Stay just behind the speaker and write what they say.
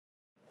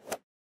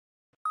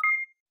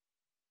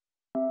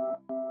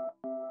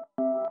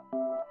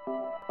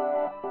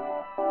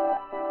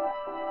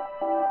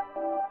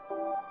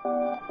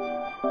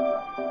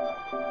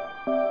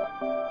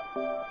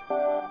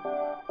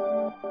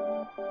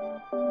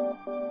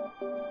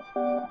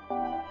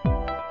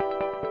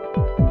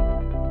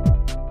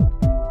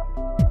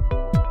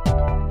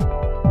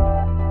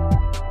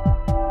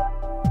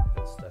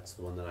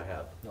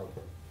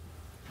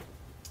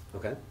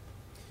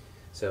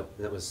So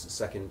that was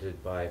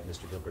seconded by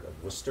Mr. Gilbert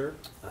of Worcester.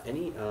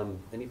 Any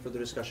further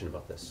discussion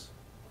about this?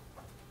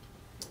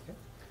 Okay.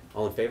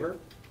 All in favor?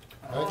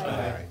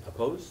 Aye.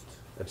 Opposed?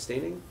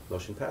 Abstaining?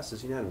 Motion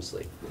passes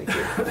unanimously. Thank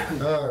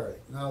you. All right,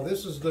 now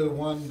this is the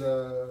one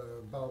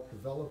about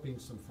developing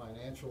some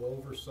financial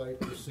oversight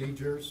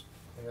procedures.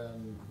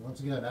 And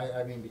once again,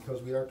 I mean,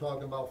 because we are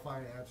talking about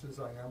finances,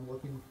 I am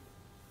looking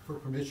for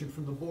permission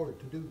from the board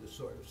to do this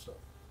sort of stuff.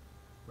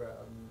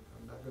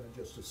 I'm not going to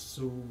just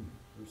assume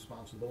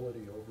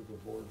responsibility over the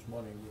board's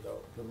money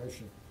without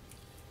permission.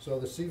 So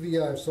the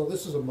CVI, so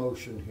this is a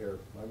motion here.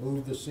 I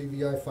move the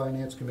CVI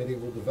Finance Committee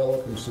will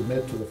develop and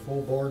submit to the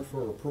full board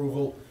for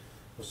approval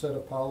a set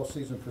of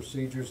policies and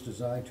procedures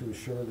designed to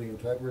assure the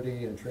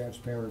integrity and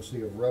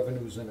transparency of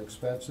revenues and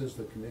expenses.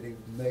 The committee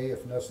may,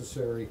 if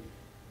necessary,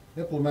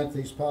 implement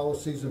these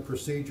policies and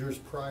procedures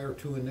prior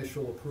to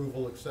initial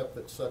approval, except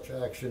that such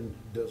action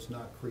does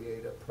not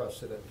create a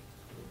precedent.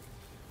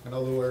 In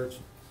other words,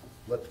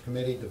 let the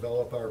committee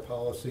develop our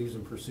policies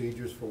and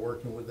procedures for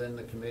working within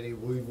the committee.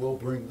 We will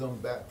bring them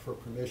back for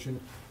permission,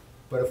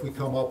 but if we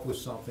come up with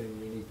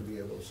something, we need to be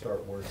able to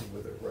start working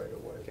with it right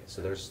away. Okay,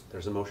 so there's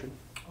a motion.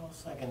 I'll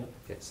second it.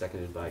 Okay,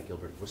 seconded by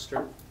Gilbert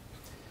Worcester.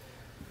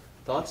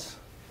 Thoughts?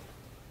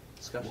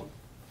 Discussion?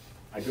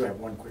 I do have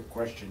one quick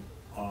question.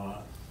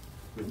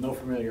 With no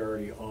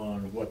familiarity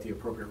on what the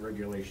appropriate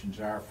regulations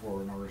are for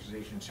an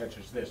organization such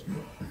as this,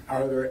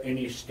 are there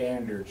any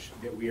standards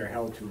that we are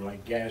held to,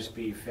 like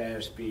GASB,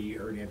 FASB,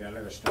 or any of that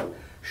other stuff,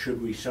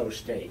 should we so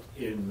state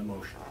in the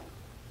motion?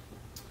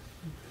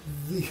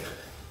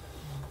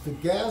 The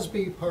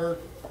GASB part,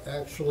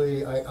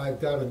 actually,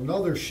 I've got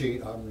another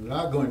sheet I'm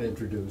not going to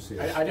introduce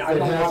here. I it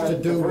don't has to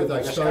do with,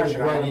 I started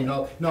discussion. writing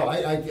up, no,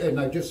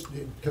 I just,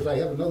 because I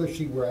have another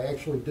sheet where I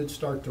actually did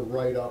start to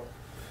write up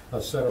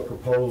a set of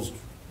proposed,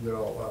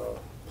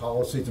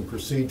 policies and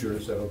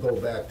procedures that'll go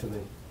back to the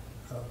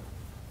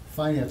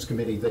Finance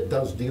Committee that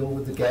does deal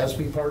with the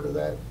GASB part of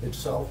that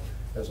itself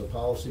as a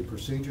policy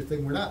procedure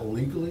thing. We're not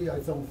legally, I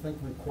don't think,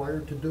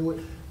 required to do it,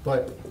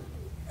 but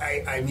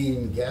I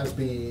mean,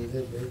 GASB,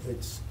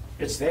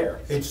 It's there.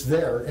 it's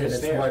there, and it's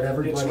there. what It's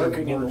everybody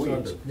lurking in the works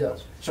weeds. under.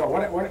 Yes. So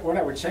what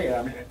I would say,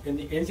 I mean, in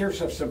the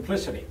interest of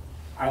simplicity,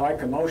 I like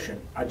the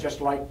motion. I'd just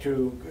like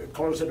to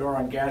close the door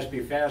on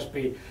GASB,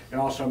 FASB,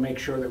 and also make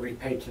sure that we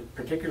pay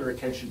particular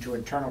attention to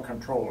internal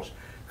controls,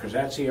 because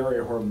that's the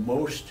area where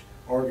most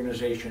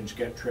organizations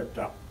get tripped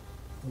up.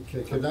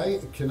 Okay,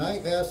 can I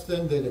ask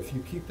then that if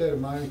you keep that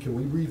in mind, can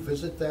we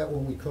revisit that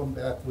when we come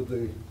back with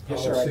the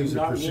Yes, sir. I do policies and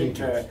not need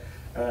procedures?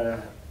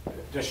 to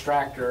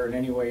distract or in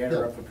any way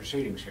interrupt the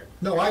proceedings here.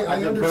 No, I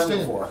I've been burned understand.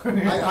 before.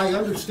 I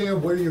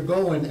understand where you're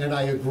going, and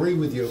I agree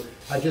with you.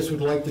 I just would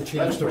like the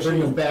chance to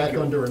bring them back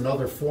under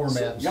another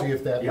format and see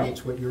if that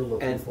meets what you're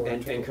looking for.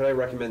 And could I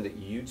recommend that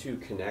you two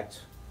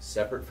connect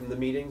separate from the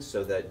meeting,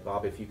 so that,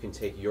 Bob, if you can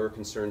take your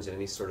concerns and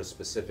any sort of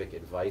specific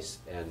advice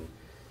and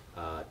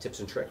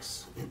tips and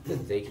tricks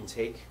that they can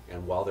take,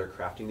 and while they're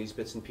crafting these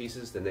bits and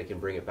pieces, then they can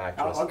bring it back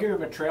to us. I'll give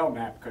them a trail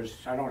map, because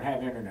I don't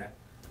have internet.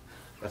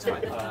 That's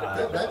fine.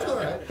 That's all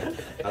right.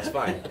 That's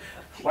fine.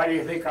 Why do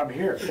you think I'm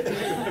here?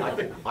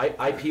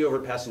 IP over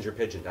passenger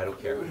pigeon, I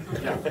don't care.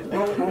 Yeah.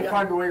 We'll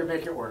find a way to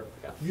make it work.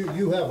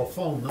 You have a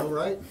phone, though,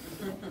 right?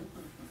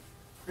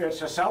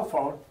 It's a cell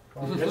phone.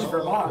 It's Oh,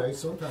 Vermont. okay,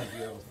 sometimes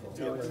you have a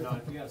phone. No, it's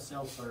not. If you have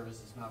cell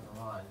service, it's not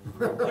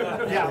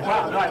Vermont. Yeah,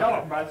 well, no, I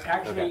don't, but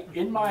actually,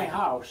 in my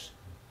house,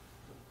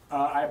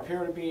 I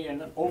appear to be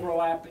in an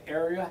overlap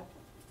area,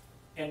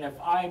 and if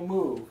I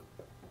move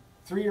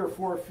 3 or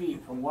 4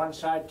 feet from one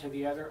side to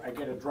the other, I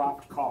get a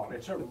dropped call.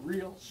 It's a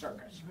real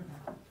circus.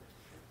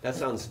 That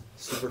sounds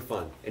super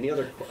fun. Any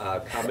other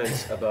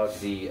comments about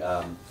the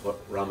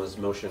Rama's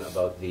motion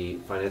about the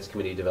Finance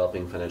Committee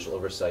developing financial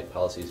oversight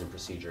policies and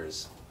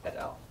procedures et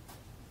al.?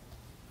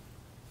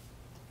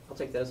 I'll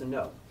take that as a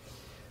no.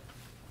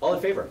 All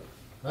in favor?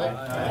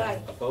 Right?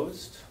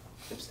 Opposed?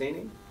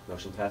 Abstaining?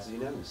 Motion passes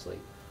unanimously.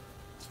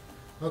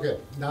 Okay,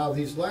 now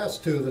these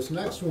last two, this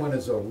next one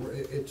is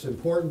it's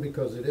important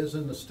because it is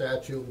in the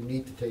statute, we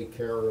need to take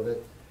care of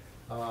it.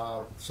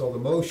 So the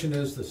motion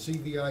is the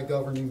CVI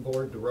Governing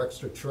Board directs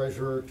the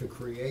treasurer to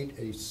create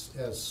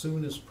as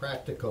soon as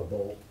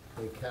practicable,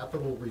 a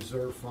capital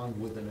reserve fund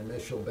with an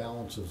initial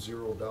balance of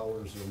 $0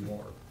 or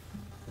more.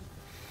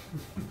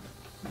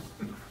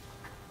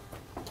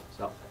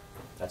 So,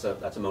 that's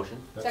a motion.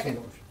 That's a Second.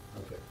 motion.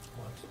 Okay.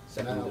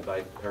 Seconded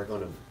by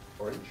Paragon of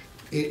Orange.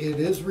 It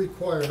is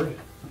required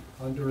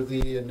under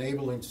the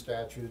enabling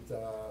statute,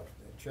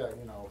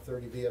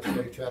 30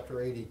 VSA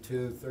Chapter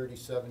 82,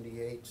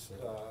 3078,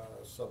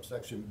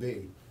 subsection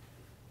B,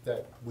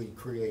 that we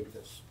create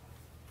this.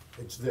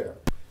 It's there.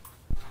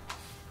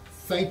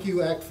 Thank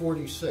you, Act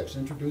 46.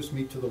 Introduced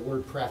me to the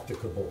word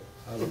practicable.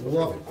 I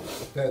love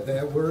it,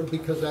 that word,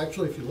 because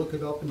actually if you look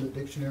it up in the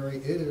dictionary,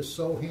 it is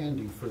so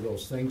handy for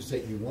those things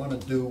that you want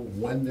to do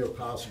when they're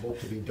possible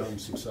to be done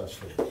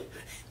successfully.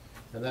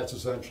 And that's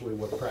essentially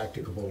what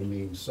practicable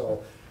means.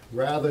 So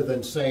rather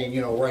than saying,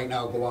 right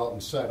now go out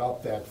and set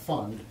up that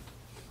fund,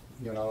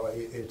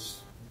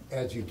 it's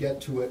as you get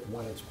to it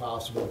when it's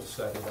possible to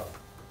set it up.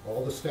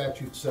 All the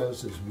statute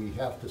says is we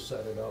have to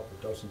set it up.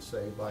 It doesn't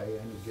say by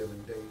any given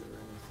date or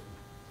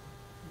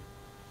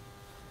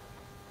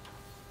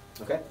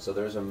anything. Okay, so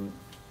there's a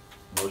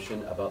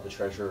motion about the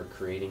treasurer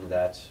creating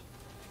that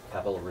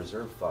capital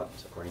reserve fund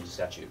according to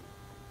statute.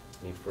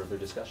 Any further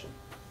discussion?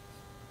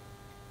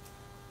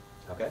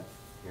 Okay,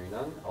 hearing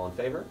none, all in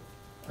favor?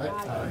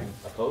 Aye.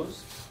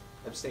 Opposed?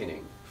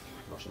 Abstaining?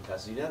 Motion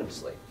passes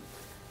unanimously.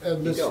 And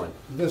Keep this, going.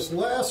 this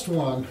last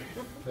one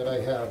that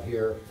I have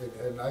here,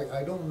 and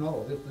I don't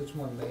know, this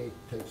one may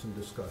take some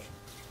discussion.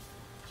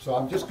 So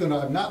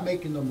I'm not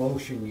making the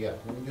motion yet.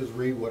 Let me just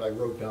read what I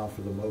wrote down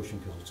for the motion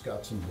because it's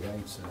got some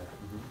blanks in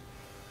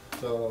it.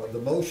 So the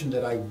motion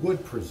that I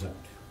would present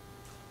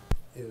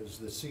is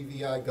the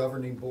CVI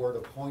Governing Board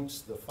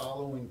appoints the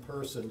following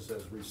persons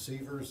as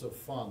receivers of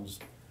funds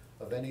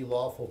of any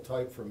lawful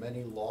type from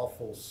any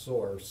lawful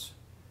source.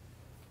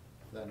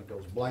 Then it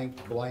goes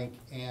blank, blank,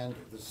 and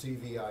the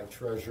CVI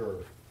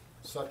treasurer.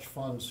 Such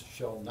funds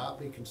shall not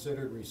be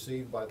considered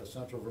received by the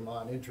Central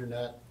Vermont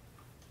Internet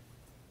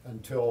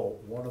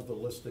until one of the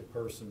listed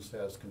persons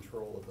has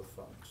control of the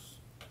funds.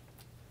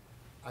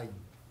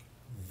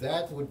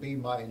 That would be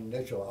my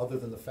initial, other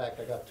than the fact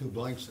I got two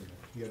blanks in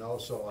there, you know,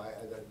 so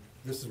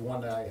this is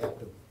one that I have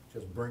to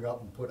just bring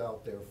up and put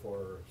out there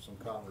for some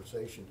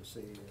conversation to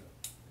see.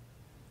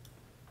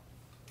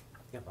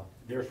 Yeah, Bob.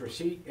 There's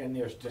receipt and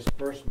there's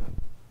disbursement.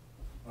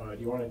 Do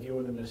you want to deal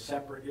with them as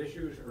separate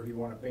issues, or do you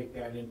want to bake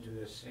that into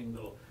this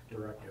single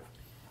directive?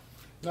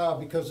 No,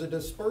 because the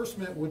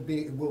disbursement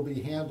will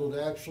be handled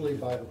actually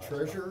by the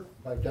treasurer,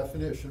 by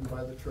definition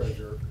by the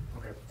treasurer,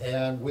 Okay.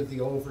 and with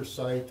the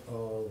oversight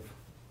of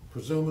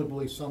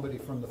presumably somebody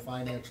from the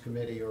finance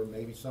committee, or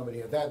maybe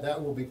somebody,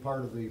 that will be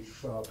part of the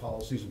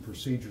policies and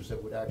procedures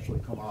that would actually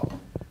come out.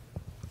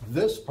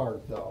 This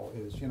part, though,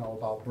 is, you know,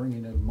 about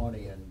bringing in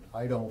money, and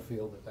I don't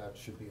feel that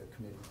should be a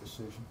committee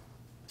decision.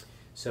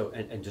 So,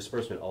 and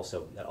disbursement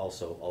also, that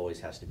also always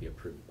has to be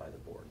approved by the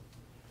board.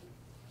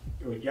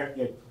 Yeah,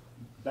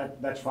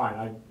 that's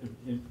fine.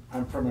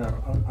 I'm from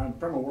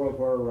a world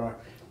where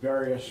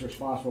various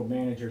responsible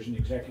managers and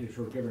executives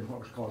were given what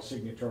was called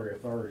signatory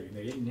authority, and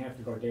they didn't have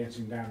to go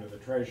dancing down to the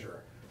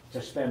treasurer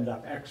to spend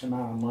up X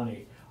amount of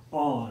money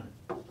on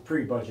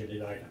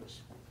pre-budgeted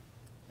items.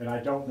 And I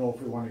don't know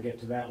if we want to get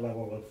to that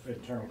level of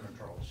internal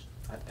controls.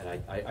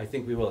 And I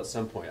think we will at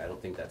some point. I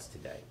don't think that's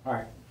today. All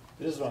right.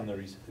 This is on the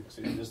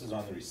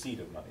receipt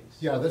of monies.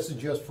 Yeah, this is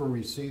just for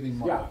receiving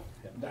money.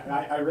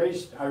 Yeah, I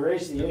raised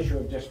the issue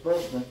of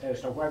disbursement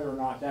as to whether or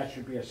not that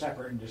should be a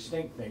separate and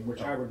distinct thing,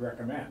 which I would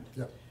recommend.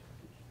 Yeah.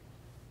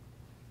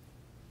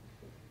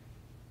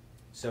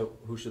 So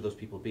who should those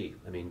people be?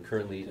 I mean,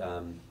 currently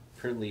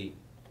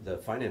the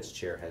finance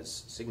chair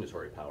has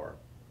signatory power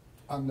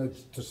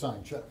To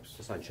sign checks.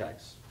 to sign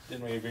checks.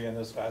 Didn't we agree on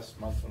this last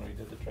month when we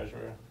did the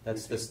treasurer?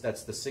 That's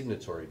the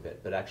signatory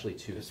bit, but actually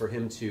for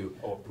him to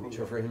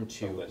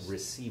Of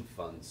receive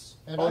funds.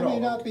 And I may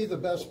not be the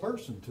best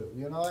person to,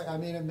 you know, I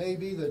mean, it may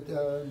be that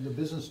the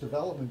Business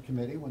Development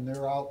Committee, when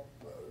they're out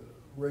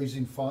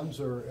raising funds,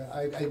 or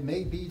it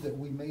may be that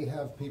we may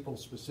have people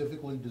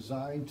specifically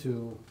designed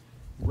to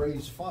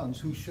raise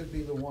funds who should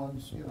be the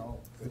ones, you know,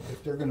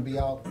 if they're gonna be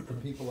out, the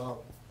people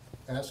out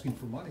asking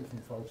for money from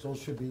folks, those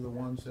should be the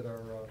ones that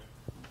are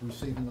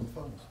receiving them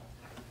funds.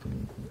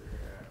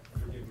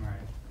 Forgive my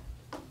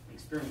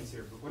experience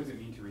here, but what does it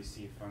mean to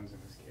receive funds in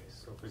this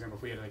case? So for example,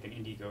 if we had like an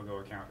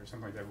Indiegogo account or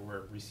something like that where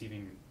we're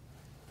receiving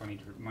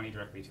money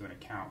directly to an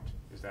account,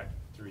 is that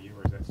through you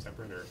or is that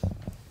separate, or?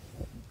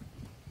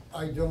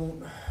 I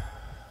don't,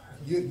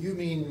 you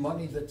mean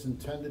money that's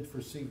intended for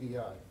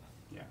CVI?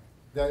 Yeah.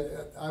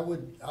 That,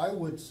 I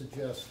would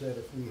suggest that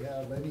if we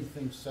have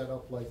anything set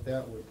up like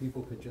that where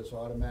people could just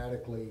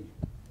automatically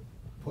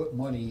put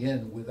money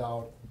in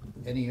without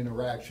any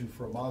interaction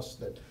from us,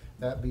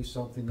 that be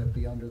something that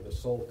be under the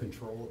sole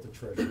control of the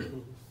treasurer,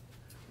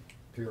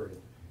 period.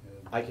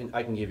 I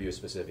can give you a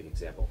specific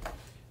example.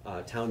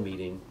 Town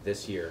meeting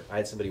this year, I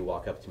had somebody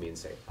walk up to me and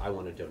say, I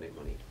want to donate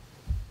money.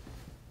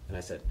 And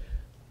I said,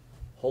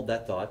 hold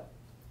that thought.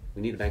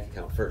 We need a bank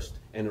account first,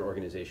 and an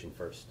organization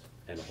first,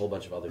 and a whole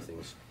bunch of other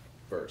things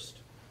first.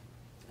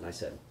 And I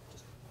said,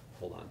 just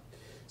hold on.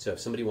 So if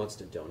somebody wants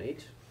to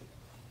donate,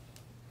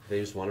 they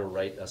just want to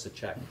write us a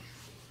check.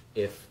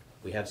 If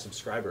we have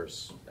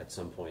subscribers at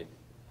some point,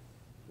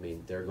 I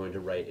mean, they're going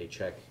to write a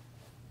check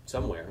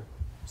somewhere.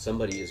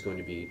 Somebody is going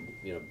to be,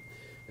 you know,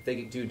 if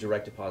they do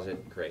direct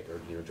deposit, great,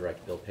 or, you know,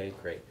 direct bill pay,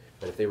 great.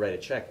 But if they write a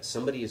check,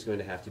 somebody is going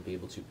to have to be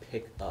able to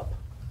pick up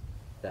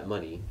that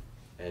money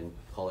and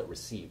call it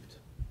received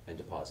and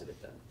deposit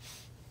it then.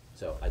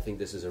 So I think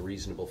this is a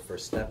reasonable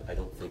first step. I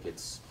don't think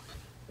it's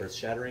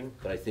earth-shattering,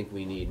 but I think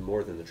we need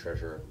more than the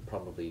treasurer,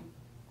 probably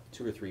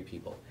 2 or 3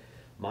 people.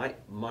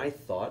 My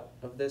thought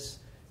of this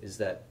is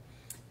that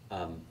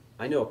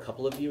I know a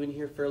couple of you in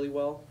here fairly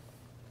well,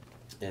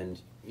 and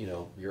you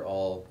know,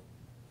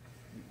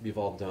 we've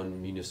all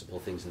done municipal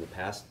things in the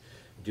past.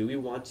 Do we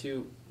want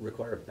to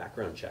require a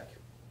background check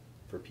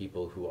for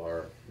people who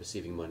are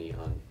receiving money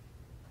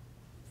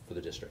for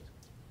the district?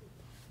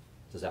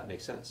 Does that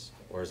make sense?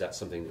 Or is that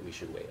something that we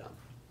should wait on?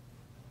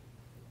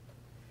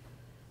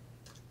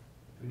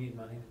 We need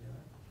money to do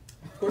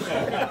it. Of course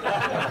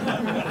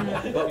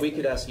not. But we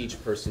could ask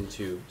each person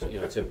to, you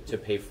know, to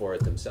pay for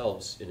it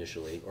themselves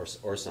initially,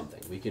 or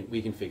something.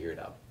 We can figure it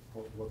out.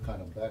 What kind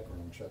of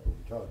background check are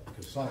we talking?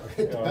 Because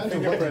it depends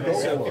on what the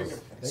goal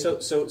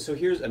was. So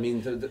here's, I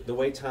mean, the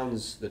way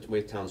towns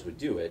would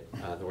do it,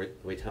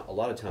 a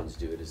lot of towns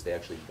do it is they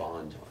actually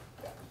bond.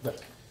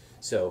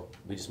 So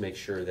we just make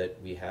sure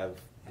that we have,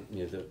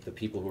 you know, the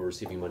people who are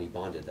receiving money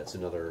bonded. That's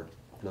another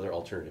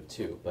alternative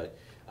too. But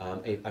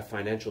a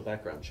financial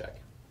background check.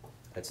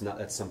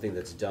 That's something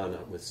that's done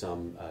with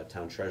some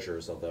town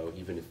treasurers. Although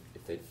even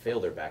if they fail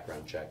their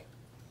background check,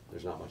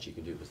 there's not much you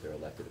can do because they're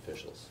elected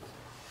officials.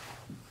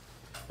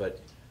 But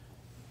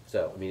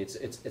so I mean, it's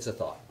a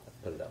thought.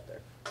 Put it out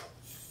there.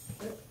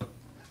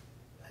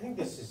 I think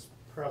this is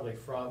probably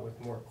fraught with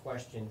more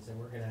questions than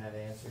we're gonna have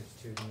answers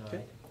to tonight.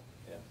 Okay.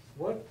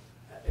 Yeah.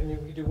 I mean,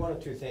 we could do one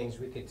of two things.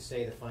 We could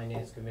say the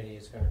finance committee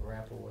is gonna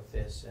grapple with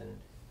this and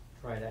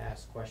try to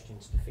ask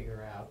questions to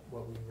figure out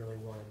what we really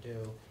wanna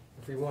do.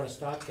 If we want a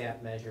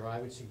stopgap measure, I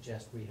would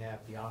suggest we have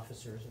the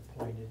officers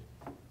appointed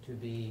to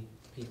be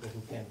people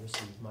who can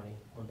receive money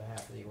on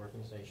behalf of the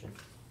organization.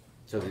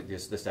 So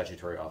the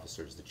statutory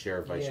officers, the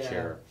chair, vice Yeah,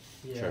 chair,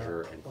 yeah,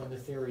 treasurer, and on the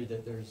theory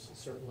that there's a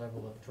certain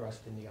level of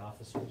trust in the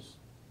officers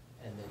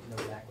and that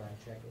no background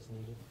check is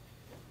needed.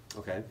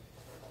 okay.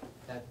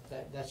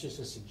 That's just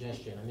a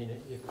suggestion. I mean,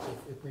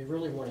 if we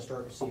really want to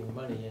start receiving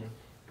money and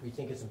we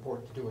think it's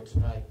important to do it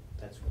tonight,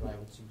 that's what I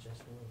would suggest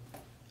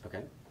doing.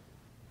 Okay.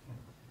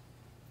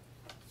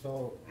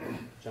 So,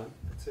 John?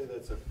 I'd say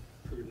that's a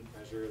prudent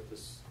measure at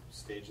this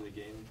stage of the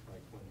game,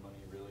 like when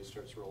money really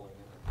starts rolling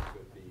in. I think it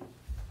would be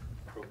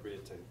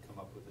appropriate to come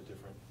up with a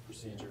different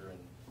procedure and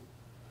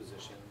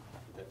position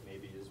that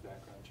maybe is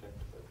background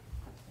checked,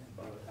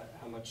 but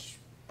how much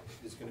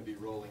is going to be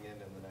rolling in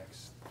the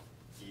next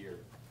year?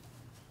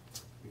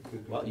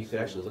 Well, you could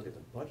actually look at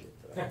the budget.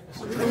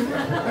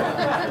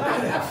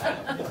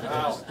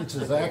 it's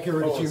as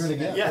accurate as you're gonna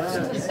get.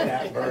 Yes.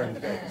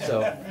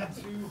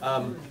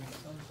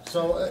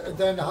 So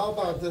then how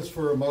about this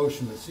for a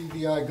motion? The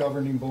CBI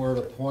governing board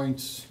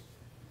appoints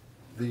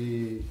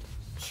the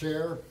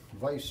chair,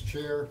 vice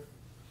chair,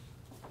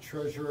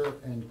 treasurer,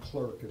 and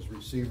clerk as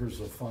receivers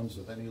of funds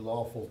of any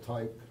lawful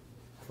type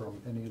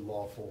from any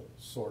lawful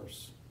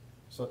source.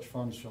 Such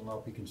funds shall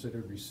not be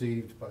considered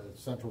received by the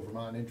Central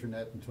Vermont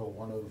Internet until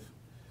one of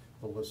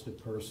the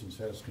listed persons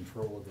has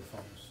control of the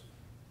funds.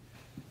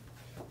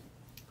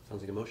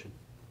 Sounds like a motion.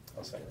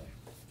 I'll second.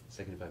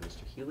 Seconded by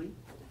Mr. Healy.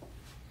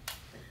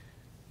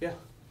 Yeah.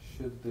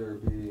 Should there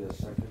be a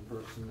second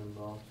person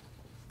involved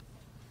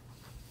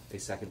A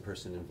second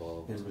person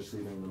involved. in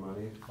receiving the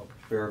money,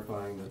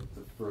 verifying that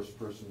the first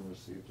person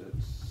received it,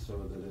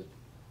 so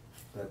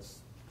that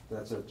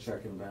that's a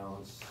check and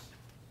balance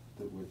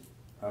that would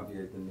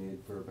obviate the need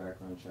for a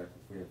background check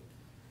if we have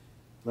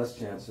less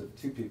chance of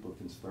two people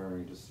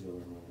conspiring to steal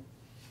our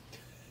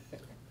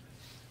money.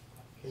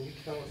 Can you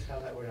tell us how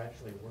that would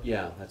actually work?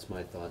 Yeah, that's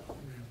my thought.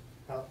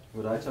 How,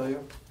 Would I tell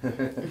you?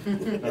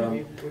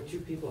 would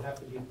two people have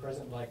to be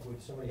present, like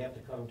would somebody have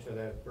to come to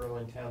the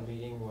Berlin town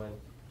meeting when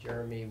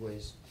Jeremy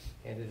was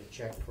handed a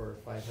check for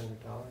 $500?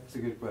 It's a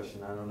good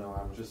question. I don't know.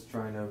 I'm just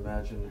trying to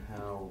imagine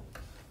how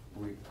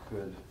we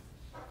could,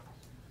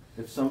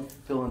 if some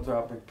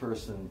philanthropic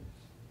person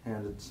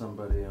handed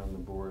somebody on the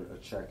board a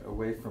check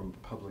away from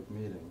public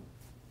meeting,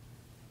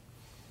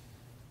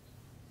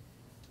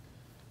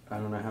 I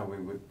don't know how we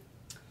would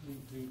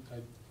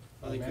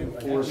I think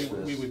enforce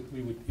we this.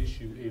 would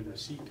issue a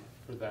receipt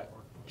for that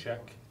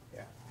check.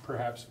 Yeah.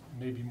 Perhaps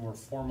maybe more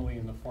formally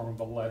in the form of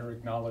a letter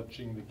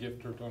acknowledging the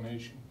gift or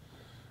donation.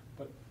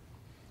 But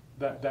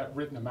that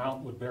written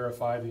amount would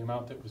verify the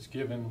amount that was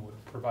given,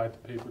 would provide the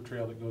paper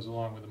trail that goes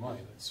along with the money.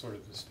 That's sort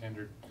of the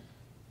standard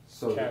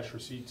cash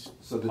receipts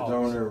So the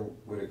policy. donor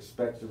would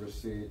expect a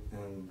receipt,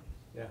 and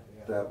Yeah.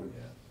 that would,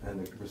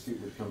 and the receipt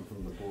would come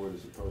from the board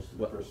as opposed to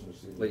the Well, person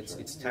receiving Well, the check.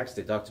 it's tax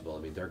deductible.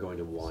 I mean, they're going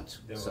to want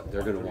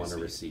a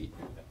receipt.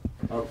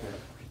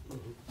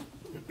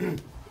 Okay.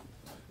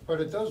 But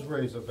it does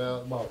raise a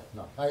well,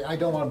 no, I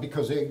don't want,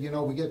 because, you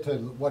know, we get to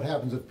what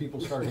happens if people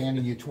start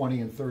handing you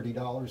 $20 and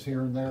 $30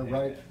 here and there,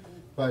 right?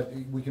 But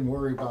we can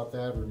worry about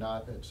that or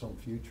not at some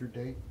future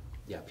date.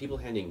 Yeah, people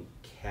handing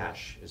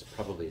cash is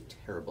probably a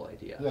terrible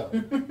idea. Yeah,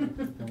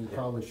 and we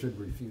probably should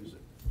refuse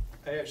it.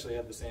 I actually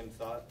had the same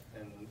thought,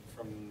 and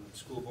from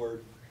school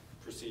board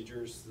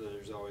procedures,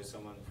 there's always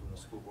someone from the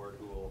school board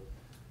who will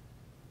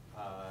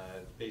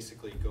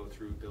basically go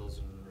through bills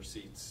and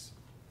receipts,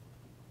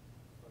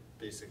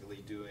 basically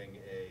doing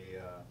a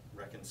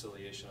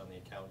reconciliation on the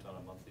account on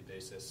a monthly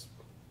basis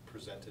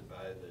presented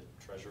by the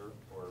treasurer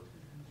or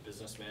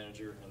business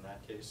manager in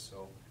that case.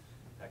 So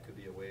that could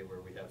be a way where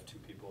we have two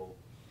people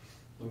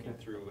looking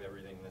through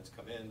everything that's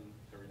come in,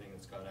 everything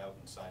that's gone out,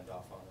 and signed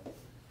off on it.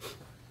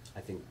 I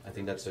think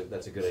that's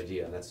a good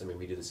idea, and I mean,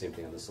 we do the same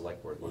thing on the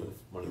select board. One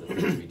of the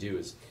things we do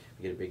is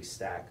we get a big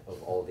stack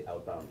of all the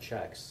outbound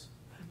checks.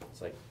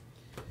 It's like,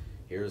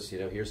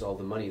 here's all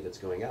the money that's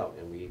going out,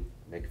 and we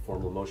make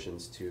formal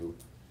motions to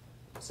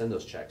send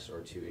those checks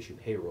or to issue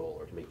payroll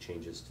or to make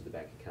changes to the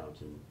bank account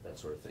and that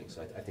sort of thing.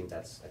 So I think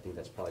that's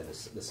probably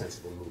the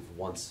sensible move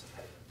once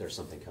there's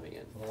something coming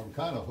in. Well, I'm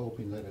kind of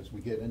hoping that as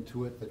we get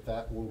into it,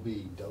 that will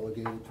be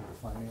delegated to the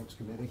finance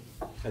committee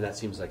And that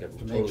seems like a to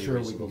totally make sure we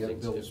reasonable can thing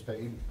get to bills do.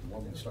 paid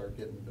when we start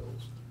getting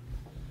bills.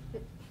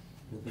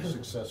 We'll be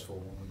successful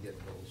when we get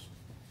bills.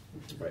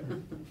 Right.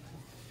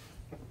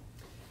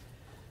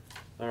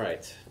 All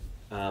right.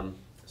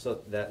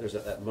 So there's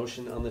that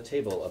motion on the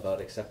table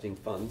about accepting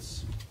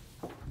funds.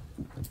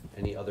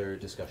 Any other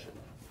discussion?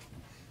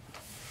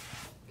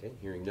 Okay,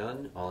 hearing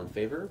none. All in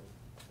favor?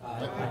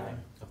 Aye.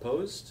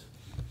 Opposed?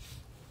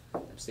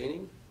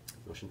 Abstaining?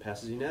 Motion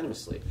passes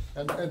unanimously.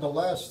 And the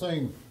last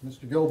thing,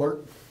 Mr.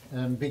 Gilbert,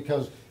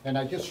 and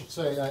I just should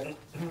say,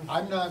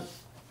 I'm not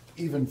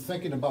even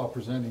thinking about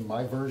presenting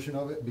my version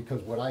of it,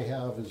 because what I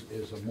have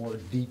is a more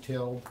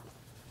detailed,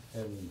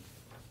 and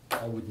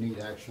I would need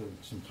actually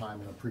some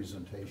time in a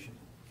presentation,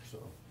 so.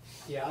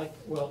 Yeah,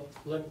 well,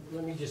 let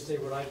me just say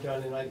what I've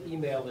done, and I've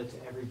emailed it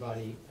to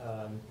everybody,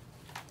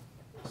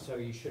 so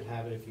you should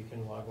have it if you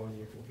can log on to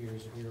your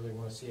computers if you really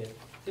want to see it.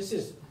 This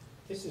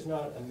is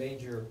not a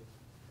major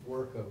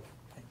work of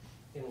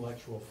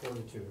intellectual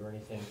fortitude or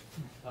anything.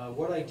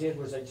 What I did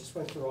was I just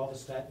went through all the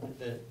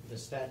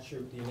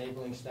statute, the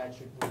enabling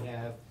statute we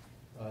have,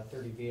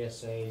 30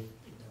 VSA,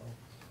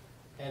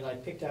 and I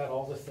picked out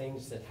all the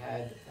things that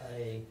had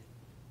a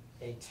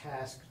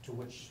task to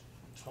which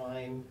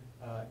time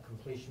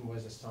completion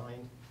was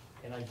assigned,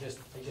 and I just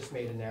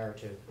made a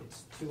narrative.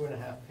 It's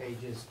 2.5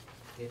 pages.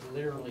 It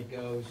literally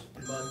goes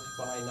month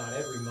by, not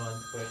every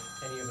month, but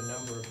any of a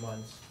number of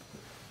months.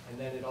 And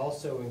then it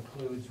also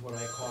includes what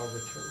I call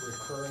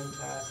recurring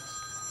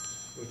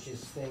tasks, which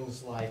is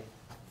things like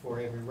for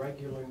every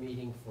regular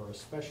meeting, for a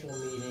special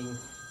meeting,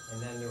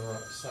 and then there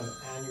are some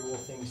annual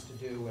things to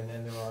do, and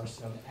then there are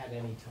some at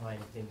any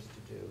time things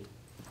to do.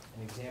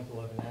 An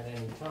example of an at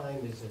any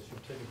time is a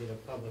certificate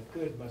of public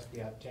good must be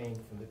obtained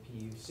from the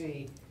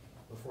PUC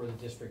before the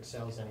district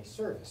sells any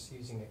service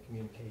using a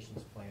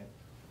communications plan.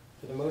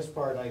 For the most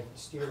part, I've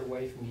steered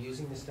away from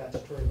using the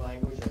statutory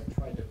language. I've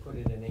tried to put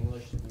it in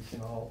English that we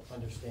can all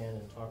understand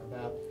and talk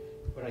about.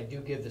 But I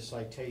do give the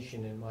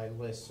citation in my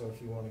list, so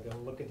if you want to go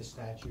look at the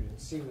statute and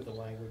see what the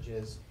language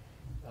is,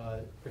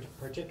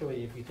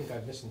 particularly if you think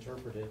I've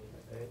misinterpreted,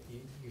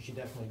 you should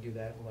definitely do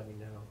that and let me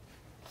know.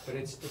 But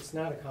it's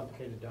not a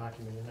complicated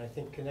document, and I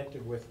think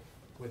connected with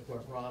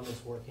what Ram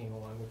is working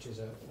on, which is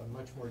a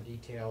much more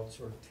detailed,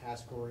 sort of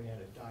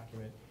task-oriented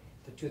document,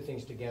 the two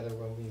things together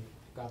when we've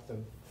got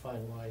them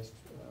finalized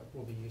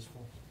will be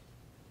useful.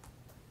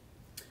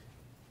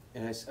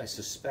 And I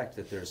suspect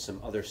that there's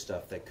some other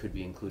stuff that could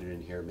be included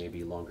in here,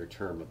 maybe longer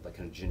term, like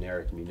kind of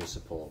generic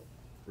municipal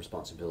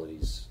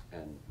responsibilities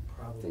and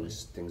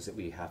things that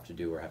we have to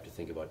do or have to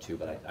think about too.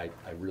 But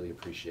I really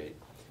appreciate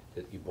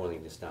that you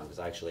boiling this down, because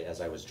actually,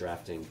 as I was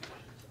drafting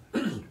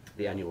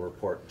the annual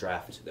report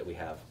draft that we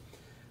have,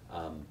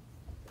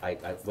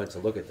 I went to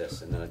look at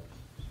this, and then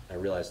I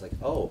realized, like,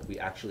 oh, we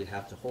actually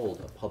have to hold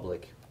a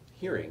public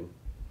hearing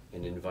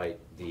and invite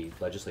the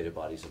legislative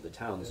bodies of the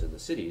towns and the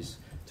cities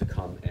to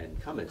come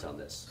and comment on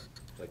this.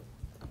 Like,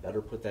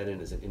 better put that in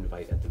as an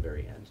invite at the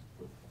very end.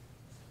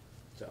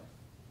 So,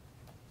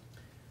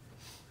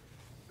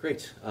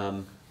 great.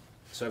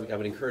 So I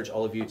would encourage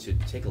all of you to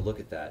take a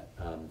look at that.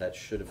 That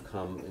should have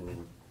come in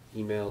an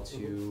email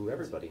to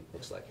everybody,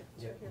 looks like.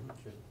 Yeah.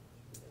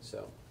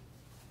 So,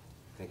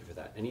 thank you for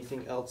that.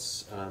 Anything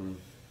else,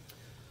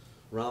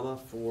 Rama,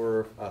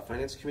 for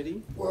Finance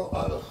Committee? Well,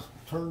 I'll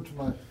turn to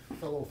my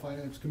fellow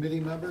finance committee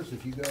members.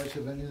 If you guys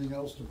have anything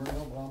else to bring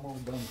up, I'm all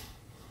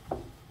done.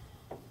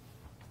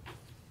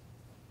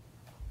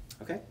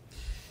 Okay.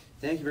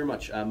 Thank you very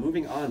much.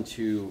 Moving on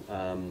to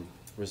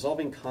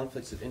resolving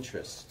conflicts of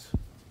interest.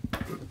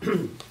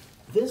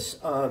 This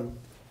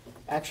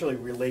actually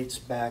relates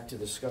back to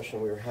the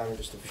discussion we were having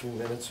just a few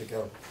minutes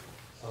ago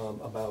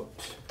about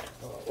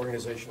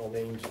organizational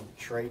names and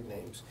trade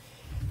names.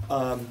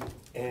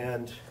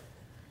 And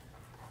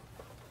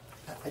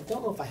I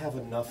don't know if I have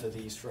enough of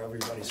these for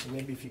everybody, so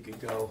maybe if you could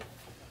go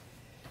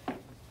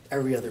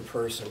every other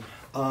person.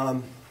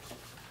 I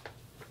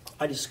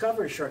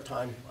discovered a short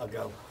time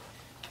ago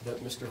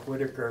that Mr.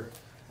 Whitaker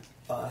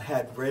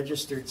had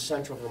registered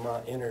Central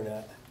Vermont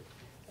Internet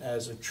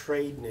as a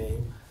trade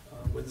name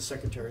with the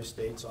Secretary of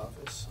State's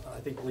office. I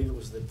believe it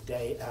was the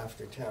day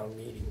after town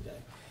meeting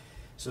day.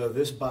 So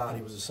this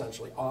body was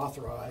essentially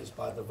authorized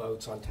by the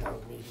votes on town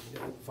meeting day.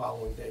 The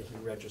following day he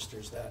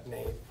registers that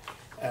name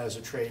as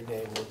a trade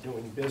name. We're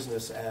doing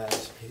business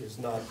as his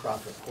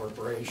nonprofit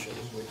corporation,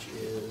 which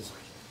is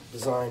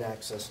Design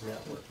Access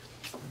Network.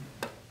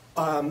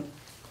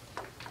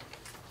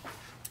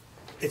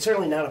 It's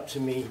certainly not up to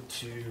me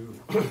to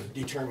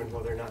determine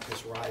whether or not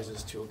this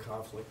rises to a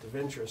conflict of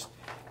interest,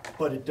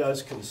 but it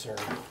does concern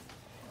me.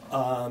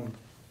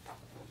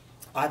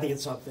 I think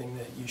it's something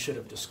that you should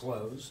have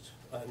disclosed,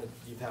 and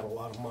you've had a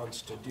lot of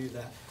months to do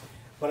that.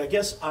 But I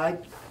guess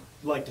I'd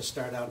like to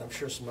start out, and I'm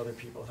sure some other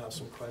people have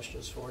some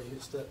questions for you,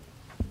 is that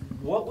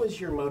what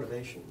was your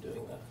motivation in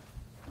doing that?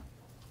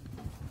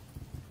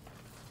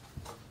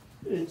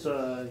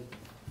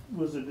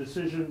 was a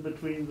decision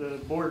between the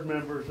board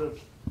members of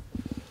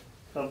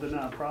the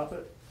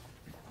nonprofit,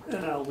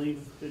 and I'll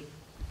leave it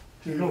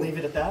to You're gonna leave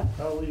it at that?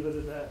 I'll leave it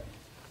at that.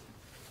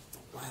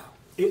 Wow.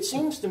 It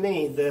seems to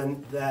me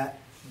then that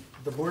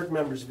the board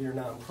members of your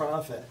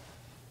nonprofit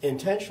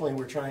intentionally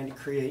were trying to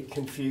create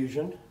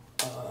confusion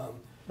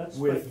That's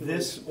with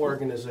this speculation.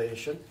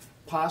 organization,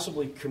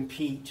 possibly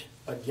compete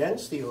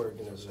against the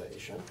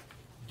organization,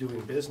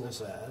 doing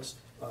business as,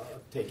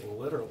 taken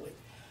literally.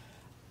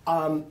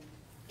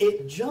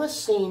 It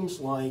just seems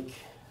like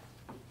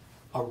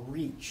a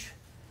reach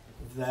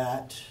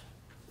that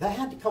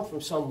had to come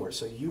from somewhere.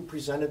 So you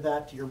presented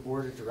that to your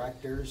board of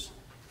directors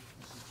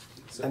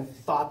and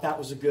thought that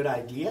was a good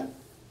idea?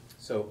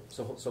 So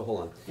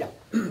hold on. Yeah.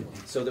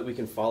 So that we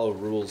can follow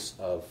rules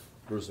of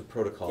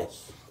protocol.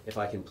 Yes. If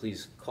I can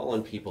please call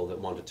on people that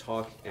want to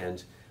talk,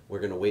 and we're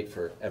going to wait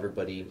for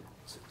everybody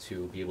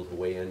to be able to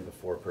weigh in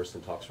before a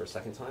person talks for a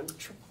second time.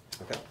 Sure.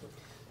 Okay.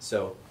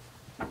 So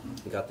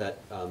you got that,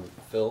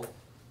 Phil,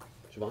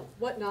 Siobhan?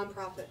 What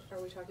nonprofit are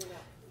we talking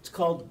about? It's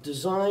called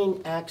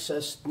Design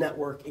Access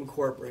Network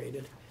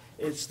Incorporated.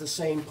 It's the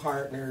same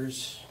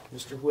partners,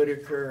 Mr.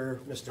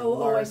 Whitaker, Mr.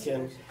 I see.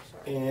 Larkin,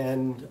 Sorry.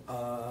 and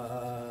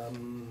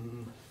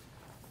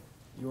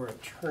your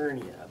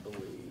attorney, I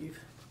believe,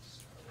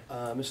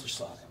 Mr.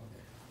 Slott.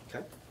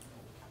 Okay.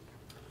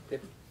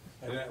 Dave?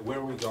 Where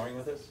are we going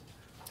with this?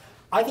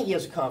 I think he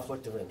has a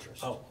conflict of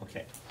interest. Oh,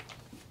 okay.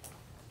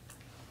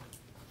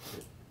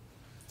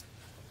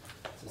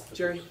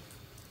 Jerry?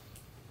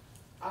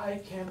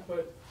 I can't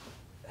but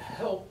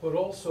help but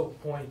also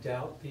point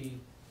out the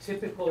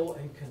typical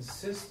and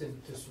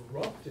consistent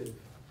disruptive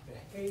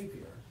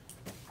behavior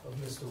of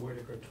Mr.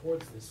 Whitaker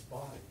towards this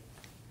body.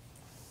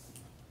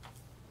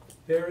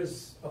 There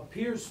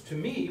appears to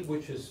me,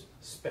 which is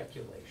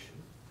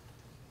speculation,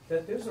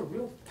 that there's a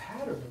real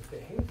pattern of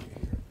behavior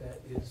here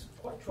that is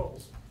quite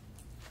troublesome.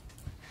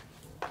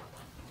 I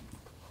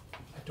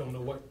don't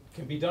know what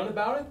can be done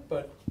about it,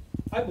 but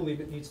I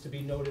believe it needs to be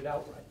noted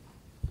outright.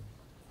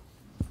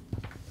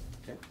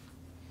 Okay.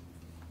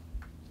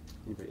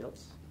 Anybody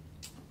else?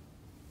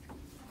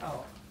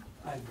 Oh,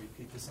 I'd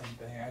repeat the same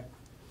thing.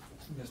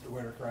 Mr.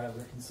 Whitaker has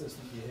a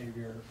consistent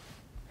behavior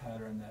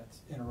pattern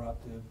that's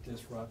interruptive,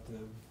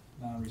 disruptive,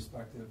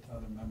 non-respective to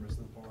other members of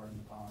the board and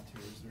the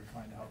volunteers that are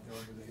trying to help the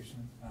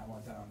organization, and I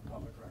want that on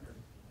public record.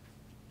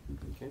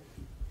 Okay.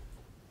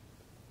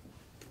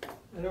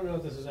 I don't know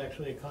if this is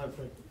actually a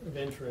conflict of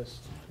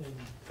interest in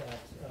that,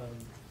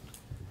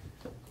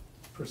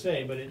 per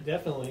se, but it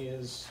definitely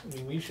is. I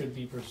mean, we should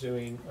be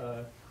pursuing,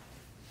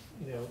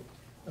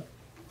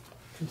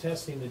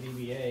 contesting the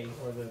DBA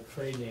or the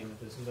trade name that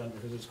this is under,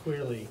 because it's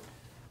clearly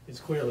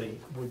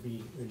would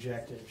be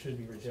rejected, should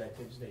be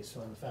rejected based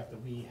on the fact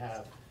that we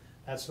have,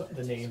 that's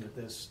the name that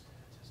this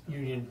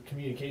union,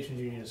 communications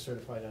union is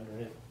certified under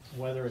it.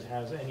 Whether it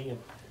has any,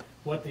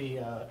 what the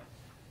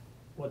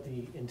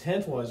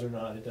intent was or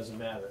not, it doesn't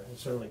matter. It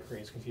certainly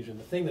creates confusion.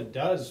 The thing that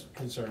does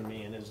concern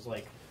me and is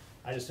like,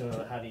 I just don't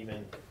know how to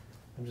even,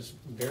 I'm just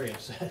very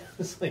upset.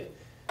 It's like,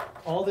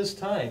 all this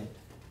time,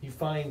 you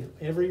find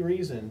every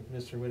reason,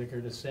 Mr. Whitaker,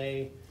 to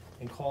say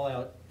and call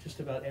out just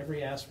about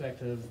every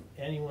aspect of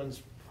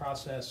anyone's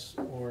process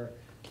or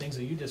things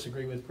that you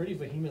disagree with pretty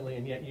vehemently,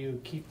 and yet you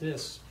keep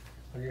this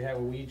under your hat.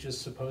 Were we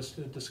just supposed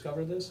to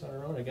discover this on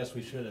our own? I guess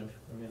we should have.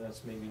 I mean,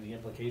 that's maybe the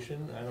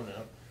implication. I don't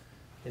know.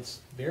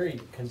 It's very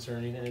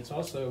concerning, and it's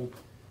also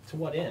to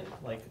what end?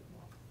 Like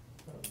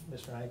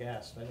Mr. Haig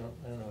asked. I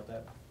don't know what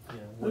that. I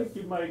think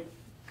you might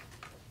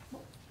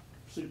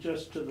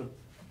suggest to the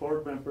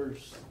board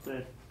members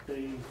that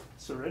they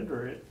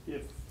surrender it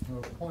if.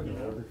 Point of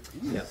order.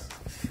 Yes.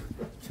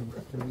 Can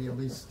we at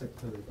least stick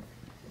to the?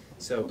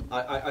 So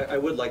I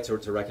would like to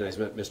recognize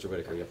Mr.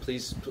 Whitaker. Yeah,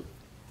 please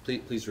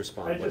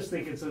respond. I just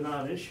think it's a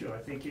non-issue. I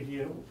think if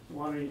you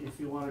want to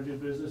do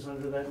business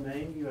under that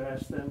name, you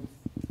ask them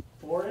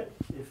for it.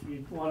 If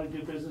you want to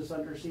do business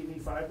under CV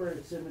Fiber,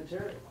 it's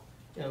immaterial.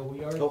 Yeah,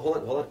 we are. Oh,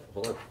 hold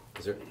on.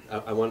 Is there?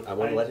 I want to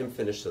let him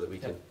finish so that we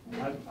can.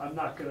 I'm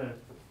not going to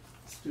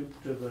stoop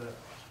to the,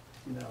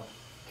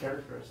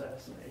 character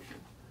assassination.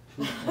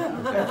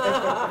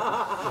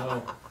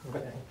 Oh,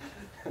 okay.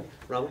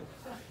 Ron?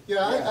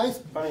 Yeah,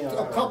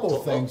 a couple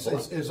of things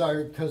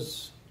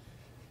because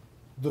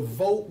the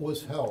vote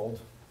was held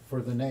for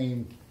the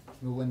name,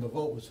 when the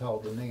vote was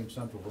held, the name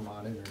Central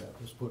Vermont Internet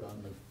was put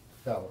on the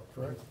ballot,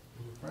 correct?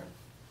 Right.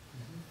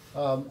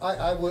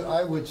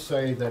 I would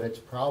say that it's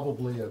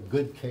probably a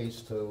good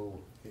case to,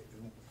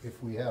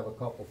 if we have a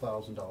couple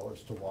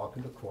 $1,000s, to walk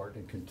into court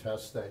and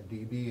contest that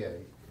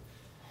DBA,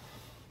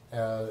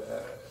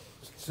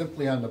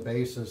 simply on the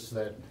basis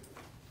that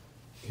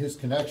his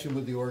connection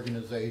with the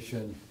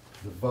organization,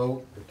 the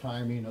vote, the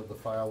timing of the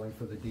filing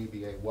for the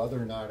DBA,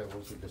 whether or not it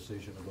was a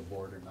decision of the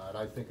board or not,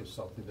 I think is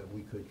something that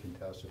we could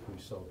contest if we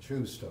so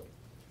choose to.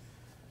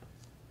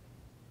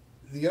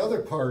 The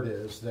other part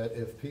is that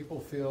if people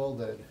feel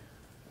that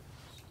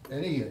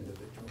any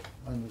individual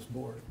on this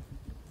board,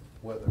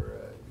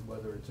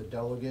 whether it's a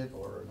delegate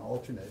or an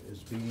alternate, is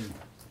being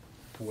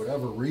for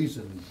whatever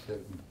reason,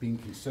 being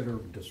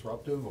considered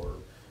disruptive or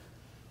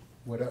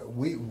whatever,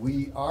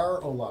 we are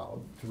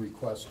allowed to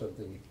request of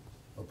the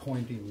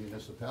appointing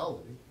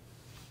municipality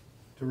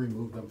to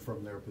remove them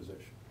from their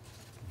position.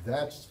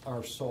 That's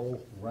our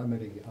sole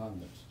remedy on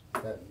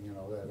this. That, you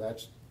know,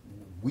 that's,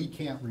 we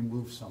can't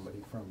remove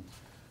somebody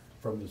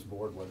from this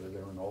board, whether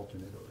they're an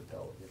alternate or a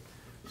delegate.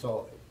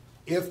 So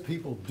if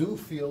people do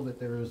feel that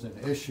there is an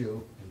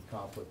issue with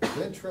conflict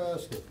of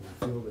interest, if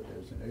we feel that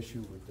there's an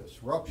issue with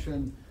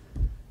disruption,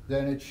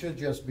 then it should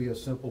just be a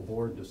simple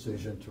board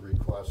decision to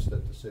request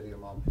that the city of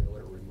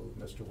Montpelier remove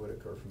Mr.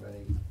 Whitaker from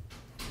any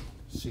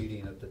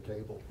seating at the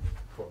table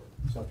for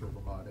Central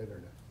Vermont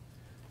Internet.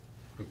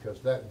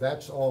 Because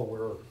that's all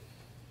we're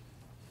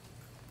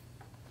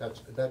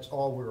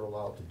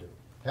allowed to do.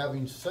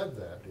 Having said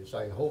that, is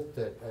I hope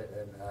that,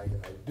 and I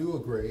do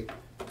agree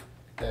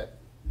that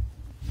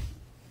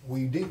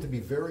we need to be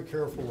very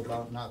careful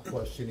about not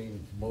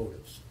questioning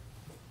motives.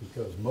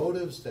 Because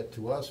motives that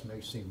to us may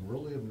seem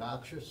really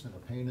obnoxious and a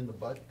pain in the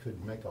butt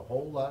could make a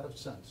whole lot of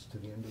sense to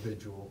the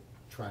individual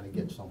trying to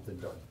get something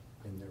done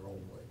in their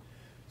own way.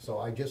 So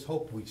I just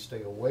hope we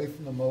stay away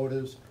from the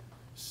motives,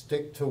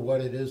 stick to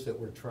what it is that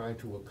we're trying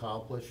to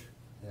accomplish,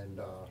 and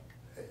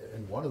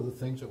one of the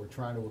things that we're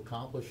trying to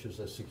accomplish is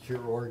a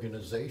secure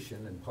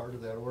organization, and part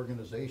of that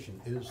organization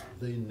is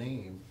the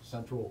name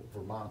Central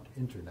Vermont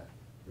Internet,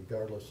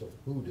 regardless of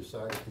who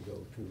decided to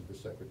go to the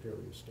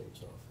Secretary of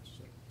State's office.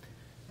 So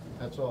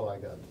that's all I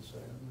got to say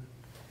on that.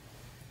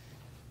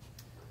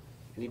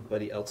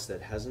 Anybody else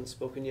that hasn't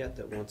spoken yet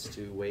that wants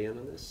to weigh in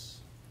on this?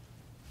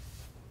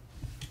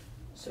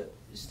 So,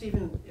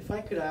 Stephen, if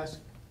I could ask,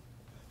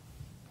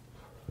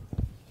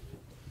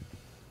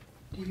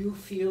 do you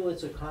feel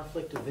it's a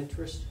conflict of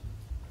interest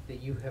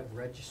that you have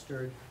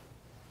registered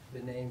the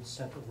name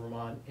Central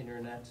Vermont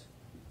Internet?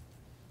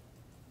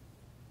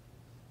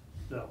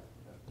 No.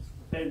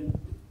 And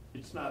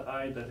it's not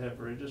I that have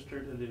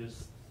registered, it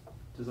is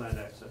Design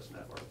Access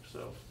Network.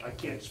 So I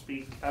can't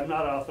speak, I'm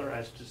not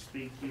authorized to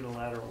speak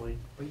unilaterally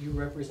But you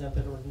represent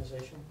that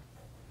organization?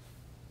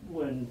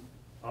 when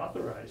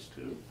authorized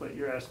to, but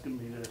you're asking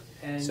me to.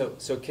 And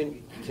So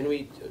can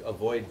we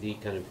avoid the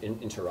kind of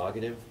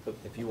interrogative?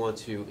 If you want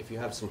to, if you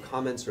have some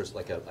comments or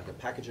like a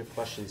package of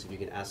questions, if you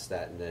can ask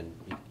that and then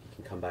you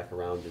can come back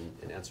around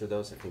and answer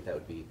those, I think that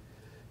would be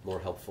more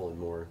helpful and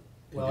more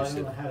well, I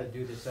conducive. don't know how to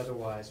do this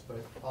otherwise,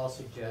 but I'll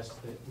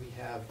suggest that we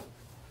have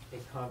a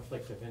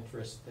conflict of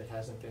interest that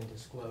hasn't been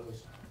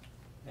disclosed,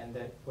 and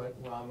that what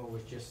Rama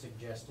was just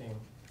suggesting,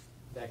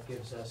 that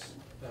gives us,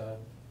 I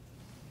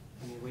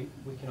mean,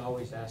 we can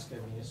always ask a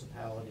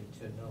municipality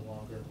to no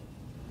longer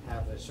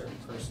have a certain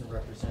person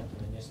represent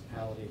the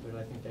municipality, but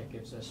I think that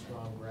gives us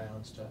strong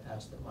grounds to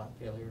ask that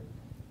Montpelier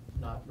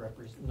not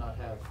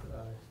have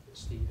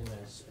Stephen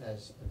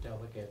as a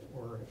delegate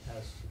or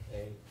as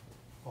a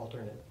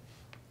alternate.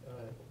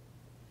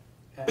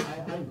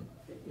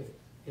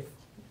 If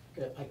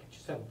I could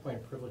just have a point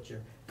of privilege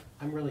here,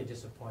 I'm really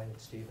disappointed,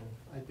 Stephen.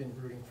 I've been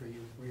rooting for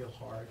you real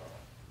hard,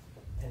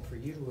 and for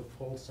you to have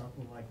pulled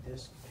something like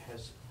this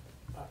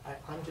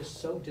I'm just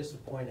so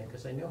disappointed,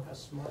 because I know how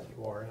smart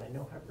you are, and I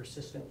know how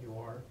persistent you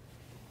are,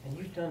 and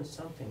you've done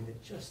something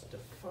that just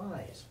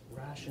defies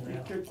I rationale.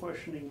 think you're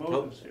questioning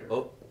motives here.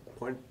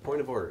 Point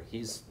of order.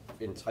 He's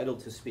entitled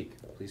to speak.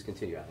 Please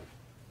continue, Alan.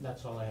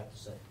 That's all I have to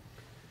say.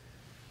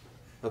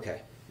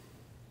 Okay.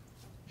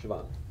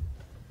 Siobhan.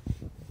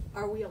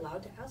 Are we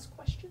allowed to ask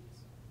questions?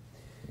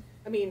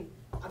 I mean,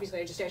 obviously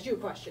I just asked you a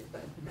question,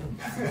 but.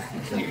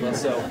 Well,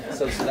 so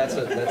that's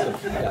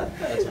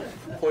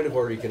a point of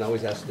order. You can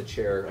always ask the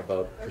chair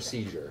about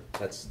procedure.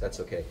 That's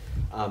okay.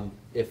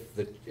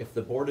 If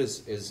the board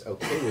is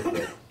okay with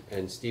it,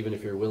 and Stephen,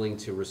 if you're willing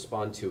to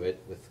respond to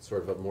it with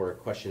sort of a more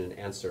question and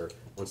answer,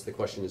 once the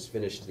question is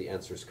finished, the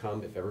answers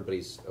come. If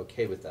everybody's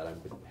okay with that, I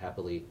would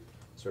happily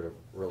sort of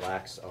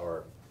relax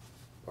our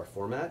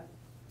format.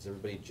 Is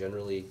everybody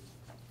generally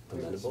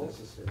amenable? It's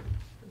necessary.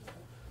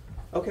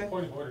 Okay.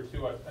 Point of order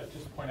too, I'd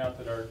just point out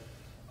that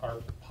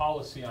our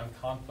policy on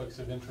conflicts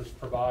of interest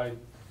provide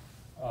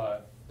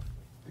the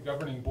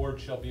governing board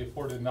shall be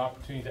afforded an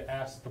opportunity to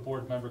ask the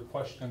board member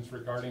questions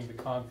regarding the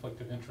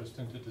conflict of interest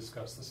and to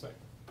discuss the same.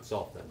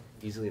 Solved then,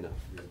 easily enough.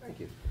 Thank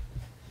you.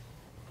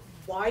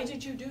 Why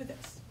did you do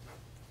this?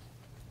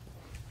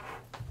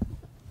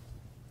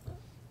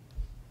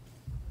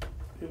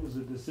 It was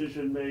a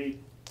decision made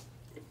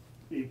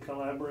in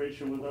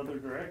collaboration with other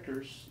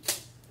directors.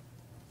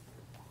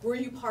 Were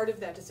you part of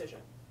that decision?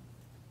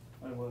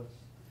 I was.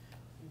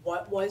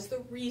 What was the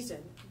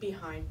reason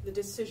behind the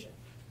decision?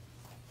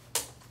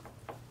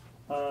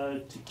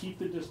 To keep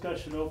the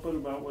discussion open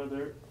about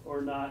whether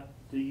or not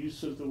the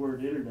use of the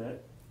word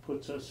internet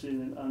puts us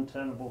in an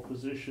untenable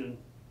position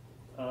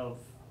of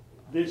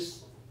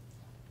this,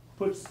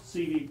 puts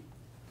the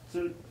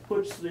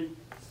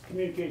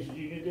Communications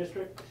Union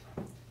District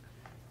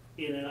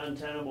in an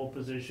untenable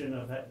position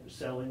of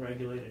selling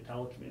regulated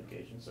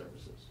telecommunication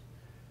services.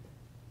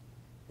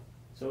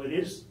 So there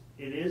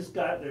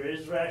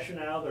is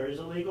rationale, there is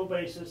a legal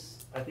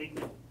basis. I think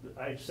that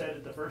I said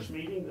at the first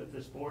meeting that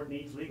this board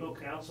needs legal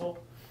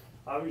counsel.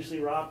 Obviously,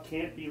 Rob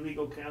can't be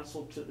legal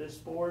counsel to this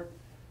board,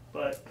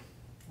 but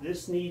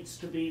this needs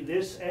to be,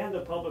 this and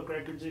the public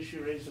records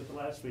issue raised at the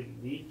last meeting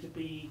need to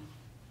be,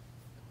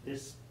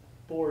 this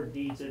board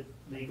needs a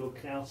legal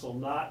counsel,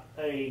 not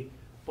a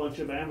bunch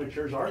of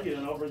amateurs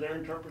arguing over their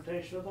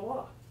interpretation of the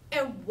law.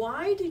 And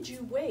why did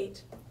you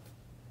wait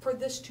for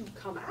this to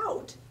come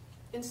out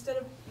instead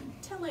of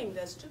telling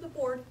this to the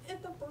board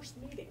at the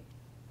first meeting?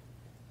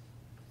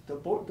 The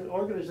board, the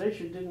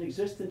organization didn't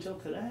exist until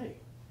today.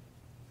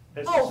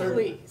 As Oh, certain-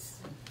 please.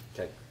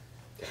 Okay.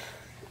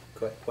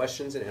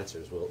 Questions and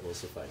answers will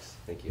suffice.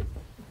 Thank you.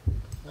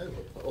 I have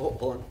a- Oh,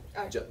 hold on.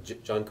 All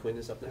right. John Quinn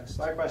is up next.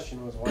 My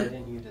question was, why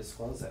didn't you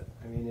disclose it?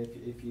 I mean,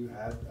 if you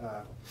had,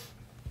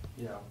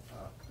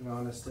 an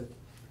honest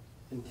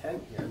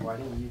intent here, why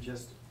didn't you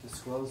just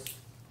disclose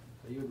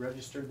that you had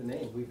registered the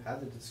name? We've had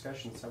the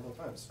discussion several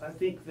times. I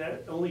think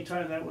that only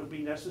time that would be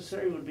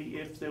necessary would be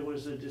if there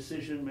was a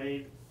decision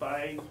made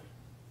by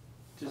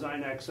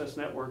Design Access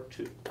Network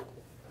to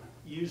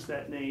use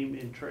that name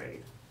in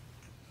trade.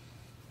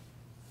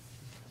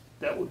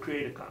 That would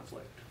create a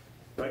conflict.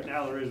 Right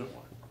now, there isn't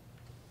one.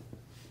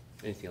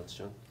 Anything else,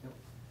 John?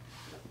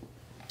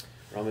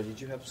 Rama, did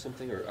you have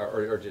something,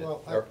 or did?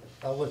 Well, or-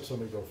 I'll let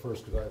somebody go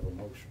first because I have a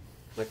motion.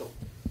 Michael?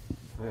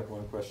 I have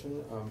one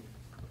question.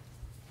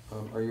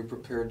 Are you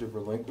prepared to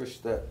relinquish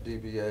that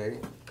DBA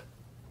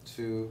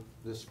to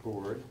this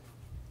board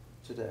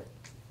today?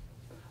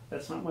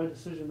 That's not my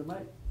decision to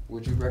make.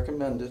 Would you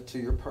recommend it to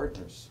your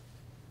partners?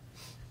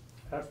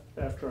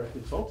 After I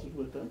consulted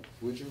with them,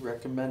 Would you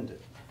recommend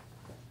it?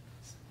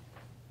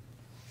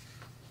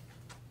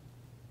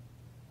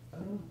 I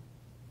don't know.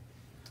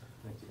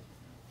 Thank you.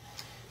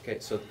 Okay,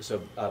 so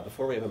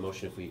before we have a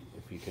motion,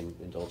 if you can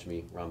indulge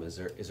me, Rama, is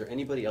there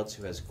anybody else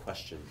who has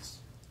questions?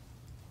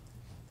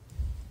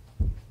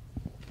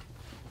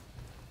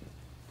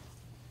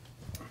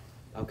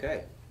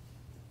 Okay.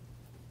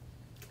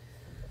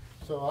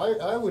 So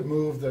I would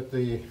move that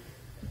the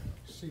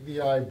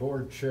CVI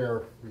Board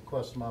Chair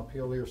request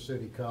Montpelier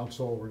City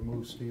Council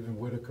remove Stephen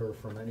Whitaker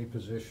from any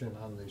position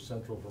on the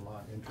Central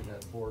Vermont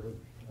Internet Board of,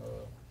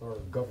 or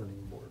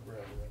Governing Board,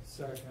 rather.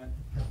 Second.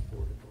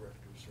 Board of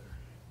Directors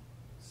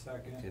there.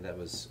 Okay, Second. that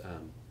was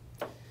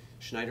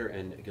Schneider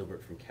and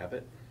Gilbert from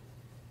Cabot.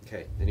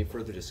 Okay, any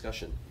further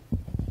discussion?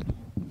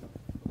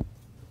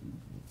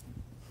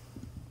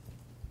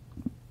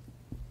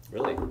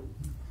 Really?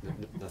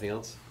 Nothing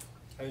else?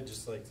 I would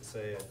just like to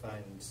say, I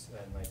find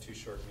in my 2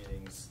 short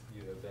meetings,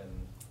 you have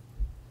been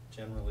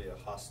generally a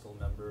hostile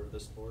member of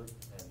this board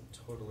and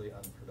totally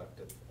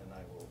unproductive, and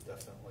I will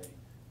definitely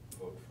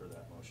vote for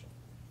that motion.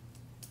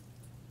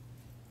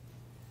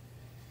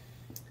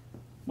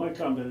 My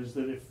comment is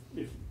that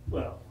if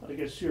well, I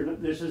guess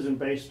this isn't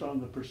based on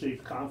the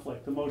perceived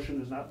conflict. The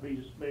motion is not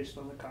based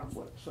on the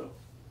conflict, so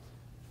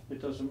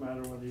it doesn't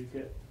matter whether you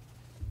get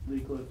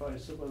legal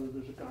advice of whether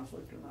there's a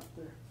conflict or not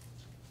there.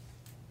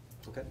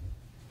 Okay.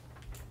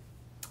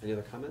 Any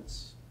other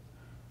comments?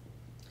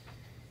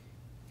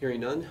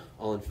 Hearing none,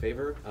 all in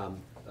favor?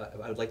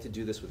 I would like to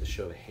do this with a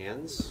show of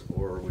hands,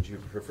 or would you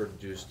prefer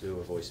to just do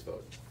a voice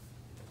vote?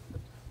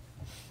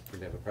 Do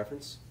you have a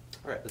preference?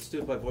 All right, let's do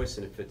it by voice,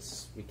 and if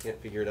we can't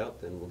figure it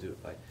out, then we'll do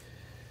it by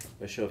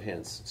show of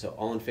hands. So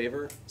all in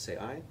favor, say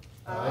aye.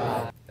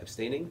 Aye.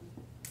 Abstaining?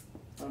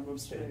 I'm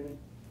abstaining.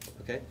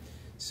 Okay,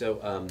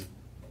 so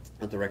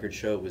let the record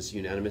show it was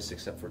unanimous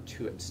except for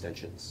 2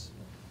 abstentions.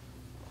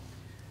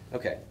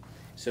 Okay,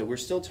 so we're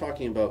still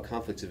talking about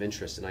conflicts of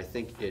interest, and I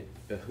think it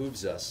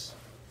behooves us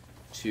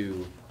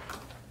to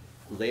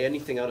lay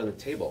anything out on the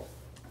table.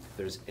 If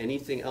there's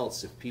anything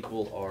else, if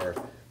people are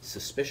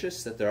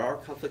suspicious that there are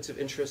conflicts of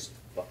interest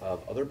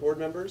of other board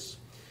members,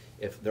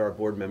 if there are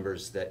board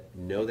members that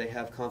know they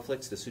have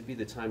conflicts, this would be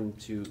the time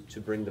to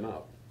bring them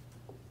out.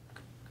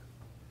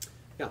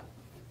 Yeah,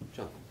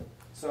 John.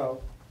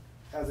 So,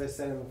 as I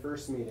said in the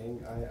first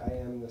meeting, I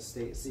am the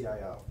state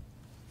CIO.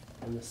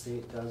 And the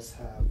state does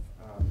have,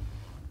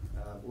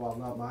 while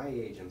not my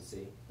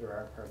agency, there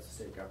are parts of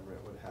state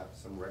government would have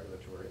some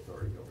regulatory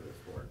authority over this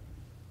board.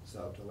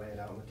 So to lay it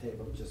out on the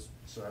table, just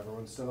so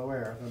everyone's still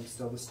aware, I'm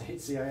still the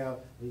state CIO,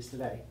 at least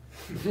today.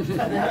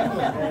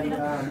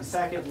 And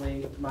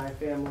secondly, my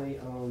family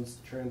owns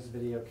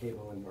Transvideo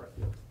Cable in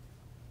Northfield,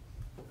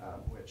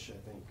 which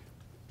I think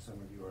some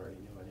of you already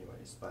knew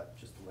anyways, but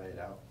just to lay it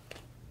out,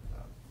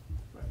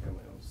 my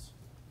family owns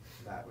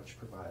that, which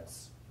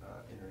provides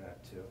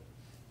internet to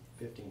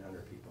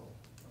 1,500 people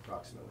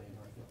approximately in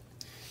Northfield.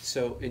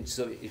 So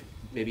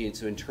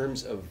in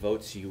terms of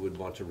votes, you would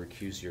want to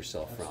recuse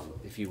yourself from.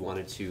 Absolutely. If you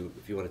wanted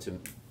to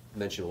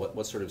mention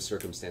what sort of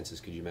circumstances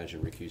could you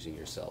imagine recusing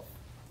yourself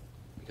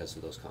because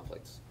of those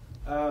conflicts?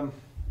 I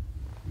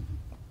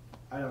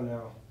don't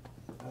know.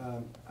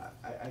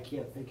 I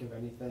can't think of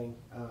anything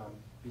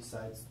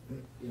besides,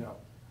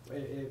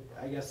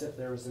 I guess if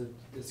there was a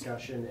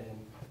discussion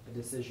and a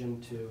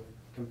decision to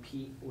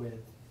compete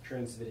with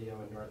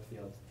Transvideo in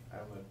Northfield,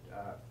 I would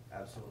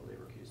absolutely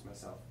recuse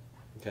myself.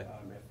 Okay.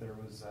 If there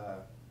was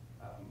a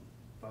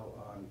vote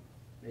on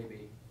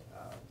maybe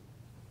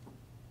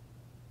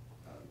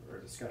or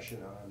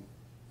discussion on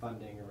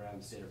funding around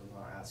the state of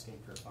Vermont asking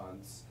for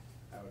funds,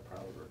 I would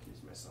probably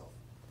recuse myself.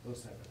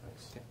 Those type of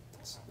things. Okay.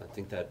 I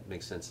think that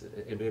makes sense.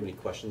 Anybody have any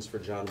questions for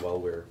John while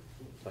we're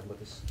talking about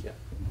this? Yeah.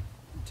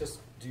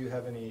 Just, do you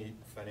have any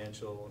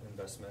financial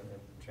investment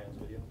in Trans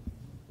Video?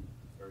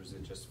 Or is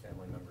it just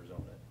family members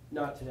own it?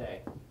 Not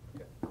today.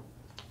 Okay.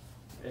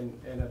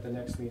 And at the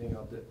next meeting,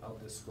 I'll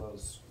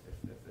disclose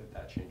if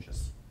that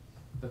changes.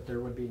 But there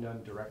would be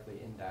none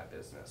directly in that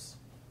business.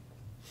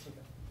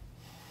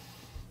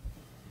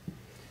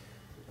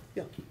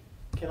 Yeah.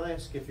 Can I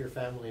ask if your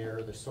family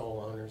are the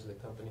sole owners of the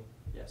company?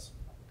 Yes.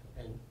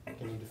 And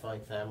can you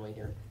define family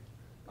here?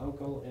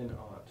 Uncle and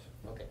aunt.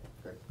 Okay,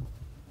 great.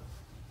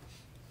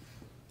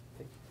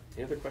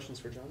 Any other questions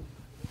for John?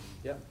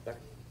 Yeah,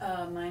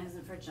 Becca? Mine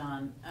isn't for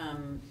John.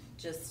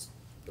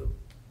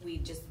 We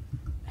just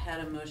had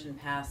a motion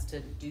passed to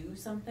do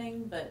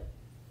something, but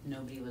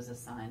nobody was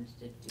assigned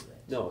to do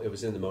it. No, it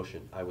was in the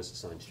motion. I was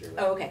assigned to do it.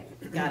 Oh, okay,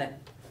 got it.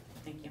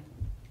 Thank you.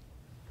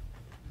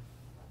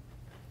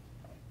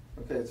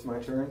 Okay, it's my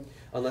turn.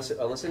 Unless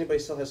anybody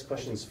still has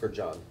questions for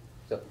John.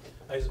 So,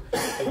 Are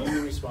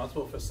you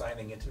responsible for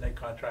signing internet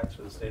contracts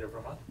for the state of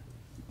Vermont?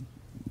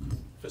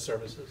 For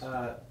services?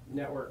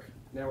 Network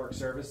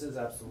services,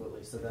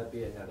 absolutely. So that'd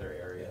be another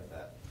area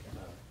that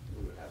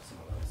we would have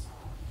someone else.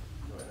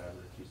 Go ahead, I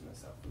would recuse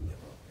myself from the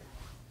vote.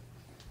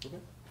 okay.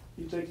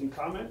 You taking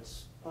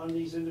comments on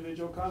these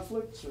individual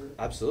conflicts, or?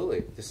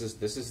 Absolutely. This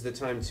is the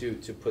time to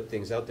put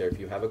things out there. If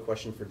you have a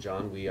question for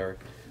John, we are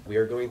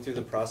going through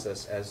the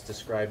process as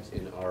described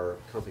in our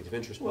conflict of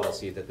interest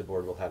policy that the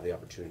board will have the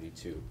opportunity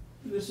to.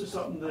 This is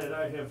something that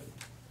I have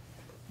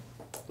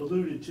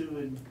alluded to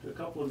in a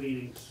couple of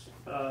meetings.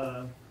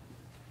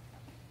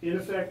 In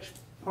effect,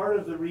 part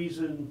of the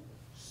reason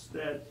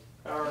that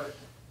our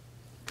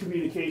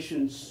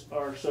communications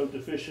are so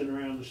deficient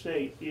around the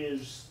state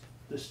is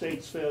the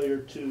state's failure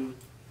to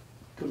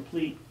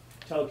complete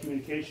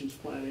telecommunications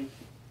planning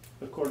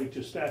according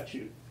to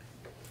statute.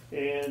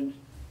 And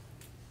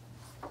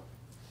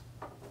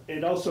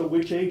also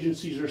which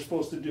agencies are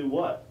supposed to do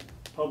what.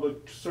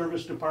 Public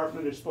Service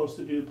Department is supposed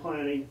to do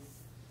planning.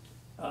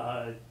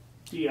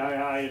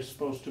 DII is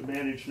supposed to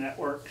manage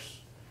networks.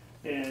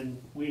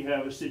 And we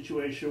have a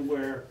situation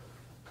where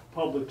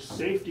public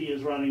safety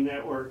is running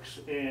networks,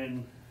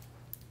 and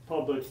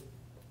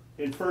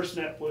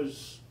FirstNet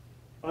was,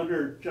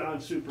 under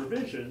John's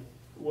supervision,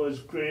 was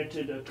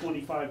granted a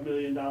 $25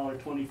 million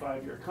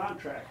 25-year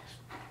contract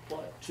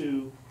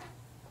to.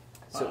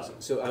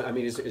 So I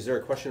mean, is there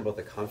a question about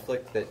the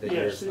conflict that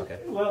yes, you're, okay.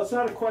 Well, it's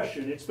not a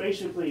question. It's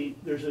basically,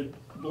 there's a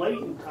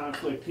blatant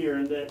conflict here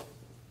in that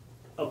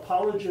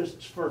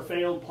apologists for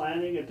failed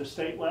planning at the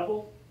state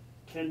level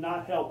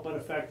cannot help but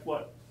affect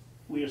what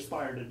we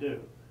aspire to do.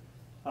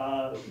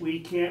 We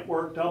can't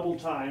work double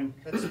time.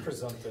 That's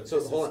presumptive.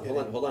 So hold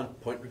on.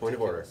 Point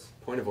of order.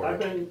 Point of order. I've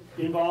been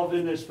involved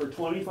in this for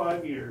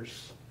 25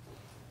 years,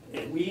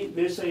 and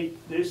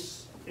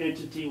this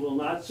entity will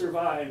not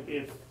survive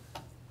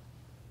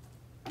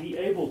be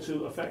able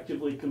to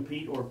effectively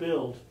compete or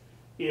build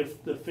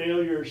if the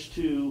failures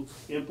to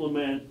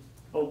implement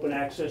open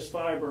access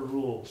fiber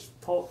rules,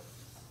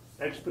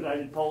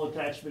 expedited pole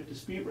attachment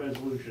dispute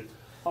resolution,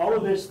 all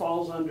of this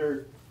falls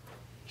under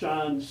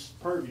John's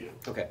purview.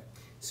 Okay,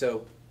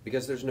 so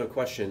because there's no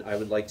question, I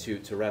would like to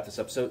wrap this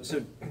up. So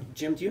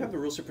Jim, do you have the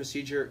rules of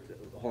procedure?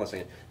 Hold on a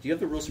second. Do you have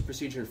the rules of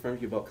procedure in front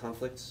of you about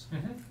conflicts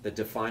that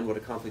define what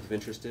a conflict of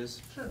interest is?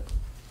 Sure.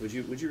 Would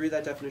you read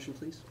that definition,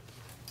 please?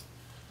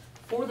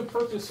 For the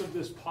purpose of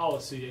this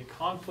policy, a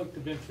conflict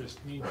of interest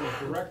means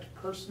a direct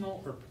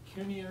personal or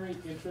pecuniary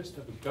interest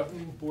of a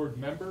governing board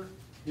member,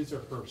 his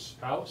or her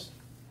spouse,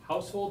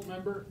 household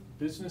member,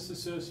 business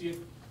associate,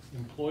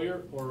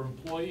 employer, or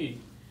employee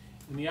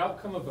in the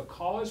outcome of a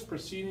cause,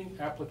 proceeding,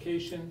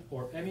 application,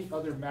 or any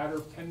other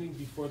matter pending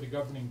before the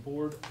governing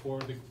board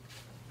or the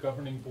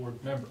governing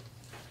board member.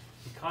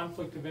 The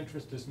conflict of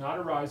interest does not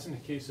arise in the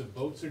case of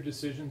votes or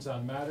decisions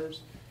on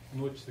matters in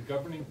which the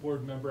governing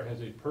board member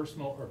has a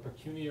personal or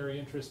pecuniary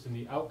interest in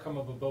the outcome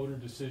of a vote or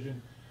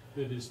decision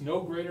that is no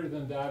greater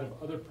than that of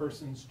other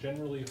persons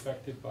generally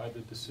affected by the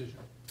decision.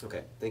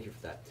 Okay, thank you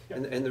for that.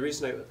 Yep. And the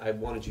reason I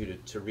wanted you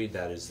to read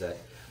that is that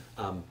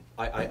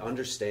I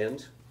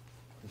understand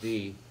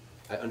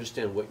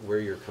where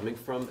you're coming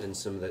from and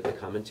some of the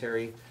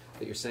commentary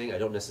that you're saying. I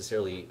don't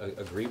necessarily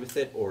agree with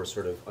it or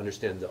sort of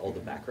understand all the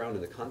background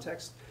and the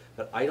context,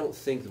 but I don't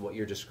think that what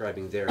you're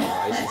describing there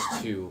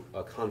rises to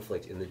a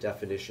conflict in the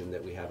definition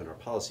that we have in our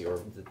policy,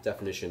 or the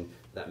definition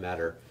that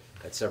matter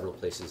at several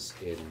places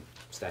in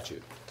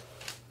statute.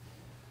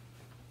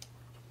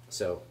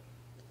 So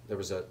there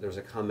was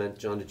a comment.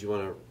 John, did you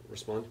want to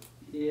respond?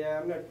 Yeah,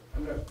 I'm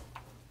not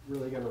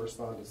really going to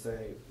respond to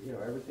say,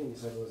 everything you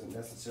said wasn't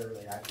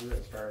necessarily accurate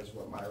as far as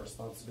what my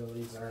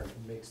responsibilities are and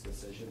who makes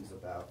decisions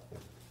about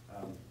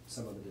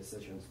some of the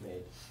decisions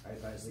made. I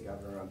advise the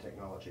governor on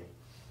technology.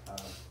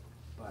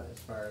 But as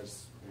far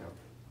as,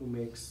 who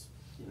makes,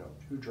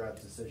 who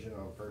drives decision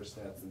on first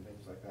nets and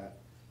things like that,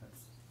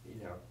 that's,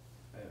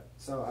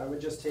 So I would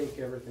just take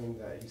everything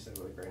that you said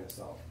with a grain of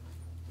salt,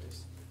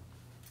 please.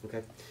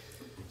 Okay.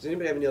 Does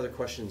anybody have any other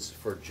questions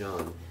for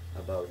John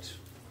about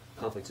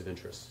conflicts of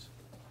interest?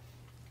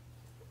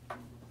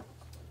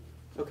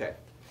 Okay.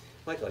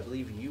 Michael, I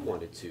believe you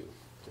wanted to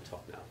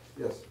talk now.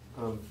 Yes.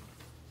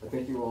 I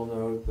think you all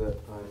know that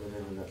I'm an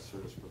internet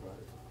service provider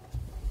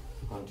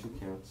on 2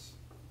 counts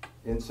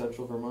in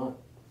central Vermont,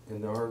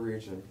 in our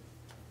region.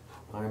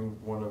 I'm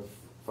one of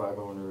 5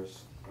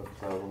 owners of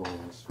Cloud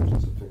Alliance, which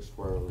is a fixed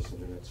wireless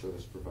internet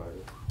service provider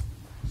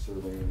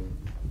serving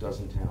a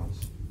dozen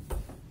towns.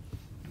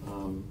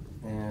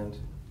 And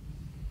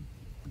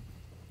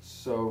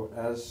so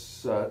as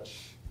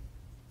such,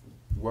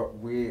 what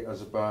we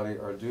as a body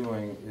are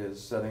doing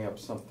is setting up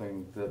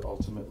something that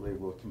ultimately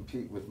will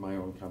compete with my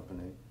own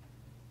company.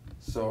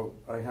 So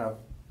I have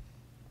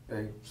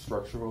a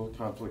structural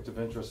conflict of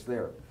interest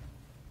there.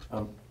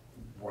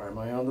 Why am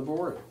I on the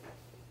board?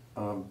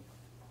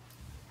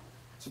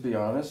 To be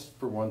honest,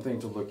 for one thing,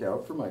 to look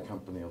out for my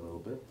company a little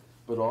bit,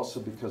 but also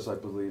because I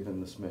believe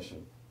in this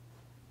mission.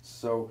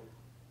 So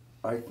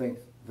I think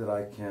that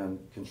I can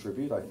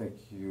contribute. I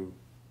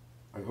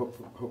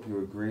hope you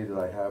agree that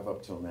I have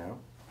up till now,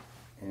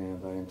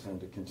 and I intend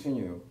to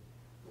continue.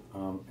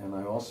 And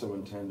I also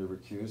intend to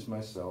recuse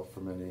myself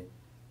from any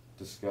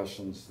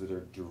discussions that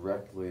are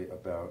directly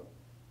about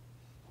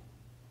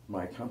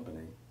my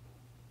company,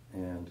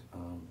 and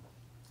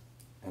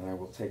I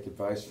will take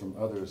advice from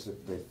others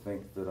if they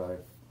think that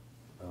I've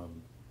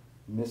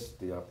missed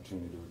the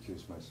opportunity to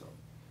recuse myself.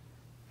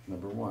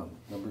 Number one.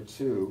 Number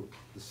two,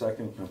 the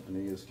second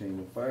company is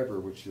Kingdom Fiber,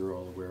 which you're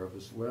all aware of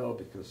as well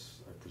because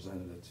I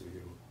presented it to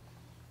you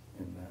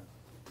in that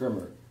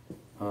primer.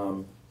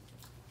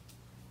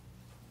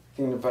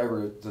 Kingdom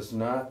Fiber does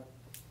not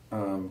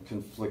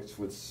conflict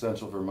with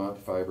Central Vermont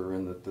Fiber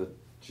in that the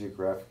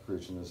geographic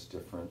region is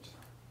different.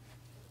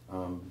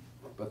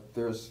 But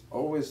there's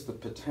always the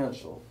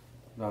potential,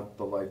 not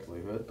the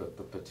likelihood, but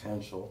the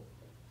potential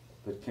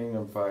that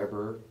Kingdom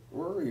Fiber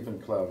or even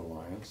Cloud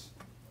Alliance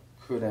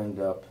could end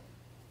up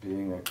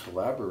being a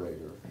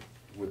collaborator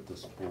with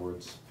this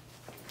board's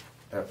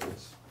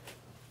efforts.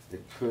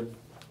 It could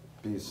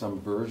be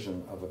some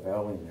version of a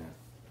valley net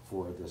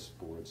for this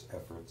board's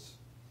efforts.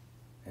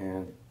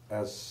 And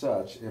as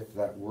such, if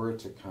that were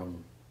to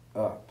come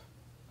up,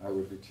 I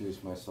would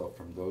recuse myself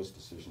from those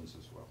decisions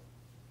as well.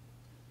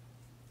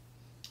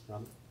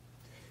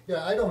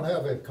 Yeah, I don't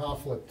have a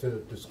conflict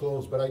to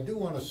disclose, but I do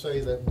want to say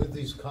that with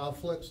these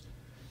conflicts,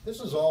 this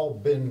has all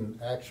been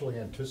actually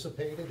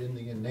anticipated in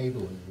the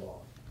enabling law.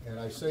 And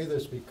I say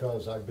this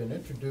because I've been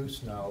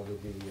introduced now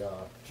with the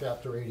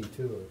Chapter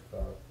 82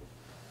 of,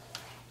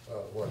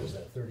 what is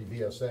that, 30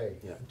 VSA,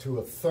 Yeah. to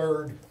a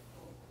third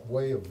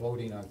way of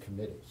voting on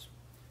committees.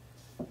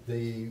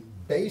 The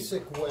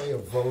basic way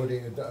of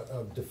voting,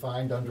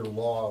 defined under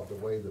law, the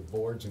way the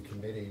boards and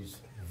committees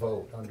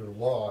vote under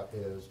law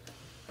is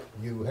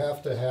you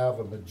have to have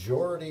a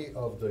majority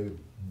of the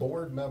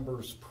board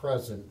members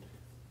present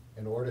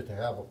in order to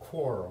have a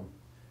quorum,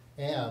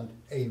 and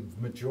a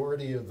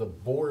majority of the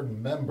board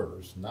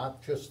members,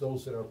 not just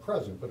those that are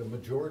present, but a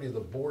majority of the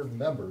board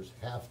members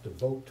have to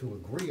vote to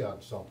agree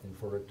on something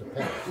for it to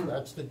pass.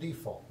 That's the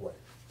default way.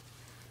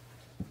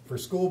 For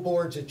school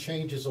boards, it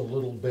changes a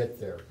little bit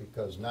there,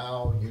 because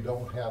now you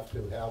don't have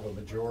to have a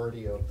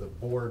majority of the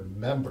board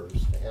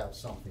members to have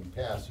something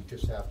pass. You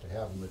just have to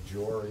have a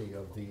majority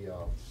of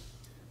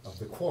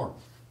the quorum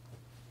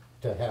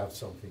to have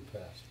something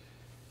passed.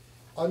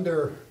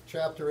 Under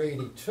Chapter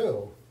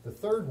 82, the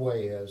third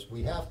way is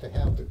we have to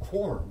have the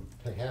quorum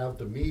to have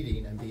the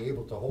meeting and be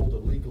able to hold a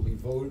legally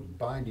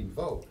binding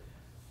vote.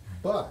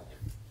 But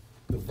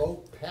the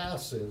vote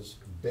passes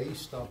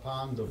based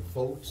upon the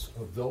votes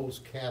of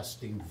those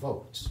casting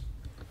votes.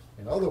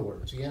 In other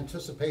words, the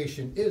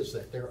anticipation is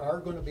that there are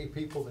going to be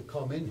people that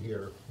come in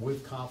here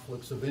with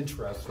conflicts of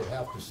interest that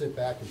have to sit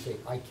back and say,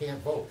 I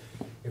can't vote.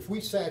 If we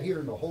sat here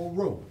in the whole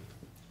room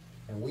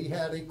and we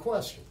had a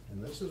question,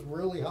 and this is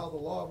really how the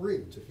law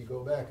reads if you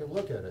go back and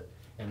look at it,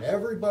 and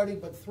everybody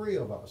but 3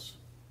 of us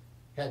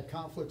had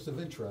conflicts of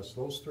interest,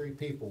 those 3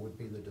 people would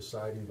be the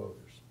deciding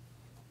voters.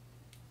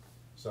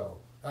 So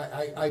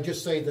I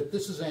just say that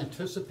this is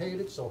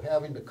anticipated, so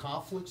having the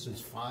conflicts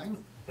is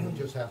fine. You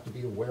just have to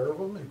be aware of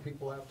them, and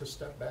people have to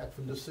step back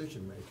from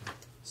decision making.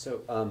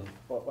 So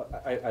well,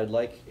 I'd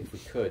like, if we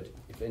could,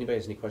 if anybody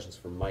has any questions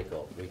for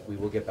Michael, we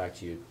will get back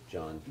to you,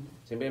 John.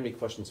 Does anybody have any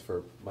questions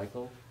for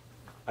Michael?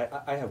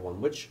 I have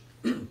one.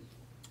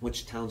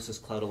 Which towns does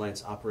Cloud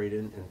Alliance operate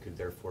in and could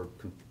therefore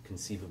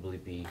conceivably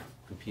be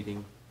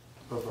competing?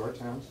 Both our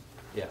towns?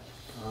 Yeah.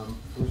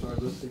 Where's our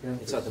list again?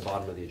 It's at the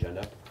bottom of the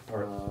agenda,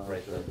 or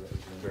right, the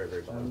very,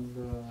 very bottom.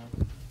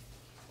 And,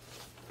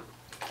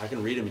 I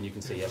can read them and you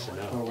can say yes or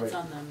no. oh, wait. It's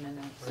on the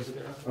minutes.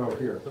 Oh,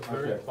 here, The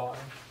very okay.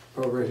 bottom.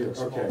 Oh, right here,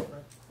 Small okay.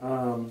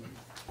 print.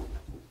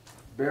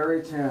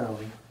 Barrytown,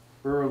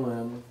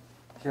 Berlin,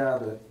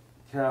 Cabot,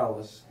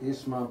 Calais,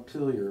 East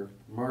Montpelier,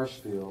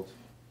 Marshfield,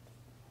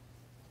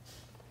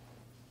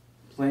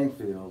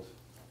 Plainfield,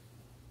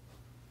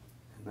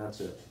 and that's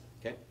it.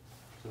 Okay.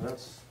 So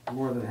that's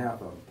more than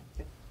half of them.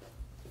 Okay.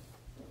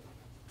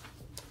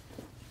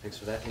 Thanks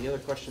for that. Any other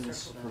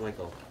questions for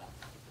Michael?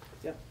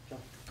 Yeah, John.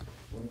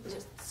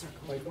 Just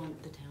circle one,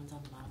 the towns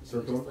on the bottom, that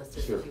Circle you them? just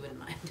listed, Sure. if you wouldn't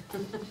mind.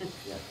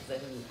 Yeah. 'Cause I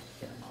didn't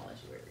get them all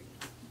as you were reading.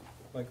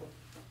 Michael?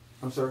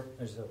 I'm sorry?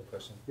 I just have a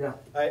question. Yeah.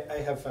 I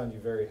have found you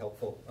very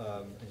helpful,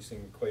 and you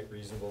seem quite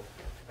reasonable.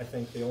 I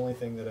think the only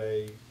thing that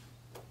I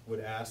would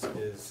ask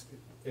is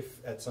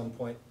if at some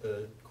point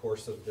the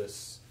course of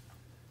this,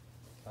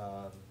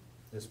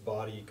 this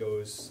body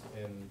goes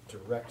in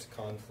direct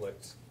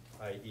conflict,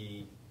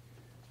 i.e.,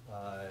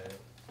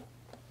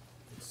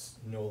 it's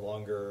no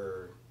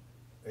longer,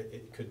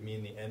 it could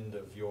mean the end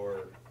of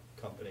your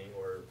company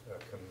or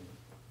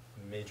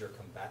a major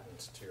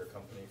combatant to your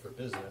company for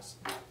business,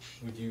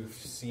 would you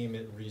seem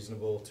it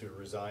reasonable to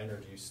resign, or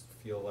do you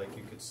feel like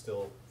you could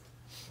still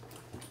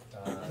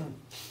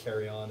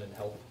carry on and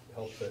help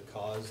the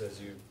cause,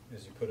 as you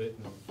put it,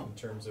 in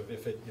terms of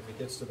if it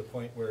gets to the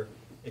point where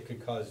it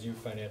could cause you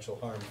financial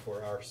harm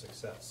for our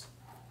success?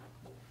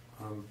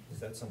 Is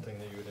that something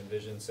that you would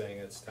envision, saying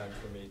it's time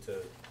for me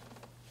to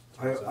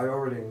resign? I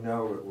already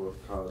know it will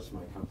cause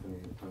my company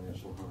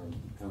financial harm,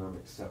 and I'm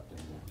accepting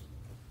that.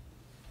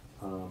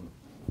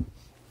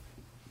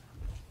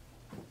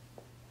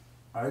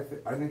 I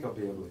think I'll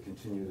be able to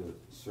continue to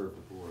serve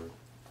the board.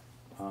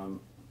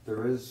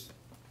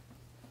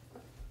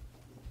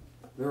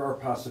 There are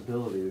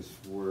possibilities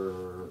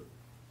where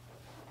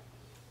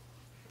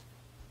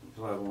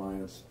Cloud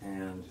Alliance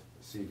and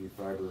CV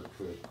Fiber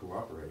could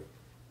cooperate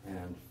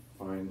and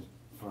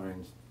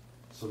find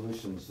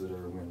solutions that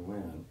are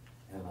win-win,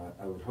 and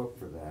I would hope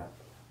for that,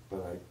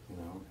 but I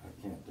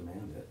can't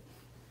demand it.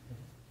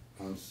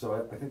 So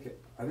I think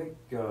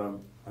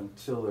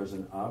until there's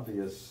an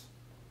obvious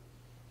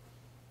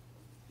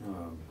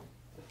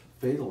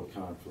fatal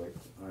conflict,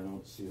 I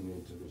don't see a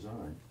need to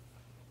resign.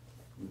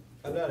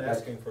 I'm not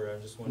asking for it,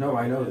 I'm just wondering. No,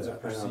 I know as that.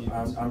 it proceeds.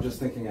 I'm just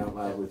thinking out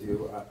loud with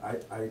you.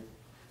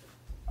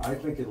 I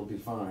think it'll be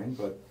fine,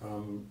 but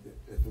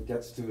if it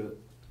gets to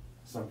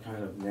some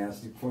kind of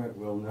nasty point,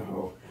 we'll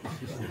know,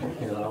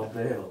 and I'll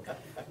bail.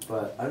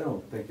 But I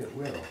don't think it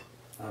will.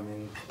 I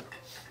mean,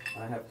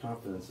 I have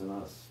confidence in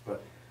us,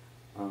 but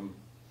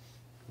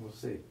we'll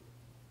see.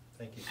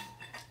 Thank you.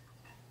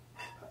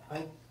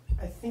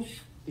 I think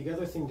the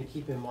other thing to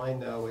keep in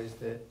mind, though, is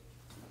that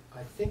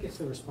I think it's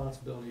the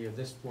responsibility of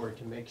this board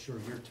to make sure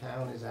your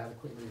town is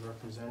adequately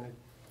represented.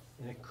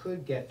 And it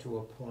could get to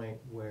a point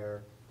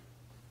where,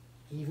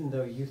 even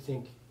though you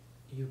think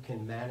you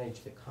can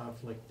manage the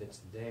conflict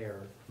that's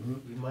there,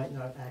 you might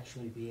not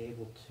actually be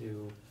able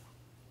to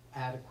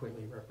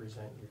adequately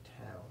represent your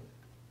town.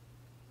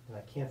 And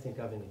I can't think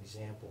of an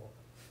example,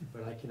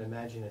 but I can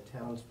imagine a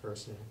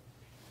townsperson,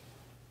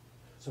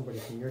 somebody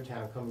from your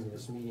town coming to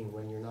this meeting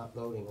when you're not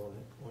voting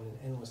on an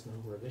endless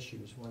number of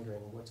issues, wondering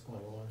what's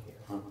going on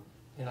here.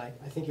 And I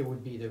think it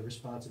would be the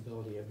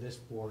responsibility of this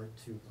board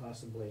to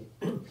possibly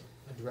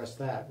address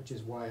that, which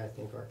is why I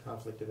think our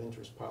conflict of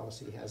interest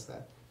policy has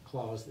that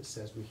clause that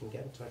says we can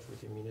get in touch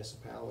with your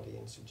municipality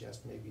and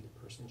suggest maybe the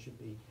person should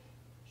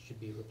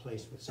be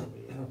replaced with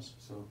somebody else.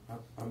 So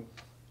can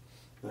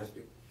I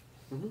speak?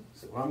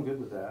 So I'm good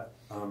with that.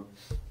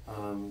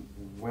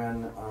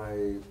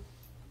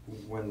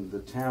 When the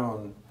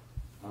town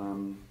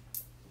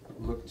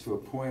looked to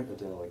appoint a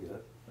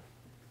delegate,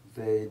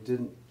 they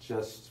didn't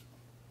just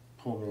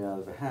pull me out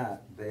of a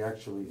hat. They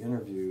actually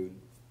interviewed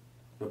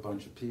a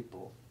bunch of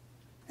people,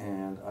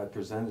 and I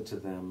presented to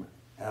them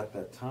at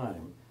that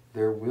time,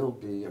 there will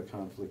be a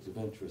conflict of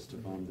interest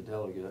if I'm the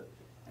delegate,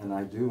 and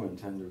I do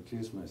intend to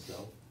recuse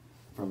myself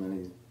from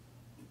any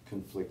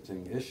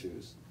conflicting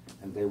issues,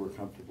 and they were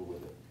comfortable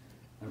with it.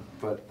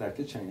 But that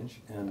could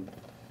change, and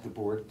the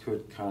board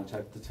could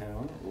contact the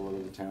town, or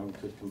the town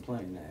could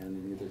complain,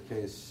 and in either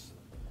case,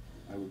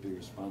 I would be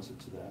responsive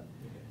to that.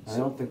 I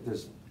don't think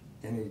there's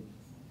any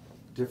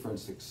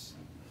difference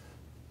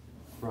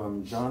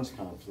from John's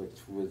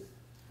conflict with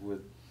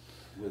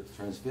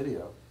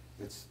Transvideo.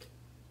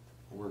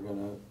 We're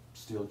gonna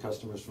steal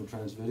customers from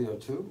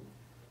Transvideo too,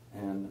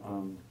 and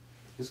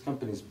his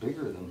company's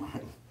bigger than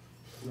mine.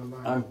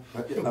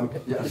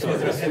 Yeah, so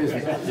excuse me.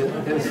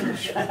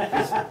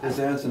 His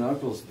aunts and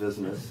uncles'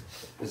 business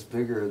is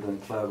bigger than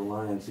Cloud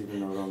Alliance, even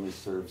though it only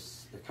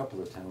serves a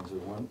couple of towns or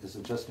one. Is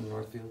it just in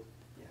Northfield?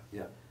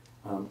 Yeah.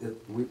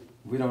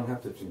 We don't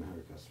have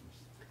 1,500 customers.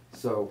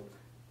 So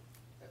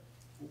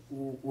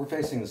we're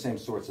facing the same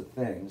sorts of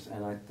things,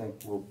 and I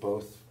think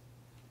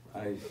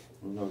I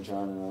know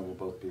John and I will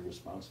both be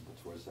responsible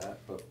towards that,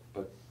 but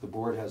the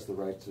board has the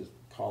right to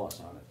call us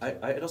on it.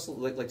 I'd also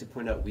like to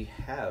point out, we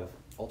have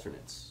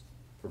alternates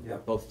for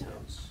both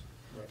towns.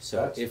 Right. So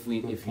That's if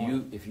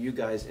you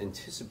guys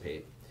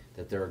anticipate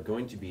that there are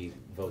going to be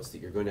votes that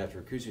you're going to have to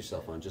recuse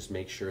yourself on, just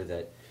make sure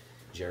that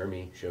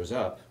Jeremy shows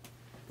up,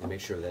 and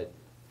make sure that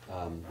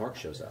Mark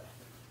shows up.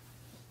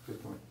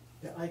 Good point.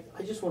 Yeah,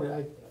 I just want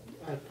to,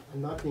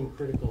 I'm not being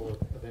critical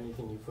of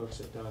anything you folks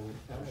have done.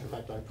 In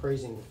fact, I'm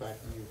praising the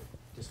fact that you've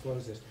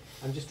disclosed this.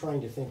 I'm just trying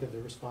to think of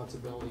the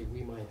responsibility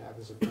we might have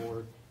as a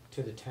board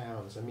to the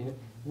towns. I mean,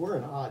 we're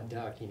an odd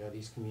duck, you know,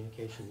 these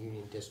communication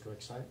union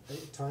districts.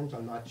 At times,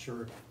 I'm not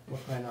sure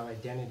what kind of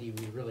identity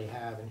we really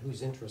have and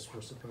whose interests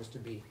we're supposed to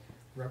be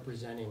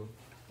representing.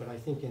 But I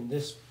think in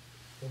this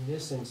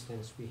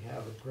instance, we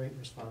have a great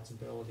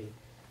responsibility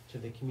to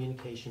the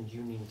communications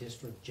union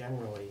district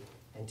generally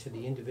and to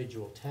the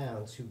individual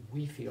towns who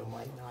we feel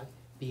might not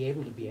be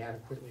able to be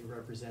adequately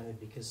represented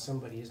because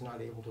somebody is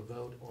not able to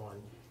vote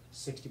on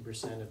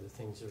 60% of the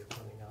things that are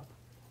coming up.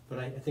 But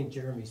I think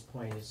Jeremy's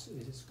point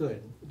is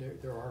good.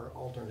 There are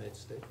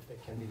alternates that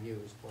can be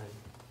used when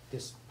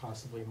this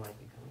possibly might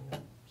be coming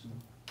up.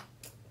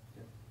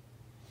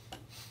 So.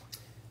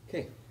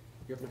 Okay,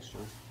 you're up next,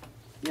 John.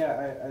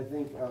 Yeah, I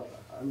think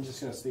I'm just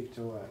going to speak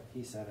to what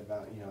he said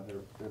about, you know,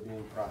 there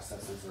being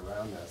processes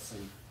around this,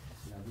 and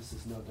you know, this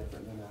is no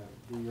different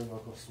than your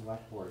local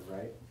select board,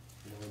 right?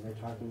 You know, when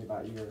they're talking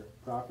about your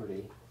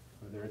property,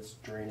 whether it's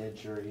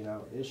drainage or, you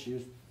know,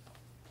 issues,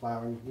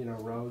 plowing, you know,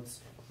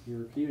 roads,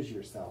 you recuse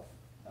yourself.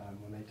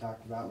 When they talk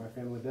about my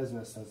family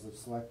business as the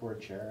select board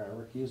chair, I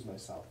recuse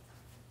myself.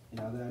 You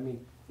know, I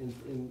mean,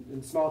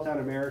 in small town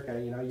America,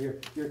 you know,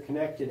 you're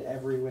connected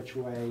every which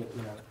way,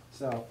 you know.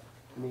 So,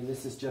 I mean,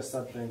 this is just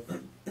something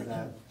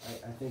that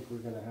I think we're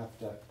going to have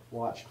to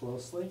watch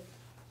closely.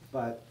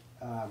 But,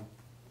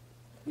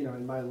 you know,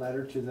 in my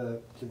letter to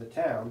the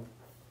town,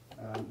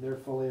 they're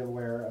fully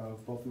aware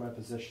of both of my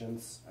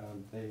positions.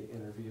 They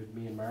interviewed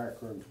me and Mark,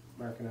 or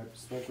Mark and I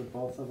spoke with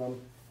both of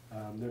them.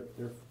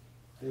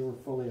 They were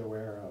fully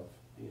aware of,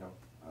 you know,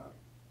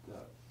 the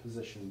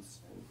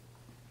positions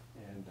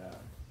and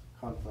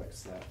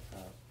conflicts that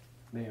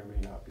may or may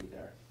not be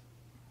there.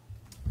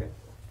 Okay.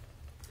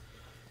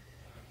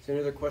 Is there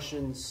any other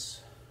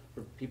questions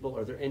for people?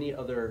 Are there any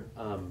other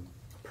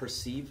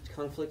perceived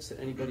conflicts that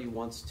anybody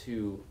wants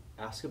to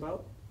ask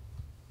about?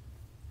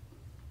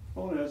 I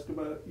want to ask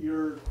about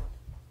your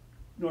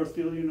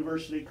Northfield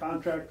University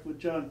contract with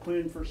John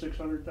Quinn for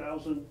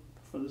 $600,000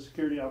 for the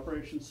Security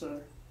Operations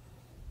Center.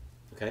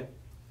 Okay.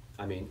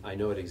 I mean, I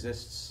know it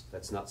exists.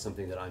 That's not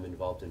something that I'm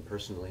involved in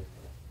personally.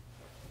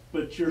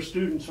 But your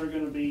students are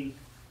going to be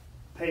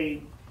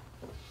paid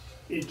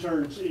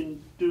interns in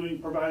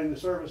providing the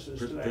services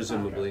to that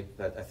Presumably,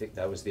 contract. I think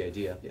that was the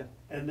idea, yeah.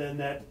 And then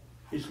that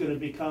is going to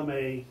become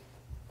it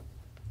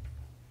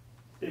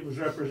was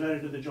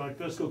represented to the Joint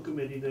Fiscal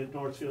Committee that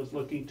Northfield's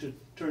looking to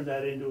turn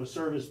that into a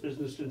service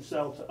business and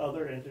sell to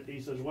other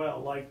entities as well,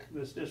 like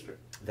this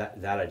district.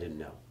 That I didn't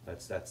know.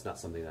 That's not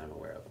something that I'm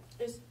aware of.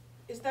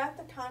 Is that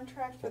the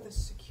contract for the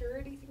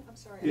security thing? I'm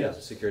sorry.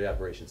 Yes, Security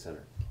Operations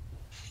Center.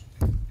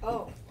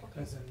 Oh,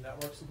 okay. As in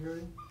network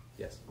security?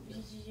 Yes.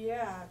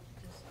 Yeah.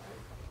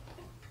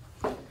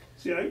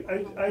 See,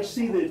 I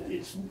see that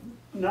it's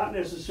not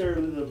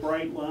necessarily the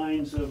bright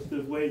lines of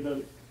the way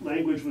the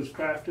language was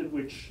crafted,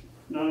 which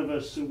none of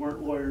us who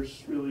weren't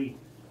lawyers really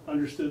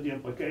understood the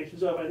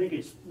implications of. I think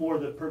it's more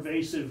the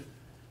pervasive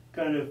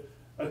kind of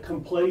a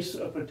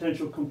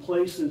potential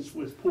complacence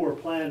with poor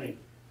planning,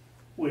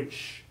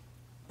 which,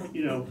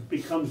 you know,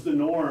 becomes the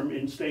norm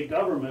in state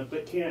government,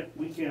 but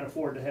we can't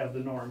afford to have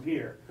the norm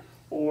here.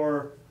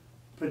 Or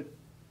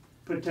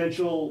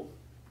potential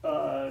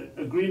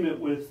agreement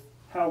with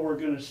how we're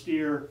going to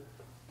steer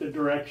the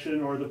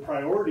direction or the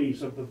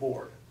priorities of the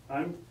board.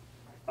 I'm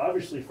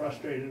obviously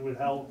frustrated with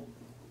how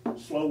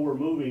slow we're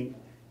moving,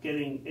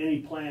 getting any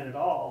plan at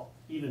all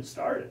even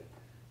started,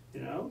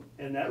 you know,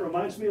 and that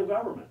reminds me of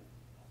government.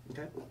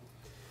 Okay.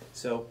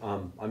 So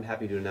I'm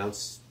happy to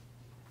announce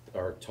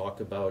or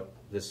talk about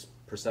this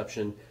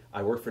perception.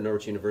 I work for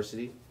Norwich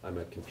University. I'm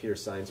a computer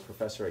science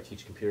professor. I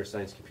teach computer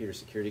science, computer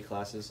security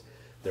classes.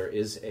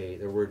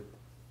 There were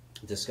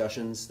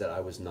discussions that I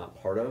was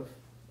not part of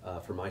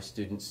for my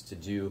students to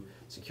do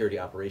Security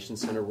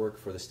Operations Center work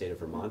for the state of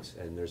Vermont,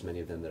 and there's many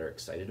of them that are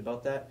excited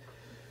about that.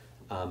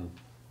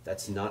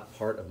 That's not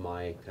part of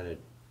my kind of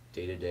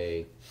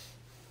day-to-day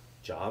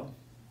job.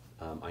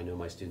 I know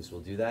my students will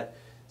do that.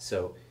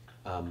 So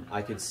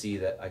I could see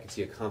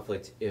a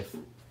conflict if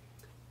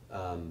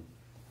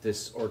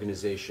this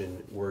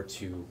organization were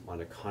to,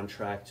 on a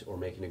contract or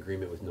make an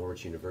agreement with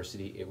Norwich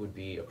University, it would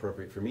be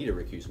appropriate for me to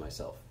recuse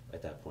myself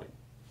at that point.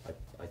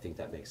 I think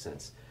that makes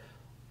sense.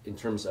 In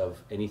terms of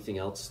anything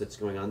else that's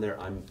going on there,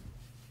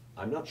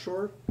 I'm not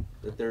sure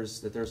that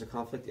there's a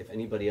conflict. If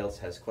anybody else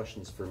has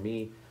questions for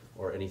me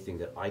or anything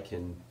that I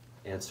can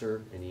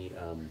answer, any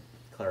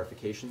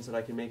clarifications that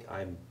I can make,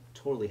 I'm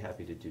totally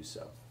happy to do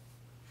so.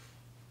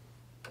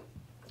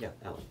 Yeah,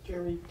 Alan.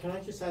 Jeremy, can I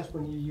just ask,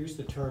 when you use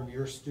the term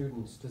your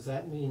students, does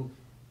that mean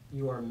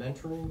you are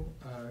mentoring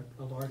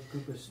a large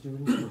group of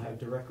students who have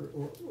direct,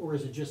 or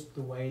is it just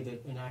the way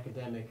that an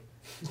academic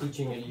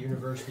teaching at a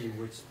university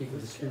would speak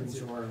with the students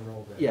who are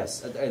enrolled there?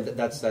 Yes,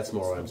 that's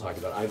more what I'm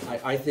talking about.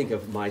 I think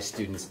of my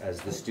students as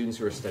the students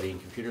who are studying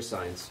computer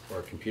science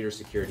or computer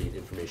security and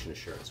information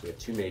assurance. We have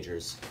two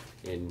majors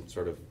in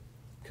sort of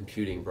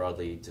computing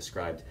broadly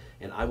described,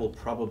 and I will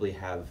probably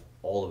have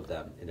all of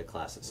them in a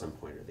class at some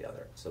point or the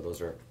other. So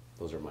those are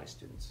my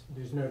students.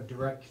 There's no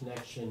direct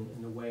connection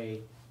in the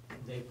way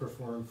they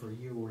perform for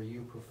you or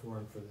you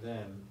perform for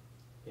them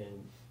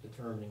in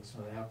determining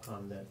some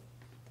outcome that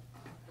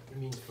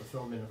means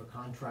fulfillment of a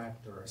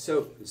contract or?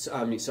 So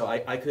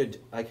I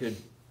could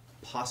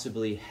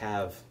possibly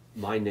have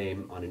my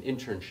name on an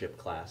internship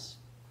class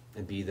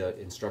and be the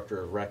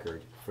instructor of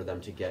record for them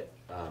to get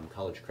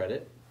college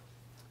credit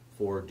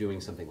for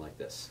doing something like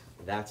this.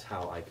 That's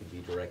how I could be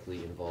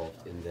directly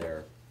involved in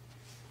their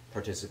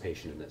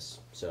participation in this.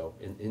 So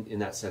in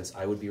that sense,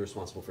 I would be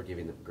responsible for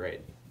giving them a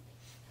grade.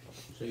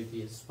 So you'd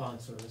be a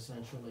sponsor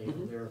essentially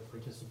of their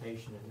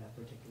participation in that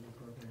particular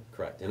program?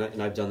 Correct,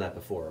 and I've done that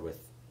before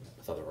with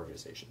other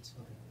organizations.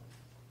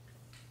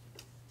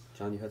 Okay.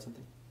 John, you had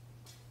something?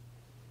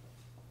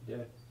 Yeah.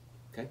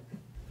 Okay.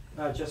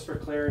 Just for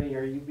clarity,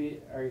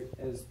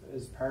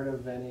 as part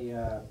of any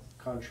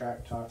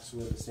contract talks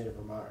with the state of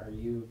Vermont, are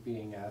you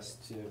being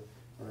asked to,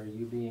 or are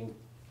you being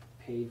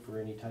paid for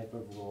any type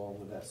of role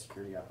with that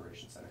Security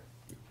Operations Center?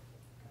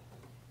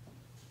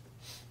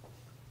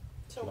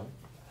 So,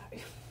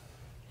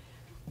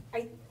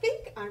 I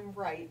think I'm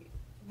right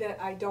that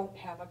I don't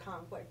have a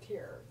conflict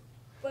here,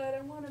 but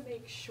I want to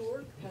make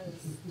sure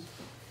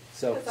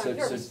because I'm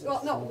nervous.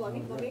 Well, no,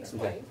 let me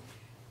explain. Okay.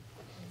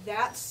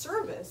 That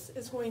service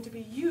is going to be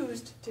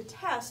used to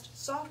test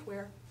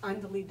software I'm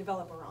the lead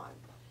developer on.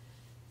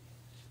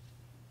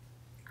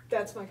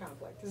 That's my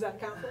conflict. Is that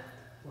a conflict?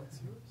 What's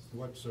yours?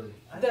 What's yours?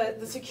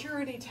 The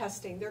security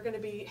testing, they're going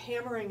to be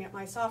hammering at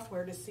my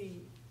software to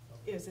see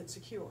is it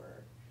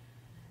secure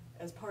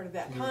as part of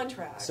that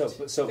contract. So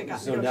that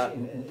got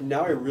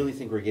now I really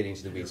think we're getting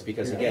to the weeds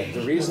because again,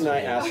 the reason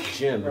I asked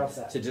Jim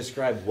to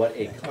describe what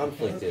a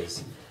conflict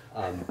is,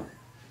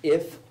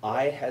 if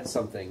I had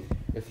something,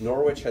 if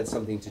Norwich had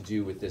something to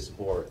do with this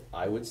board,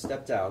 I would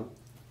step down,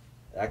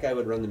 that guy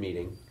would run the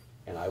meeting,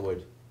 and I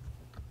would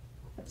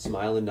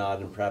smile and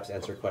nod and perhaps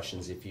answer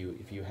questions if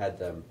you had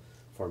them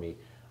for me.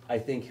 I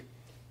think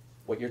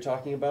what you're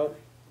talking about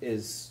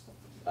is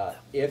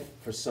if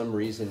for some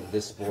reason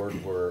this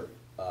board were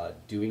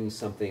doing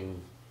something,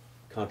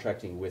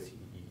 contracting with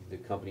the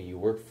company you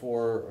work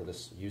for, or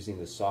using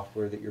the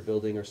software that you're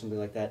building or something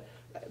like that,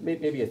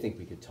 maybe I think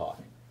we could talk.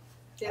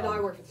 Yeah, no, I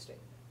work for the state.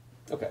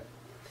 Okay,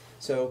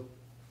 so.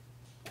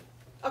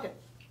 Okay,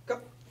 go,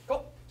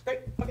 great,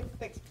 okay,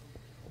 thanks.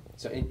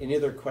 So any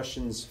other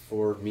questions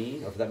for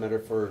me, or for that matter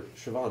for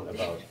Siobhan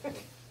about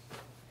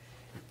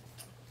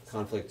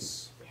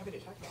conflicts? Happy to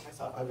talk about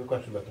myself. I have a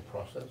question about the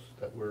process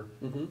that we're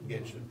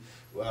engaged in.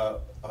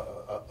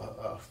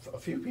 A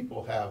few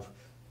people have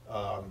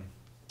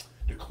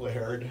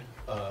declared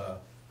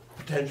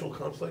potential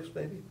conflicts,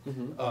 maybe,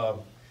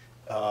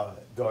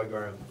 going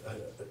around,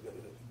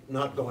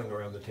 not going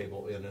around the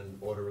table in an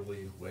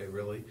orderly way,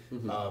 really.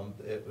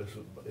 It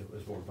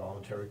was more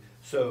voluntary.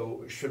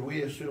 So should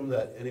we assume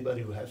that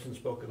anybody who hasn't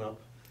spoken up,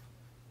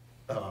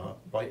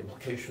 by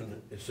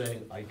implication, is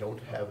saying, I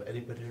don't have any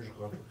potential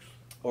conflicts?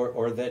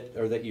 Or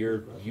that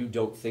you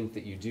don't think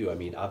that you do. I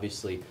mean,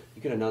 obviously,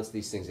 you can announce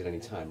these things at any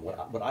time.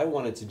 What I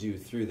wanted to do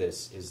through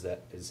this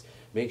is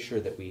make sure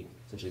that we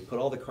essentially put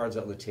all the cards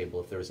out on the table.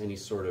 If there's any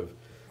sort of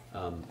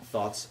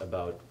thoughts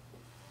about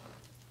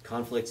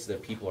conflicts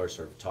that people are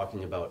sort of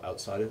talking about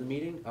outside of the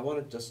meeting, I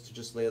wanted us to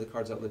just lay the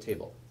cards out on the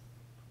table.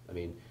 I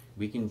mean,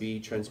 we can be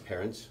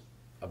transparent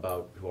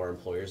about who our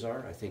employers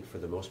are. I think for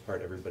the most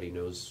part, everybody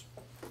knows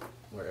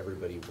where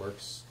everybody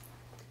works,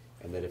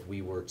 and that if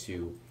we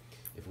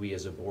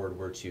as a board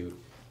were to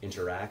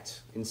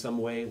interact in some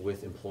way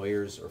with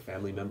employers or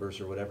family members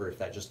or whatever, if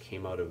that just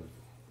came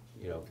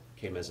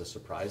came as a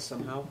surprise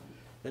somehow,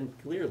 then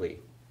clearly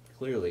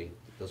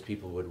those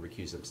people would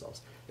recuse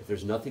themselves. If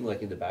there's nothing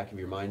like in the back of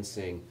your mind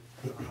saying,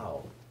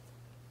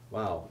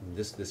 wow,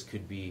 this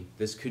could be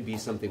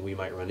something we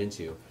might run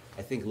into.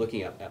 I think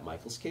looking at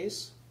Michael's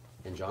case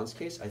and John's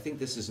case, I think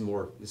this is a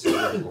little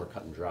bit more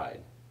cut and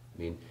dried.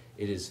 I mean,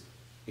 it is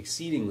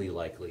exceedingly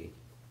likely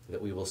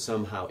that we will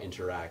somehow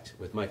interact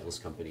with Michael's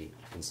company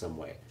in some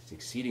way. It's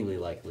exceedingly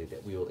likely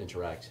that we will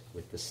interact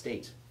with the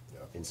state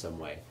in some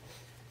way.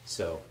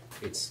 So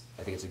I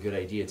think it's a good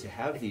idea to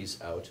have these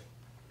out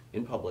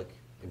in public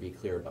and be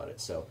clear about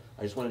it. So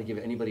I just wanted to give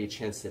anybody a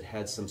chance that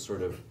had some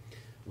sort of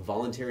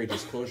voluntary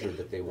disclosure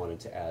that they wanted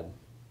to add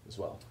as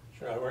well.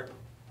 Sure, I work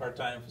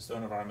part-time for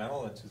Stone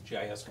Environmental. It's a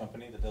GIS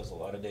company that does a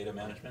lot of data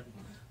management,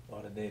 a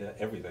lot of data,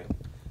 everything.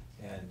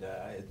 And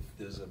if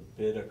there's a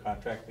bid or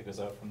contract that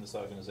goes out from this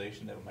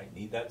organization that might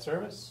need that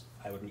service,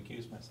 I would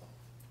recuse myself.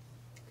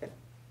 Okay.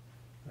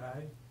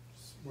 I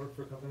work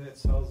for a company that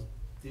sells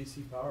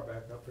DC power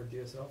backup for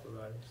DSL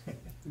providers.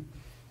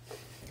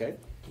 Okay.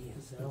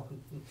 DSL.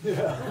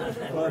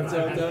 Yeah. Well, that's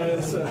what it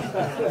does.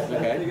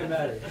 I think it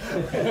matters.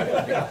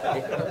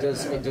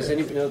 Does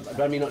any?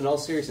 But I mean, in all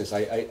seriousness,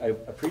 I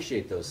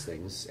appreciate those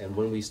things. And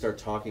when we start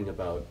talking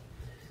about,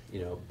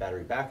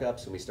 battery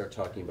backups, and we start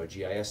talking about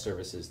GIS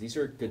services, these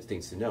are good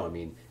things to know. I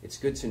mean, it's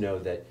good to know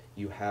that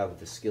you have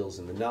the skills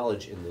and the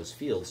knowledge in those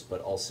fields, but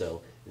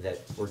also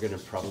that we're going to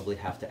probably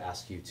have to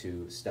ask you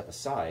to step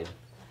aside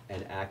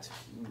and act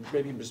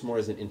maybe just more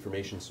as an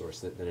information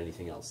source than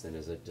anything else, than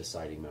as a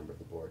deciding member of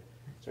the board.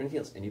 Is there anything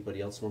else anybody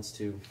else wants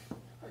to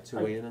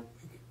weigh in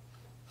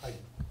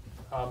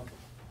on?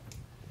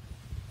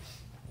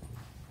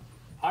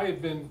 I have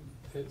been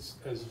as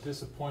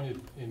disappointed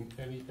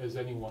as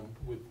anyone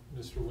with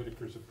Mr.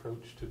 Whitaker's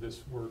approach to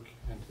this work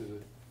and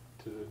to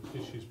the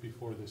issues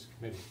before this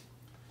committee.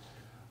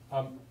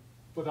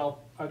 But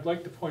I'd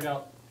like to point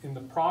out in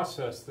the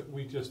process that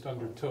we just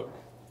undertook,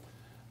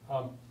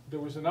 there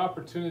was an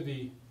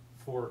opportunity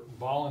for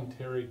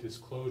voluntary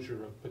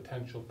disclosure of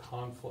potential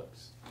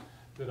conflicts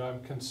that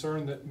I'm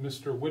concerned that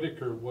Mr.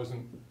 Whitaker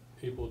wasn't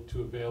able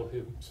to avail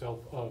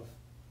himself of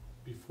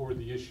before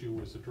the issue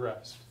was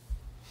addressed.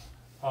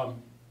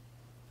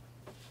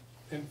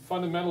 And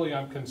fundamentally,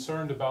 I'm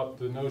concerned about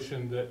the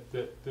notion that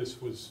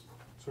this was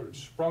sort of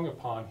sprung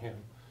upon him,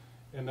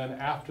 and then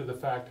after the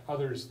fact,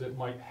 others that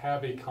might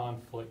have a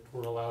conflict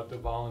were allowed to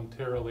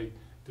voluntarily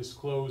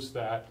disclose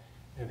that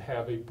and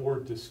have a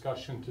board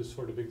discussion to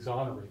sort of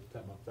exonerate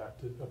them of that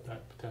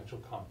potential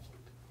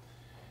conflict.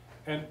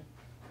 And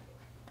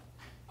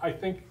I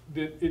think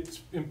that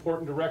it's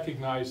important to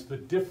recognize the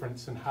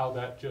difference in how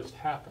that just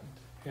happened,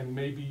 and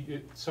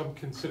maybe some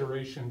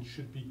consideration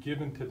should be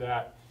given to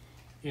that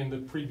in the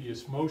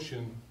previous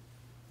motion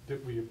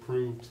that we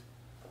approved.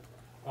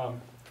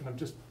 And I'm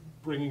just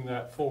bringing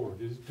that forward.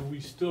 Do we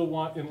still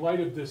want, in light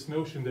of this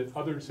notion that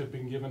others have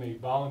been given a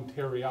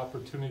voluntary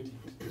opportunity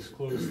to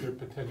disclose their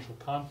potential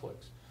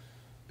conflicts,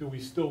 do we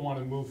still want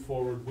to move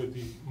forward with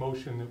the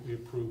motion that we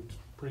approved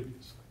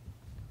previously?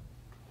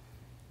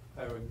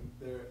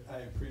 I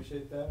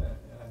appreciate that,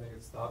 and I think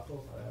it's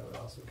thoughtful, but I would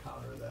also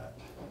counter that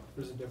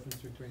there's a difference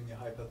between the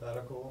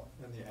hypothetical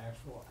and the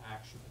actual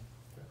action.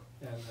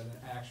 And then an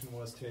action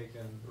was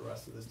taken, the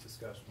rest of this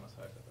discussion was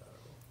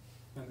hypothetical.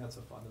 And that's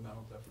a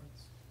fundamental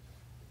difference.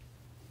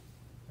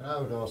 And I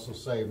would also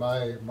say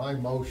my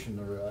motion,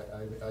 or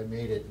I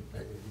made it,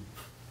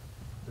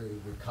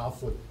 the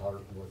conflict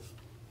part was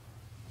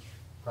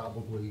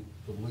probably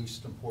the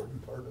least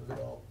important part of it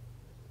all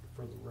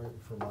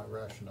for my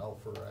rationale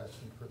for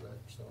asking for that.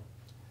 So,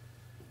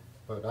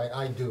 but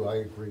I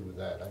agree with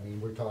that. I mean,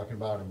 we're talking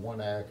about in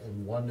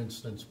one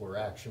instance where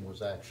action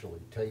was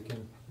actually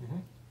taken. Mm-hmm.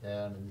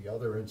 And in the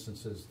other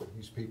instances, that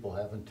these people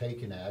haven't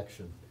taken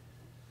action.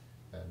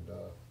 And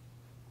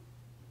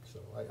so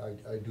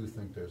I do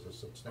think there's a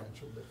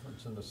substantial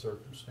difference in the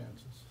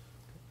circumstances.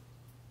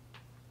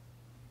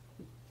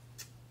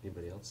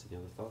 Anybody else? Any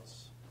other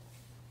thoughts?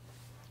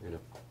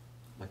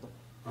 Michael?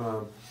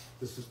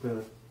 This has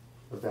been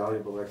a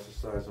valuable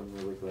exercise. I'm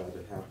really glad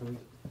it happened.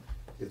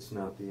 It's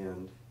not the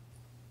end.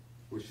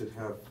 We should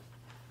have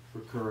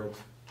recurrent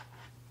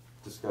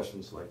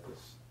discussions like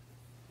this.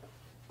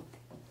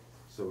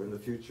 So in the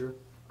future,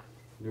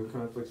 new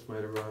conflicts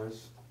might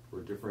arise,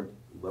 or different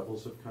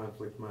levels of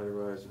conflict might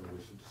arise, and we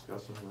should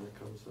discuss them when it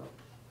comes up.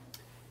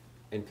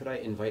 And could I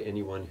invite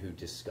anyone who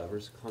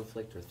discovers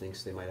conflict or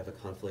thinks they might have a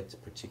conflict,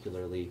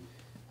 particularly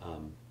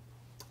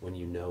when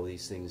you know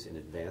these things in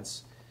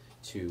advance,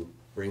 to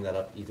bring that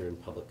up either in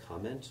public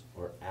comment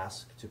or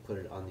ask to put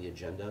it on the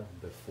agenda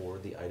before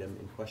the item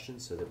in question,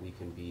 so that we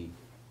can be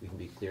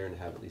clear and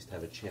at least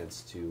have a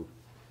chance to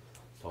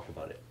talk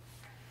about it.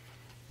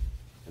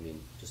 I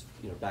mean, just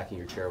backing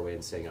your chair away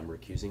and saying I'm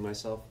recusing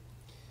myself,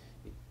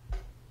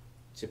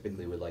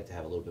 typically would like to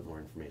have a little bit more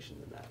information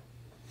than that.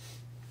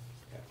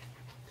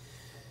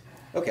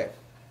 Okay.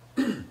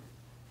 Putting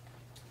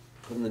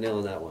the nail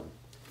on that one.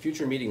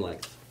 Future meeting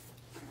length.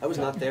 I was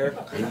not there.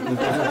 Hold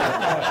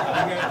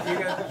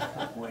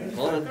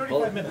on.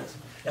 35 minutes.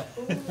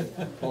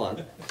 Hold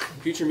on.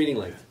 Future meeting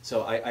length.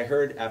 So I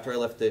heard after I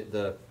left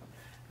the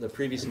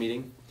previous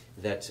meeting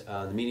that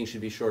the meeting should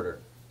be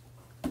shorter.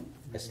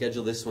 I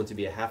scheduled this one to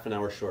be a half an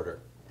hour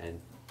shorter,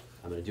 and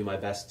I'm going to do my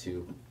best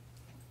to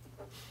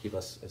keep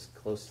us as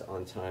close to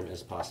on time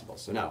as possible.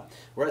 So now,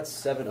 we're at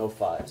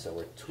 7:05, so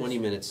we're 20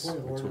 minutes. Point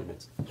of We're order. 20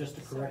 minutes. Just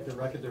to correct the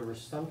record, there were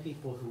some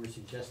people who were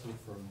suggesting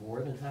for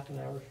more than half an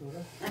hour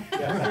shorter.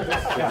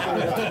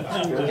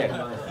 Okay.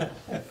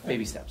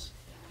 Baby steps.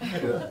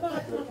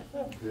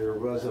 There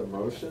was a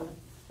motion,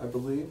 I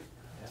believe,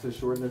 to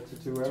shorten it to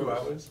 2 hours. 2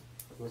 hours?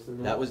 Was there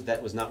not?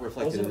 That was not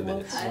reflected in the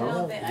minutes. I No,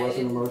 don't think, it I wasn't a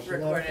didn't motion?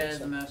 record it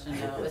as a motion, no,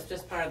 Okay. it was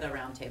just part of the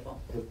round table.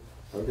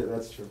 Okay,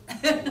 that's true.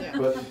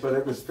 But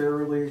it was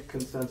fairly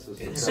consensus.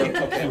 So,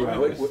 about 2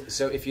 hours.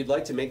 so if you'd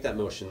like to make that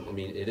motion, I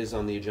mean, it is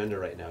on the agenda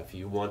right now. If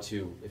you want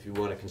to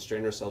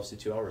constrain ourselves to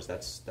 2 hours,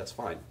 that's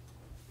fine.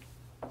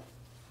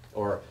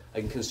 Or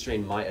I can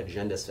constrain my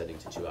agenda setting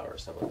to 2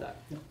 hours. How about that?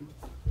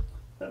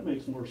 That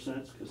makes more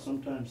sense, because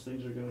sometimes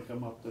things are gonna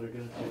come up that are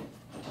gonna take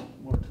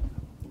more time.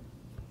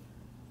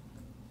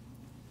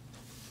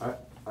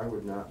 I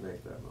would not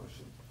make that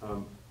motion.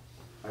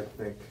 I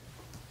think,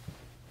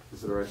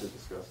 is it all right to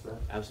discuss that?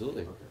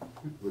 Absolutely. Okay.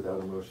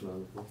 Without a motion on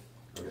the floor?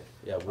 Okay.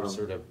 Yeah, we're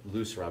sort of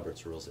loose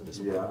Robert's rules at this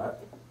point. Yeah,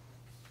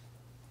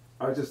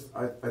 I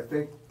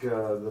think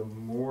the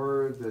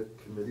more that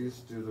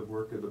committees do the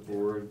work of the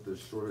board, the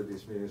shorter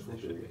these meetings will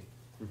be.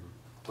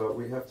 But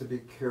we have to be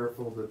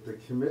careful that the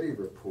committee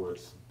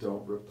reports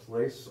don't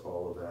replace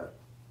all of that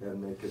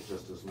and make it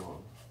just as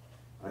long.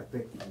 I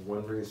think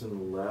one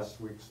reason last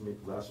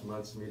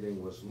month's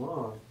meeting was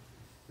long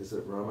is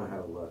that Rama had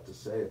a lot to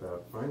say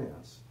about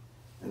finance,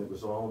 and it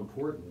was all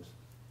important.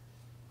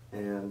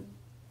 and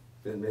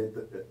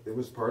it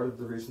was part of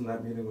the reason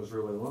that meeting was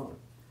really long.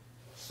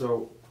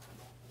 So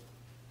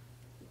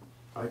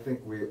I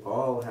think we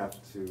all have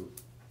to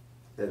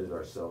edit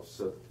ourselves,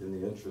 so in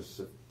the interest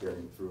of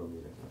getting through a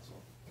meeting, that's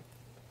all.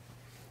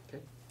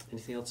 Okay.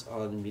 Anything else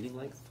on meeting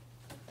length?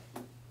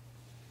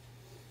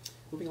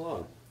 Moving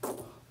along.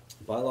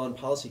 Bylaw and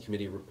Policy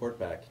Committee report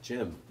back.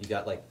 Jim, you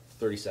got like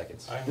 30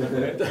 seconds. I'm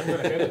going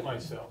to edit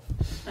myself.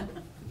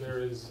 There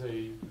is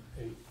a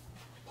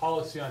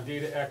policy on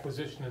data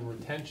acquisition and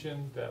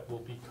retention that will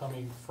be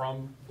coming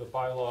from the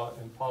Bylaw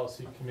and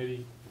Policy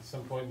Committee at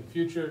some point in the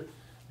future.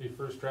 A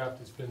first draft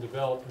has been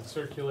developed and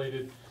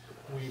circulated.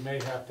 We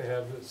may have to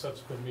have a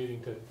subsequent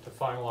meeting to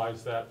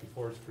finalize that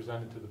before it's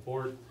presented to the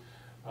board.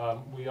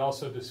 We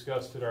also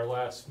discussed at our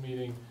last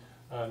meeting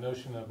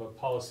notion of a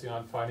policy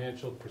on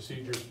financial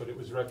procedures, but it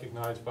was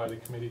recognized by the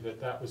committee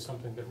that that was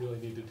something that really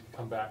needed to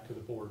come back to the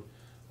board.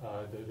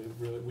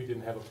 We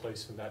didn't have a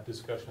place in that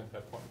discussion at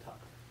that point in time.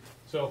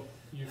 So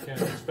you can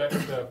expect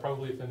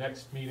probably at the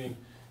next meeting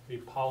a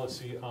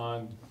policy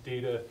on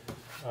data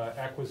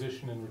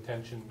acquisition and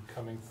retention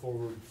coming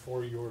forward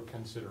for your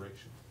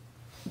consideration.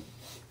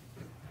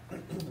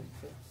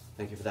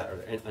 Thank you for that. Are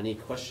there any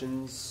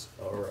questions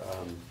or,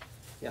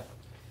 yeah?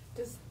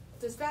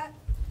 Does that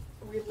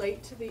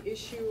relate to the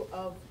issue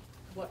of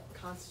what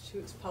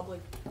constitutes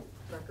public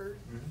record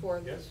for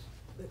the? Yes.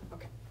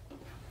 Okay.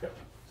 Yep.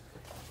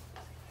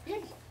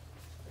 Yay.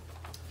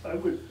 I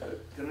would,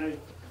 can I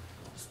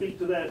speak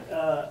to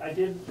that? I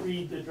did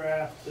read the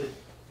draft that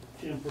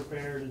Jim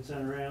prepared and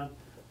sent around.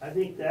 I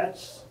think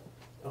that's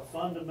a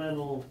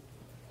fundamental,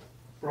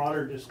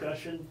 broader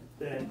discussion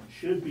that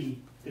should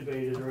be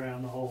debated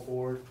around the whole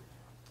board.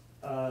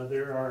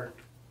 There are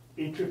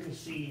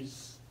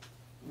intricacies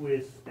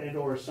with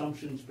and/or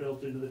assumptions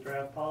built into the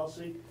draft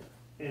policy,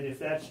 and if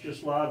that's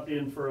just logged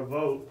in for a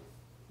vote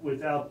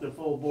without the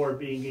full board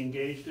being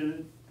engaged in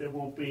it, there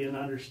won't be an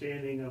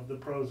understanding of the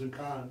pros and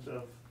cons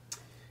of.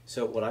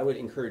 So what I would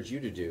encourage you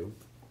to do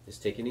is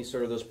take any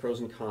sort of those pros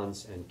and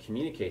cons and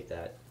communicate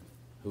that,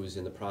 who's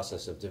in the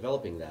process of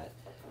developing that,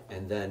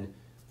 and then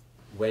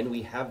when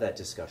we have that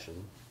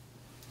discussion,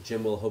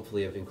 Jim will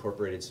hopefully have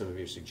incorporated some of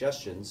your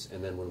suggestions,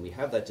 and then when we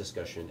have that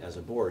discussion as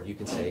a board, you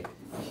can say,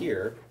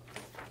 here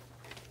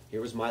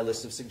was my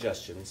list of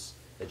suggestions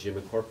that Jim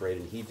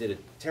incorporated, and he did a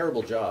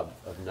terrible job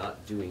of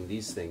not doing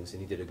these things,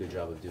 and he did a good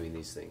job of doing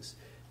these things.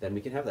 Then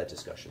we can have that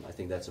discussion. I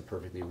think that's a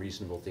perfectly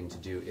reasonable thing to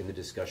do in the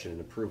discussion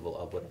and approval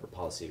of whatever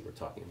policy we're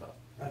talking about.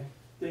 I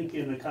think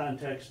in the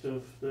context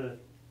of the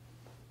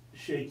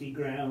shaky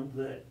ground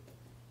that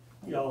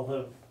y'all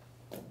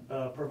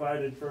have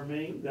provided for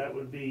me, that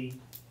would be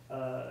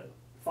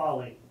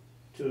folly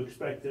to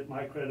expect that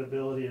my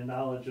credibility and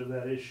knowledge of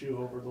that issue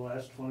over the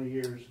last 20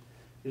 years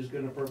is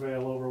going to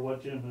prevail over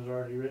what Jim has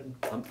already written.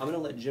 I'm going to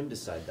let Jim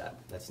decide that.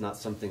 That's not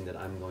something that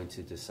I'm going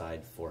to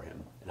decide for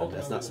him. And Okay.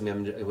 that's not something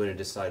I'm going to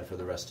decide for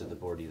the rest of the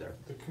board either.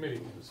 The committee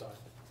will decide.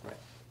 Right.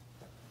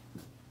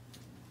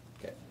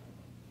 Okay.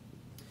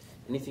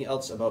 Anything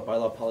else about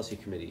Bylaw Policy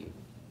Committee?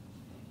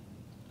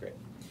 Great.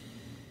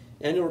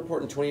 Annual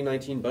report and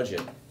 2019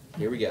 budget.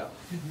 Here we go.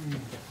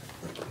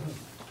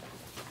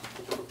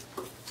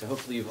 So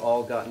hopefully you've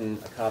all gotten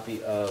a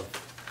copy of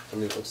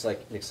something that looks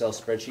like an Excel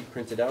spreadsheet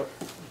printed out.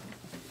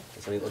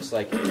 And something that looks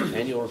like an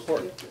annual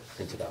report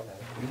printed out.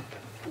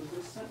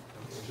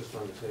 It's just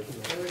on the table.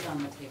 It was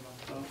on the table.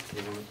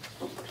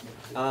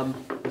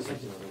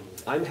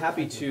 I'm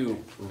happy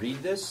to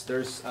read this.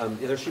 There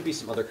should be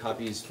some other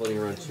copies floating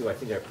around too. I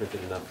think I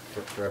printed enough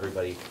for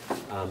everybody.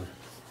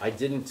 I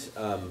didn't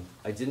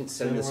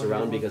send this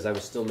around because I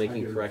was still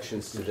making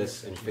corrections to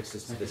this and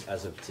fixes to this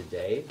as of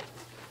today.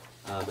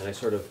 And I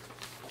sort of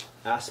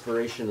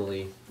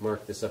aspirationally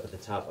marked this up at the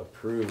top,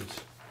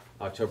 approved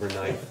October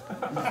 9th.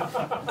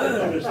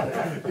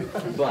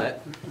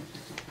 But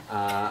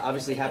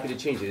obviously happy to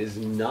change it. It has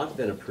not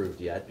been approved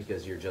yet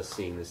because you're just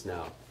seeing this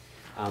now.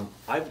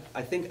 I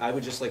think I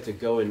would just like to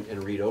go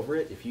and read over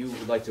it. If you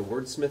would like to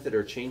wordsmith it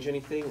or change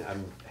anything,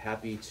 I'm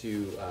happy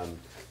to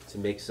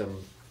make some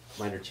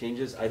minor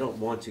changes. I don't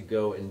want to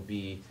go and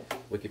be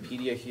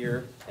Wikipedia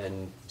here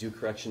and do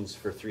corrections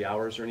for 3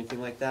 hours or anything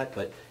like that,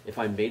 but if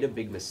I made a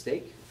big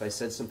mistake, if I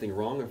said something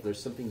wrong, or if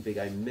there's something big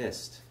I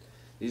missed,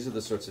 these are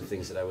the sorts of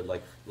things that I would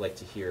like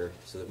to hear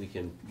so that we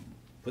can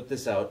put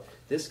this out.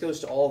 This goes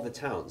to all the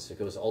towns. It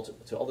goes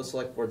to all the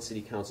select board,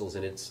 city councils,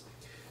 and it's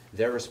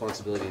their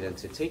responsibility then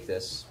to take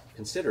this,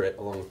 consider it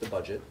along with the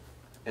budget,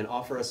 and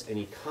offer us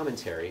any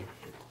commentary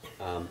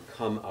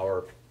come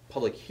our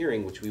public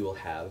hearing, which we will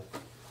have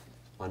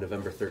on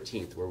November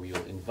 13th, where we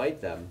will invite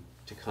them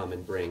to come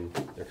and bring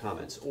their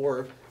comments.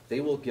 Or they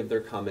will give their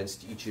comments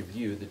to each of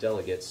you, the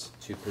delegates,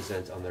 to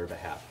present on their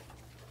behalf.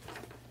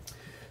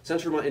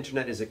 Central Vermont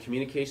Internet is a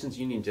communications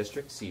union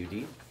district,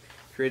 CUD,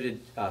 created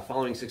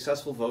following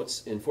successful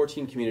votes in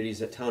 14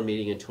 communities at town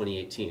meeting in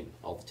 2018,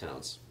 all the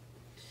towns.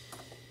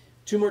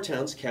 2 more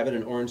towns, Cabot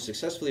and Orange,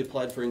 successfully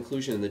applied for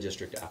inclusion in the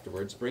district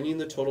afterwards, bringing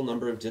the total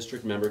number of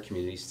district member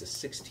communities to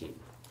 16.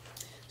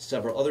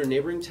 Several other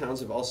neighboring towns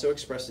have also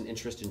expressed an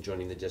interest in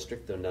joining the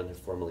district, though none have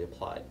formally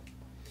applied.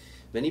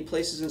 Many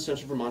places in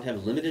central Vermont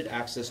have limited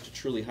access to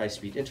truly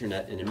high-speed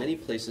internet, and in many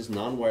places,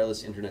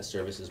 non-wireless internet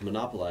service is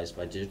monopolized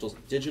by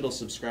digital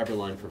subscriber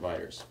line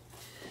providers.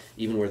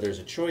 Even where there's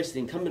a choice, the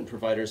incumbent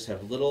providers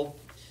have little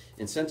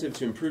incentive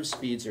to improve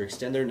speeds or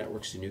extend their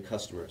networks to new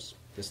customers.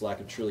 This lack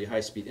of truly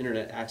high-speed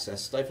internet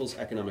access stifles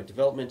economic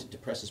development,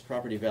 depresses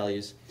property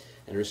values,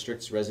 and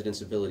restricts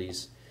residents'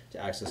 abilities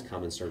to access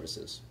common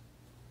services.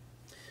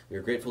 We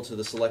are grateful to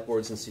the select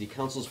boards and city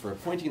councils for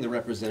appointing the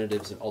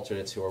representatives and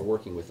alternates who are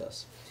working with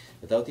us.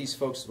 Without these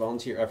folks'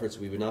 volunteer efforts,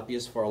 we would not be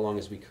as far along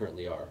as we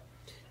currently are.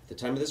 At the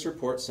time of this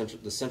report,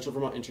 the Central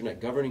Vermont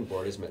Internet Governing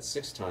Board has met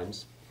 6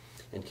 times,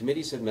 and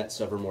committees have met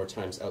several more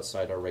times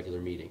outside our regular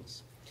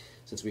meetings.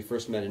 Since we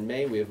first met in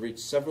May, we have reached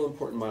several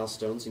important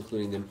milestones,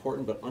 including the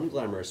important but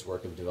unglamorous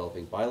work of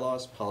developing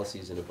bylaws,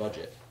 policies, and a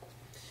budget.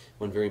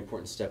 One very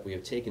important step we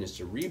have taken is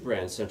to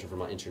rebrand Central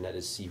Vermont Internet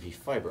as CV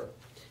Fiber,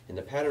 in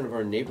the pattern of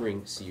our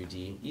neighboring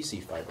CUD,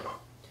 EC Fiber.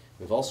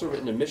 We've also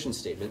written a mission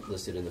statement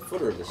listed in the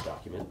footer of this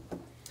document,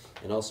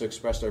 and also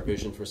expressed our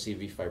vision for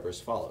CV Fiber as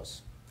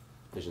follows.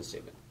 Vision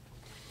statement.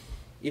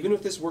 Even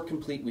with this work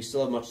complete, we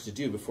still have much to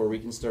do before we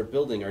can start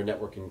building our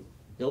network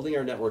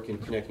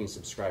and connecting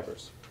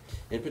subscribers.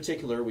 In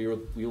particular, we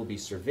will be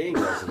surveying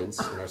residents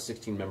in our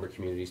 16-member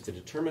communities to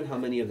determine how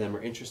many of them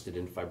are interested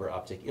in fiber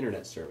optic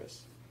internet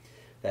service.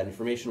 That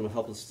information will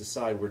help us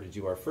decide where to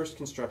do our first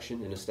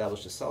construction and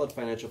establish a solid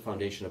financial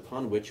foundation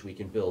upon which we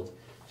can build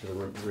to the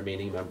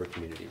remaining member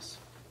communities.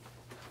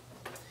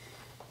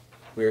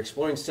 We are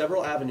exploring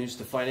several avenues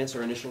to finance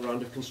our initial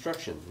round of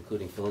construction,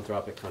 including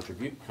philanthropic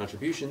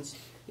contributions,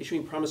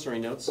 issuing promissory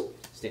notes,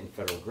 state and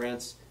federal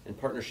grants, and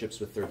partnerships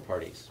with third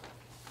parties.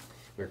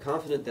 We are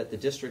confident that the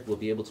district will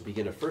be able to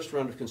begin a first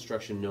round of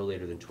construction no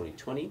later than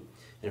 2020, and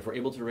if we're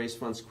able to raise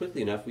funds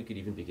quickly enough, we could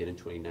even begin in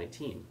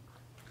 2019.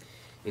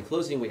 In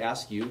closing, we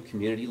ask you,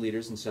 community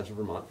leaders in Central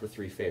Vermont, for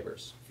 3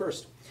 favors.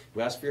 First,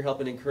 we ask for your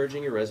help in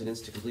encouraging your residents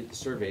to complete the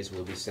surveys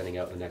we'll be sending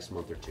out in the next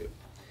month or 2.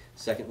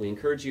 Second, we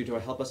encourage you to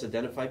help us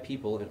identify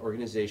people and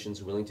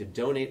organizations willing to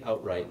donate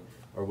outright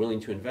or willing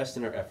to invest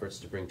in our efforts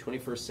to bring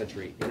 21st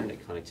century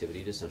internet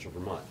connectivity to Central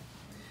Vermont.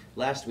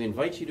 Last, we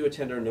invite you to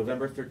attend our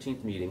November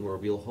 13th meeting, where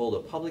we'll hold a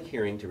public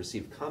hearing to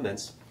receive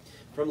comments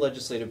from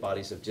legislative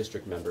bodies of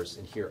district members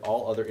and hear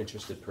all other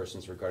interested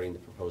persons regarding the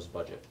proposed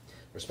budget.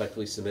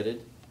 Respectfully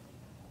submitted,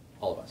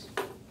 all of us.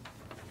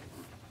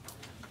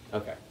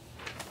 Okay.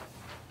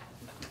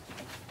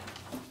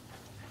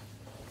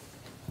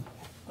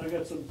 I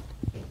got some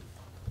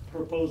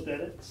proposed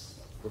edits.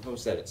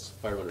 Proposed edits.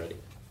 Fire one ready.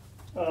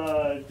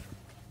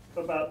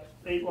 About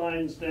 8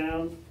 lines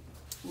down,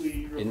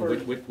 we In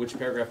refer. which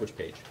paragraph, which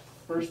page?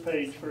 First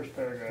page, first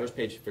paragraph. First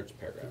page, first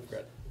paragraph.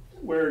 Read.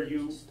 Where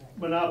you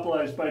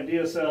monopolize by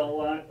DSL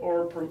line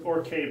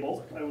or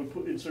cable. I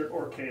would insert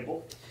or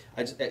cable.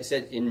 I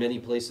said in many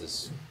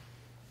places.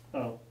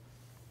 Oh.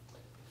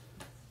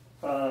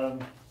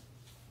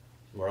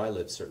 Where I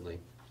live, certainly.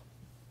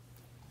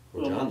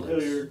 Where Well, John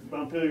lives.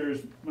 Montpelier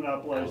is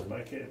monopolized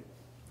by cable.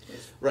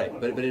 Right,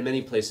 but in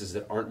many places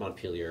that aren't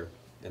Montpelier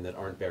and that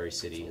aren't Barry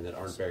City and that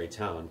aren't Barry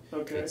Town,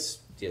 Okay. it's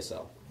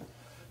DSL.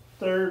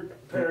 Third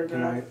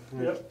paragraph.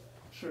 Can I- Yep,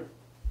 sure.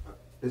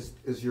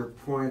 Is your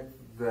point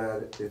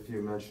that if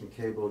you mention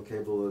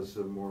cable is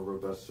a more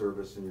robust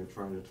service and you're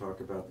trying to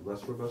talk about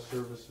less robust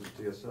service as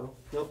DSL?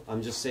 Nope,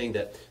 I'm just saying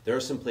that there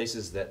are some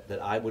places that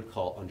I would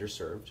call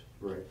underserved,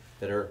 Right.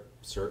 that are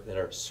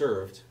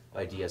served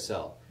by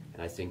DSL,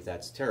 and I think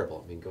that's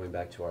terrible. I mean, going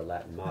back to our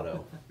Latin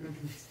motto.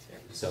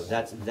 So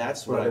that's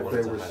what I wanted to But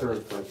if they were highlight.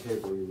 served by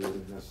cable, you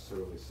wouldn't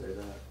necessarily say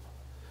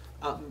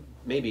that.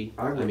 Maybe.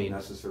 I wouldn't mean,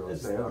 necessarily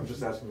say that. I'm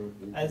just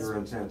asking As- your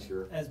intent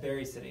here. As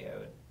Barry City, I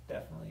would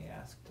definitely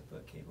ask to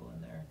put cable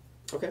in there.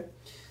 Okay,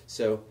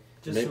 so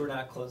Just may- so we're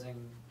not closing.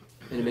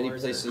 in many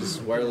doors or-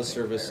 places, wireless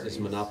service is Priorities.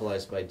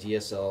 monopolized by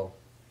DSL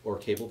or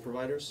cable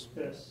providers.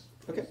 Yes.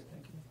 Okay,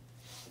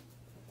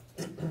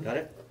 Thank you. got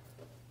it?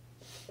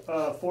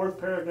 Fourth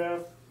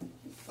paragraph,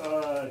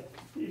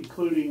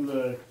 including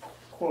the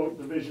quote,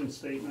 the vision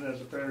statement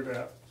as a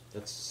paragraph.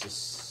 That's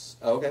just,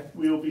 oh, okay.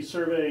 We will be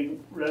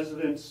surveying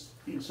residents,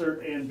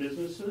 insert and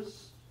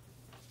businesses.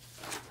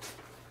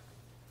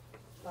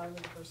 Bottom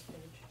of the first page.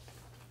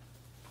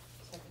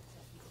 Second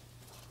sentence.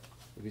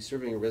 We'll be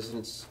serving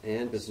residents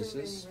and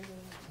businesses. Surveying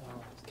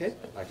residents. Okay,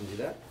 I can do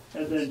that.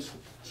 And then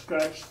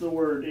scratch the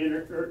word,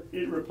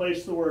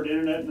 replace the word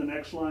internet in the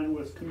next line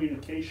with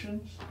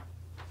communications.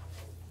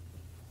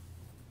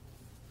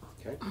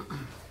 Okay.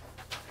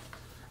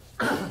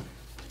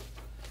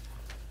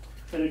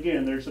 And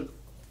again, there's a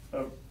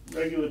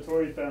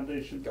regulatory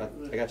foundation.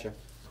 I got you.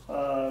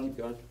 Keep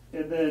going.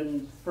 And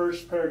then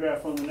first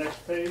paragraph on the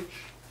next page.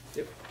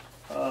 Yep.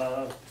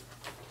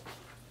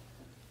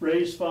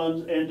 Raise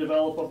funds and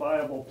develop a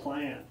viable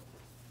plan.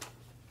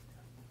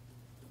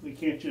 We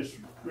can't just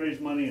raise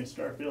money and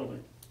start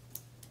building.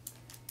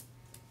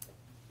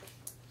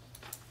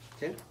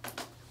 Okay.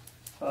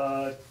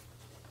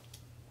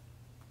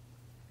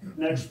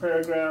 Next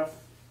paragraph,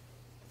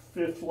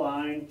 fifth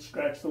line,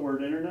 scratch the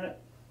word internet.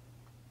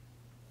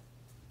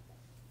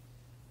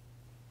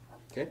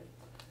 Okay.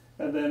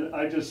 And then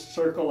I just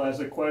circle as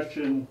a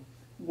question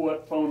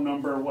what phone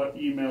number, what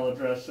email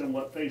address, and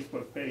what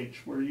Facebook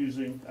page we're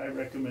using. I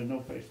recommend no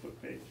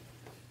Facebook page,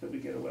 that we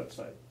get a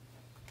website.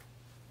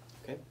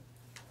 Okay.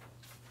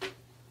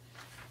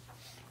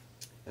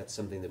 That's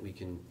something that we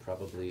should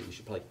probably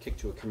kick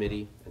to a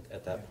committee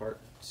at that part,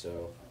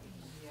 so.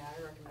 Yeah,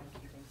 I recommend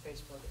keeping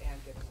Facebook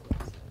and getting a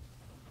website.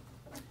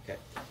 Okay,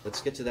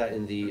 let's get to that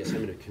in the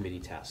assignment of committee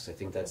tasks. I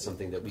think that's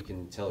something that we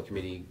can tell a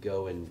committee,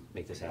 go and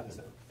make this happen.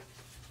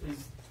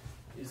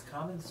 Is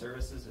common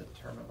services a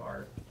term of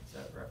art? Is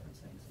that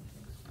referencing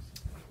something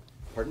specific?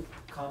 Pardon?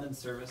 Common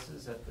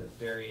services at the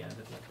very end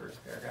of the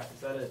first paragraph,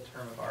 is that a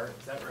term of art?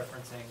 Is that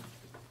referencing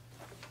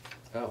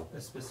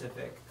a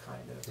specific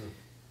kind of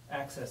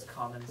access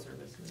common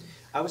services?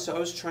 I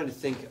was trying to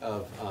think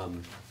of,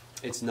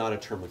 it's not a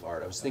term of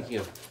art. I was thinking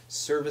of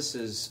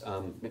services,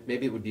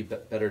 maybe it would be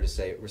better to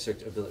say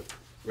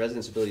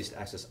residents' abilities to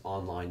access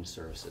online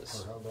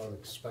services. Or how about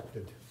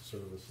expected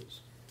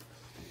services?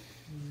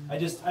 I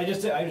was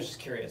just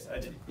curious.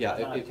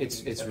 Yeah,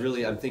 it's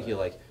really, I'm thinking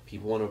like,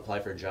 people want to apply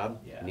for a job,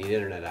 Yeah. need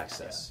internet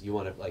access. You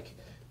want to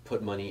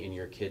put money in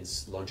your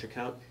kid's lunch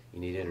account,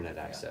 you need internet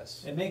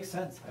access. It makes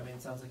sense. I mean,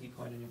 it sounds like you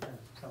coined a new term.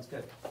 Sounds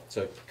good.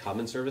 So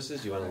common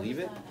services, you want to leave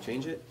it,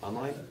 change it,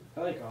 online?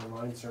 I like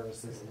online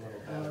services a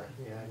little better.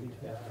 Yeah, I need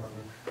to have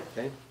common.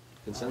 Okay,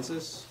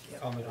 consensus?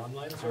 Common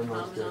online?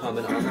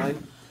 Common online?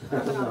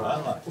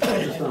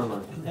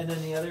 And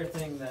then the other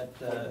thing that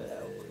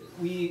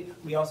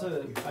we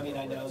also, I mean,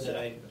 I know that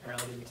I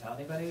apparently didn't tell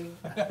anybody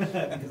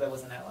because I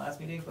wasn't at last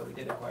meeting, but we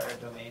did acquire a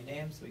domain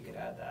name, so we could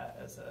add that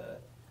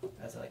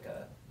as like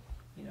a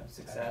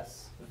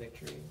success, a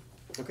victory.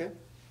 Okay.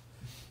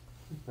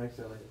 Thanks,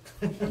 Elliot.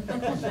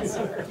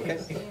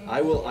 Okay.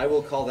 I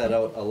will call that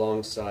out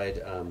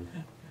alongside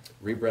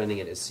rebranding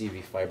it as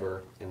CV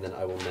Fiber, and then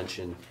I will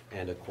mention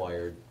and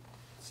acquired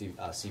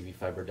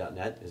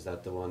cvfiber.net. Is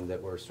that the one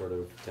that we're sort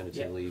of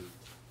tentatively?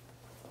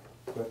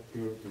 But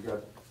you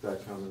got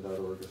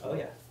 .com.org as well. Oh,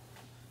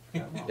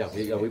 yeah.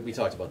 Yeah, we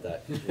talked about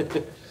that.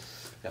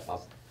 Yeah,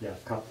 Bob. Yeah,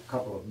 a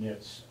couple of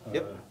nits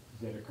Yep.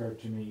 that occurred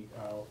to me.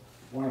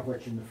 One of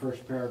which in the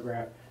first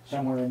paragraph,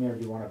 somewhere in there,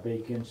 do you want to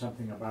bake in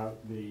something about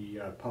the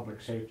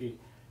public safety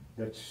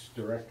that's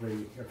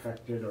directly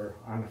affected or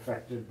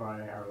unaffected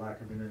by our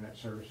lack of internet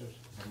services?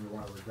 And we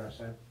want to address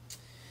that.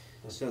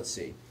 So let's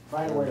see.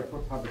 Find a way to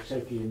put public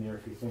safety in there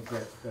if you think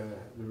that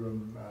the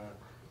room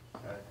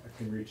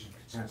can reach a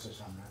consensus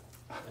on that.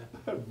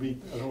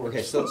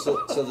 Okay, so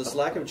this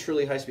lack of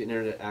truly high-speed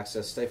internet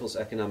access stifles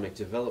economic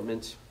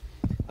development,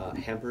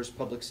 hampers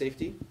public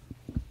safety.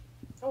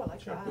 Oh, I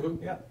like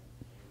that.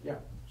 Yeah,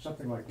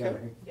 something like that, I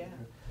think. Yeah.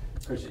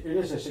 Because it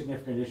is a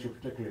significant issue,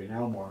 particularly in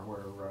Elmore,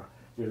 where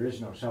there is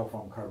no cell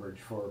phone coverage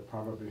for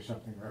probably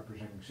something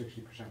representing 60%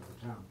 of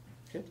the town.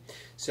 Okay,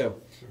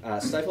 so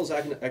stifles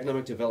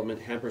economic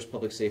development, hampers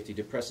public safety,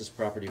 depresses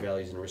property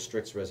values, and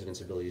restricts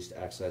residents' abilities to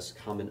access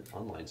common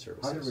online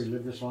services. How did we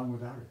live this long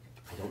without it?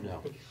 I don't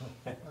know.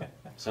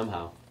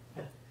 Somehow.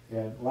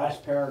 And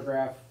last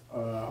paragraph,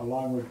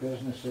 along with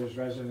businesses,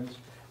 residents,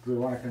 do we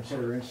want to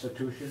consider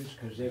institutions?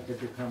 Because they could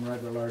become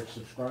rather large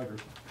subscribers.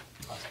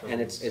 And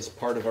it's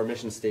part of our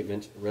mission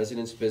statement,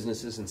 residents,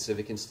 businesses, and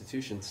civic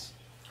institutions.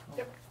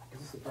 Yep. Is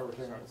this the part we're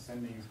talking about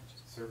sending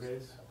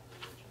surveys?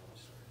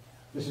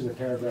 This is a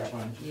paragraph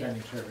on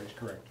sending surveys,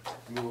 correct.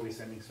 And we will be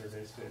sending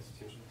surveys to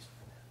institutions.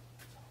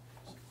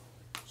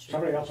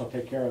 Somebody else will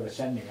take care of the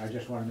sending. I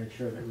just want to make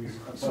sure that we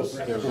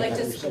appropriately. Like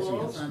to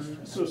schools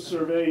and. So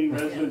surveying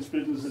residents,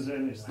 businesses,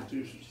 and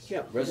institutions.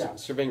 Yeah,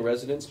 surveying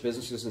residents,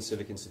 businesses, and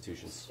civic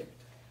institutions,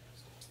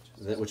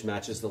 which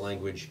matches the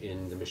language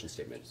in the mission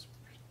statement.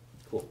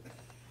 Cool.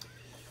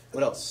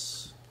 What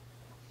else?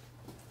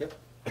 Yep.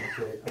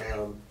 Okay,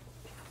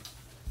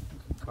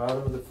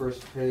 bottom of the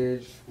first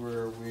page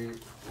where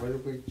what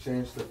did we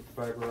change the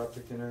fiber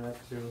optic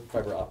internet to?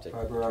 Fiber optic.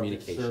 Fiber optic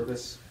Communications.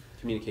 service.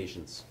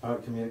 Communications.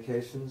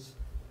 Communications.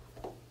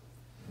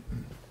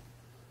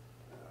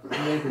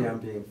 Maybe I'm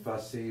being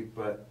fussy,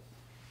 but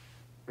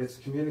it's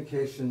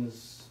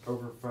communications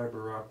over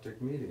fiber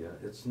optic media.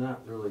 It's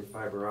not really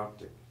fiber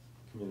optic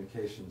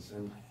communications.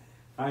 And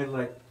I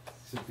like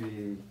to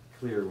be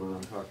clear when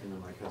I'm talking to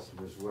my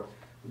customers.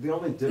 The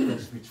only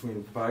difference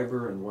between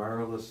fiber and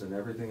wireless and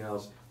everything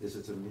else is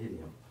it's a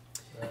medium.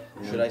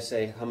 Should I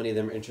say how many of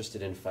them are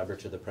interested in fiber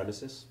to the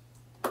premises?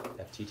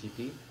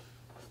 FTTP?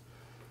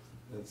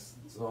 It's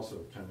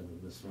also kind of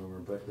a misnomer,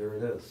 but there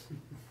it is.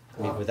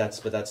 I mean, but that's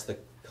the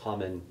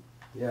common.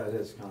 Yeah, it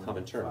is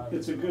common term.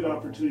 It's a good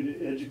opportunity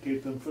to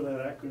educate them for that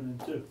acronym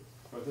too.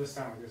 Well, it does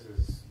sound like this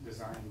is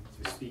designed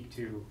to speak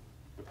to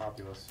the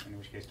populace, in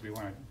which case do we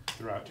want to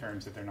throw out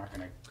terms that they're not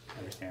going to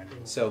understand?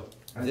 So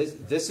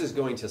this is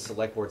going to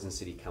select boards and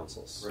city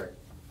councils. Right.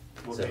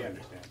 Will So- they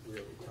understand?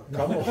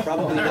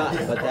 Probably not,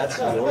 but that's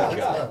your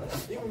job.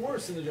 Even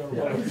worse than the general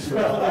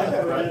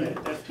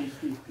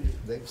FTP.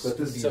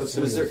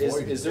 So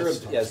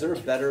is there a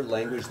better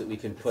language that we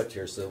can put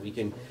here so that we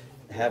can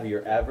have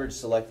your average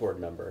select board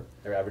member,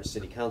 or average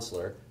city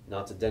councilor,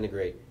 not to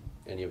denigrate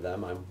any of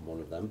them, I'm one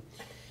of them.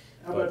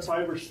 How about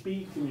fiber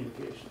speed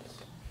communications?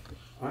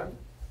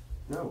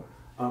 No.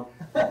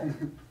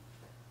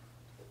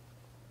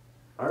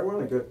 I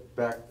want to get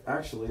back,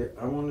 actually,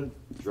 I want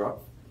to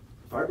drop,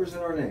 fiber's in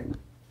our name,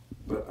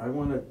 but I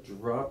want to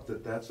drop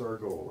that's our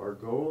goal. Our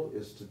goal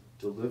is to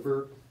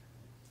deliver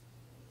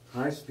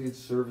high-speed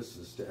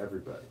services to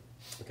everybody.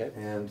 Okay.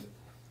 And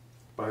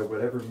by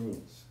whatever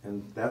means.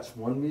 And that's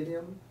one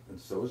medium, and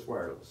so is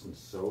wireless, and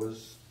so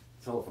is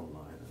telephone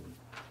line, and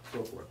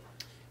so forth,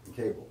 and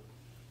cable.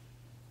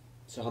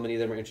 So how many of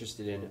them are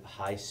interested in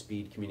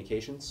high-speed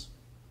communications?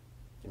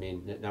 I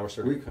mean, now we're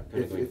sort of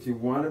kind of going... If you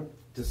want to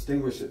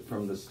distinguish it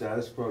from the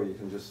status quo, you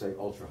can just say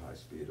ultra-high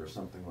speed or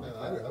something like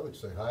that. I would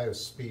say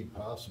highest speed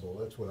possible,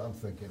 that's what I'm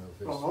thinking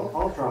of. Well,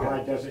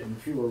 ultra-high does it in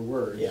fewer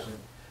words. Yeah.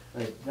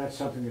 And, that's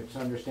something that's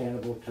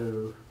understandable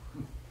to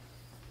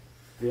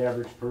the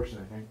average person,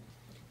 I think.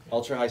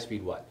 Ultra-high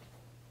speed what?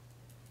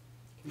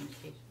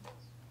 Communications.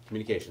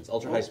 Communications,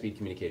 ultra-high speed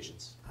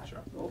communications. Sure.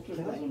 Ultra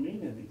doesn't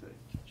mean anything.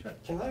 Sure.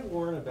 Can I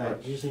warn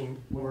about using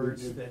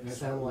words that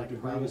sound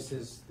like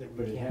promises that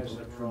we can't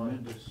deliver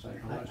on?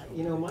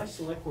 You know, my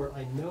select board,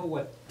 I know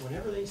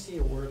whenever they see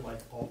a word like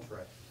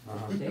ultra,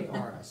 they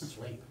are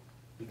asleep,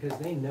 because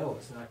they know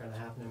it's not gonna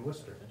happen in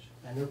Worcester,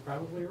 and they're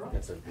probably right.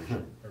 That's a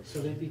vision. So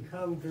they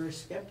become very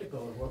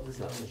skeptical of what we're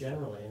doing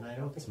generally, and I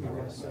don't think we're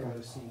gonna sow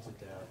those seeds of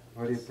doubt.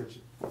 What do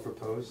you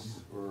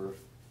propose, or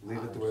leave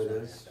it the way it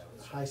is?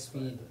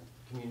 High-speed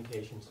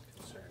communications.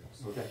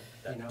 Okay.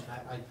 You know,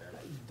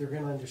 they're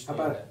gonna How understand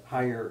about that.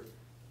 higher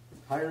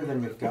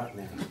than we've got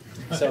now?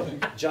 So,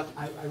 John,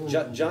 I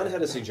wouldn't- John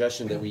had a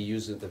suggestion that we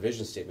use the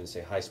vision statement,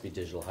 say high-speed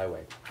digital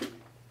highway.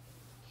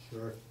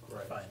 Sure.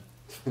 Right.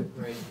 Fine.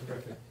 Great,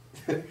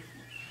 perfect.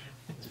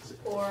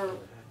 Or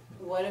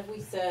what if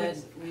we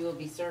said we will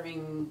be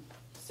surveying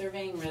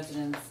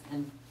residents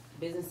and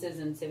businesses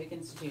and civic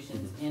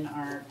institutions in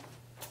our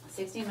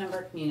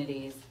 16-member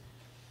communities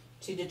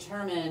to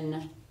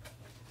determine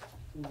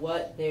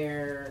what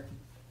their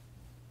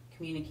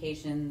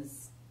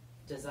communications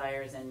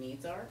desires and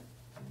needs are?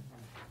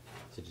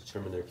 To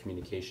determine their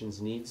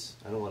communications needs.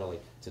 I don't want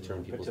to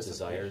determine people's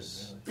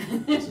Participation,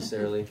 desires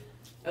necessarily.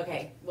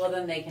 Okay, well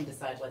then they can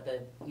decide what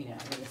the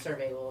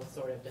survey will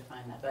sort of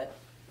define that, but,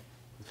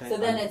 Okay, so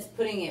then it's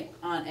putting it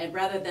on, and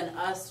rather than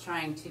us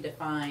trying to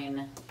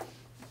define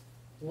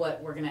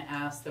what we're gonna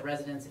ask the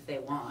residents if they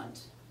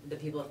want, the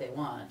people if they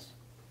want,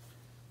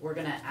 we're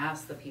gonna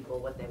ask the people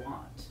what they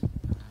want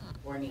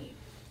or need.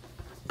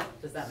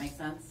 Does that make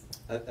sense?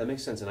 That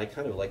makes sense, and I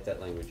kind of like that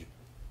language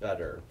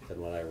better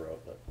than what I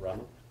wrote, but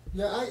Rama?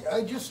 Yeah,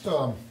 I just,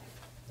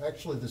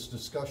 actually, this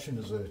discussion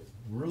is a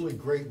really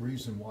great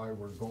reason why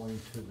we're going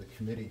to the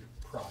committee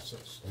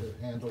process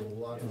to handle a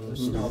lot of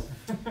this stuff.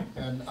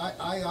 And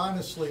I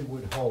honestly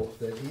would hope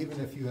that even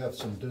if you have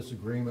some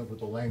disagreement with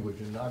the language,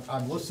 and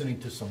I'm listening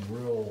to some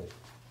real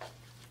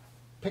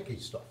picky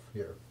stuff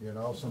here,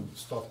 some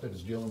stuff that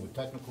is dealing with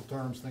technical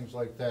terms, things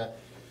like that,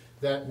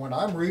 that when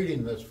I'm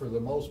reading this, for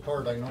the most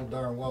part, I know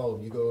darn well,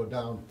 you go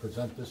down,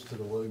 present this to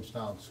the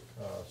Williamstown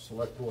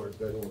Select Board,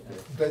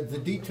 that the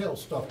detailed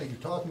stuff that you're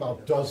talking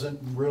about doesn't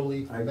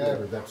really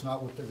matter. That's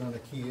not what they're gonna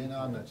key in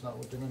on, that's not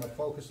what they're gonna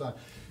focus on.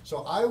 So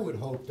I would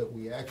hope that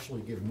we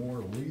actually give more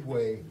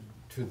leeway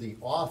to the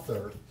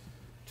author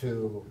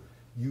to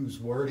use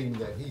wording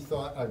that he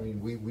thought,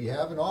 we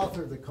have an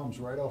author that comes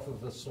right off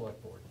of the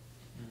Select Board,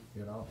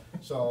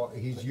 So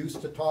he's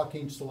used to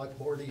talking Select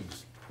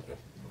Boardese.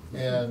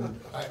 And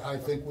I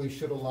think we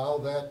should allow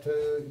that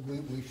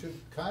we should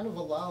kind of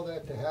allow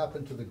that to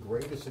happen to the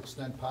greatest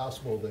extent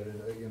possible, that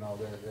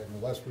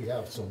unless we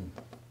have some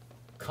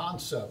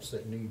concepts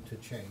that need to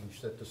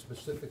change, that the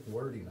specific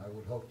wording, I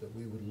would hope that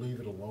we would leave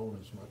it alone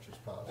as much as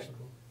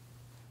possible.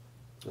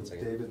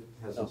 David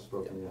hasn't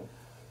spoken yet.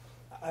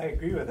 I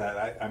agree with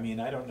that.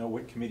 I don't know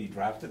what committee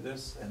drafted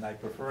this, and I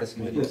prefer a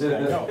committee.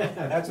 No,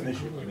 and that's an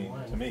issue,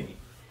 to me.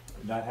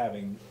 Not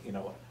having,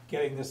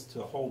 getting this to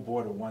the whole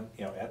board of one,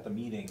 at the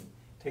meeting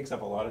takes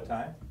up a lot of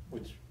time,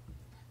 which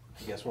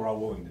I guess we're all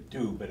willing to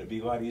do, but it'd be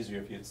a lot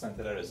easier if you had sent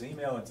it out as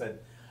email and said,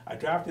 I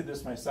drafted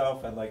this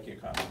myself, I'd like your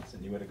comments,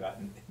 and you would have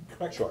gotten,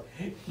 Sure.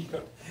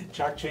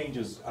 Chuck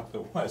changes up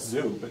the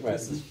wazoo, but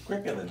this is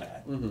quicker than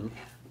that. Mm-hmm.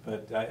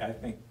 But I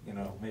think,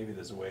 maybe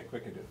there's a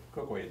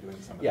quick way of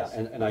doing some of Yeah,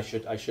 this. and I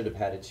should have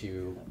had it to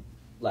you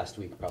last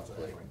week,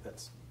 probably.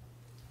 That's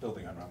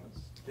building on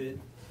Rama's.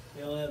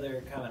 The only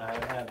other comment I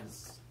would have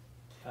is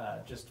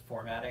just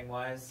formatting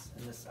wise,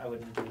 and this, I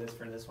wouldn't do this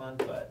for this one,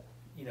 but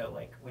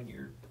like when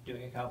you're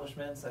doing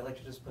accomplishments, I like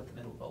to just put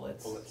them in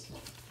bullets,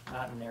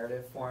 not in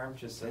narrative form,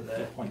 just so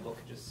that people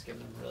could just skim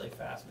them really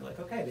fast and be like,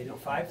 okay, they did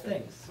 5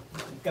 things,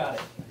 got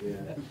it.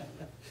 Yeah.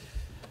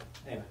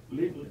 Anyway.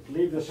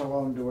 Leave this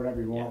alone, do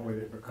whatever you want with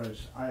it,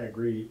 because I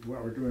agree,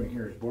 what we're doing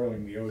here is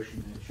boiling the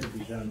ocean, and it should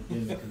be done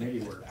in the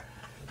committee work.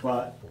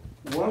 But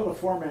one of the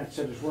formats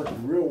that has worked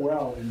real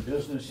well in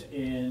business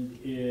and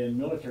in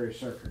military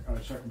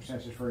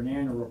circumstances for an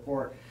annual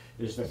report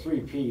is the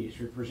 3 Ps.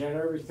 We present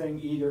everything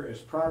either as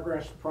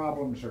progress,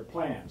 problems, or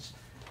plans,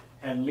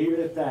 and leave it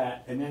at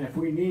that. And then if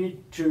we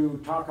need to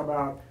talk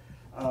about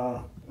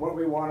what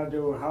we want to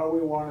do, how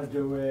we want to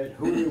do it,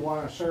 who we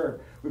want to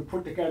serve, we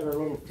put together a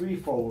little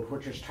threefold,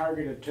 which is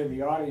targeted to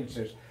the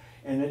audiences.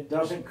 And it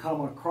doesn't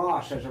come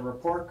across as a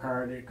report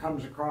card, it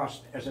comes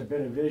across as a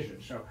bit of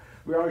vision. So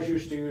we always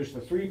used to use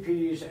the 3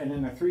 Ps and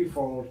then the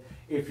threefold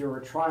if you were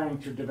trying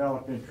to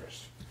develop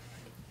interest.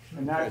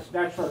 And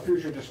that's for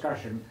future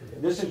discussion.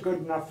 This is good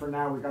enough for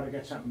now, we've got to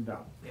get something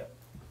done. Yep.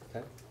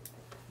 Okay.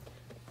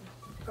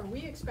 Are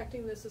we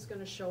expecting this is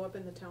gonna show up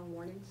in the town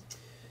warnings?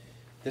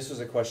 This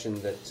was a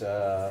question that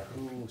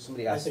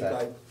somebody asked that I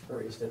think I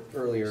raised it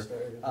earlier.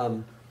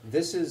 Started.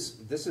 This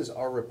is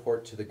our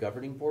report to the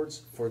governing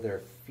boards for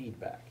their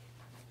feedback.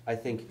 I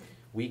think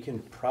we can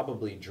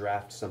probably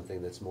draft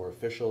something that's more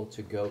official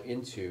to go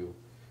into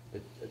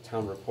the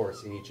town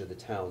reports in each of the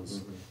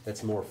towns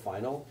that's more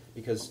final,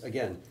 because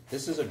again,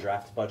 this is a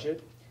draft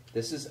budget.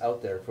 This is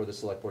out there for the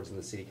select boards and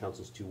the city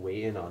councils to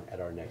weigh in on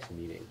at our next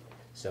meeting.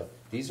 So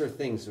these are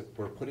things,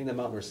 we're putting them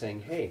out and we're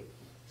saying, hey,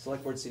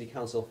 select board, city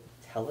council,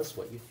 tell us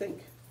what you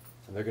think.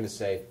 And they're gonna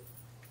say,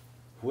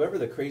 whoever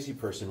the crazy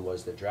person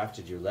was that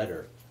drafted your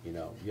letter, you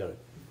gotta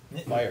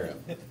fire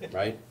him,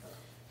 right?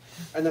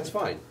 And that's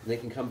fine. And they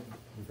can come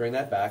bring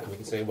that back, and we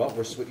can say, well,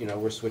 we're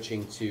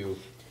switching to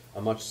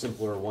a much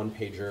simpler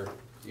one-pager,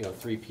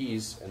 3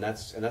 Ps, and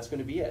that's going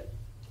to be it.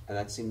 And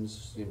that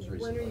seems reasonable.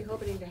 When are you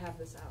hoping to have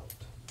this out?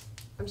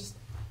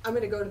 I'm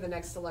gonna go to the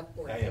next select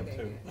board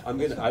meeting.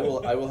 I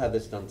will have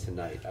this done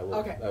tonight. I will.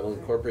 Okay. I will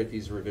incorporate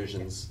these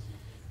revisions.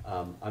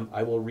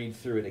 I will read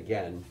through it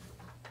again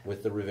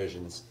with the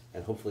revisions,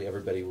 and hopefully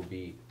everybody will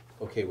be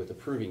okay with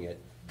approving it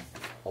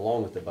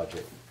along with the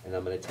budget. And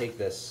I'm going to take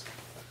this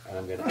and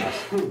I'm going to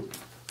ask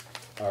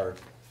our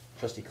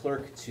trustee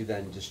clerk to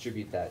then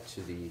distribute that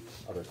to the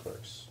other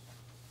clerks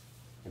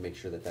and make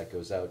sure that that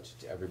goes out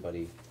to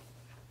everybody,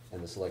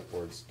 and the select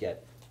boards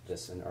get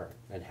this and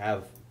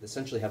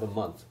essentially have a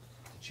month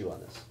to chew on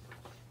this.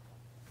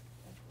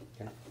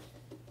 Okay.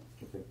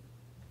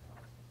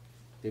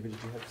 David,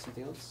 did you have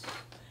something else?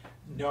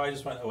 No, I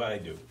just want, well, I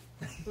do.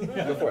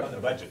 Go for it. On the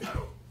budget.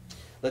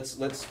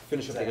 Let's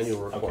finish up the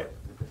annual report.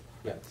 Okay.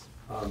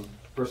 Yeah.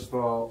 First of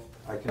all,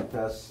 I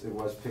confess it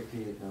was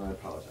picky, and I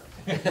apologize.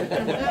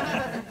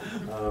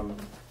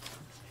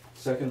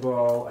 Second of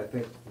all, I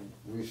think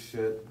we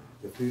should,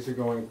 if these are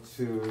going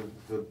to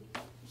the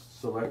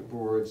select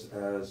boards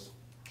as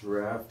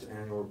draft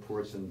annual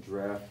reports and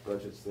draft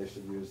budgets, they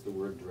should use the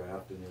word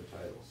draft in their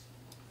titles.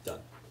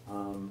 Done.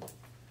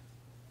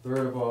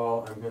 Third of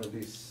all, I'm going to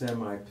be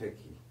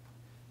semi-picky.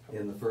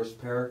 In the first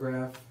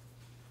paragraph,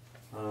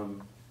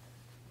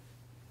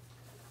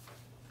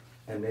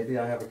 and maybe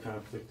I have a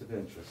conflict of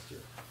interest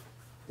here.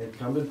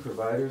 Incumbent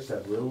providers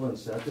have little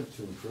incentive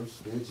to improve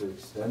speeds or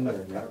extend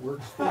their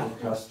networks for new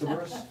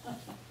customers.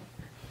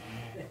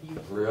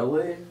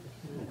 Really?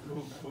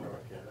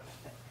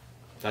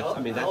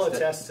 I'll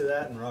attest to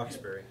that in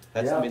Roxbury.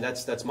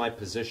 That's my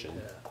position.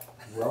 Yeah.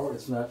 Well,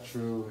 it's not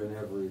true in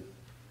every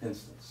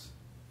instance.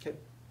 Okay.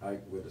 I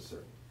would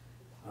assert.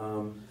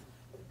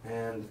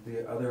 And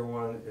the other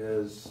one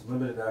is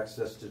limited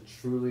access to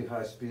truly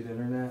high-speed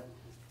internet.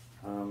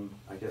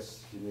 I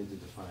guess you need to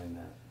define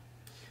that.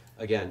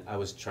 Again, I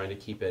was trying to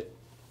keep it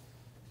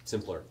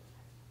simpler.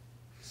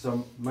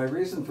 So my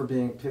reason for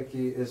being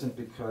picky isn't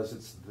because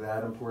it's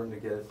that important to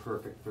get it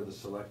perfect for the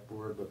select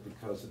board, but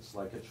because it's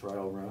like a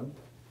trial run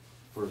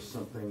for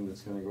something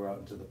that's going to go out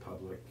into the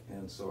public.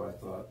 And so I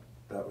thought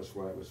that was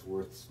why it was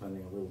worth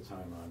spending a little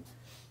time on.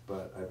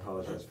 But I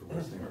apologize for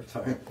wasting our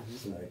time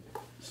tonight.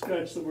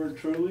 Scratch the word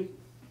truly.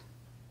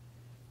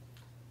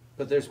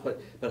 But high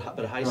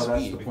No, speed.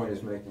 that's the point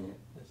he's making it.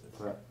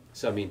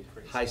 So I mean,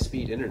 high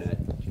speed internet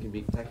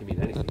that can mean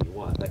anything you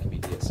want. That can be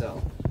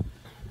DSL.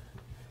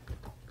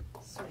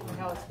 Certainly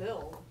how it's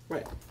billed.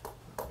 Right.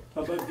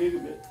 How about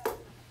gigabit?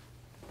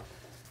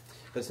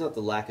 But it's not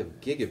the lack of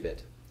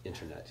gigabit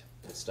internet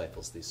that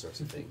stifles these sorts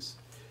of things.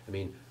 I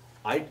mean,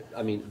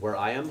 where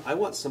I am, I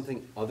want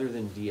something other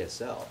than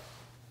DSL.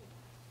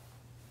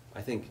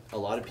 I think a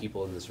lot of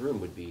people in this room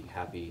would be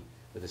happy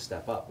with a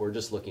step up. We're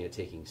just looking at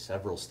taking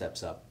several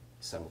steps up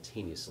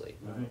simultaneously.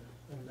 Right.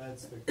 And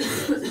that's the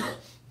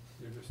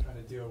you're just trying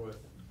to deal with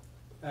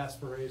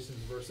aspirations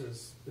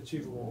versus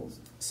achievables.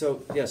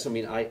 So yes, I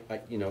mean, I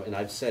and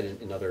I've said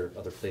in other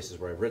places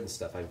where I've written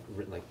stuff, I've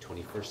written like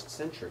 21st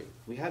century.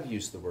 We have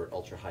used the word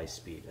ultra high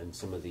speed, and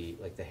some of the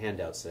the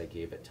handouts that I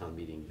gave at town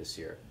meeting this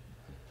year.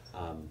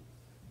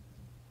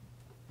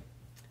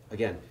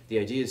 Again, the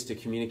idea is to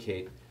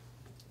communicate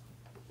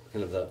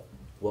kind of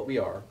what we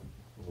are,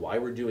 why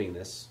we're doing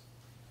this.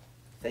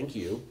 Thank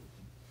you.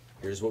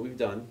 Here's what we've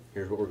done.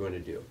 Here's what we're going to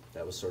do.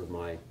 That was sort of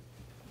my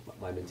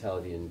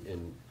mentality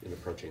in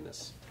approaching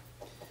this.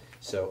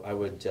 So I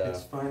would.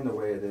 It's fine the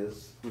way it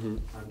is. Mm-hmm.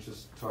 I'm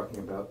just talking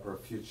about our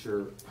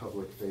future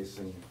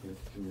public-facing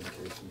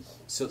communications.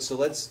 So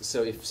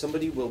if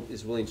somebody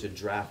is willing to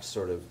draft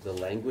sort of the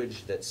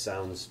language that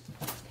sounds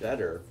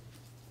better,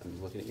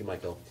 I'm looking at you,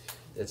 Michael,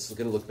 it's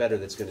gonna look better,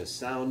 that's gonna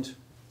sound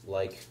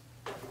like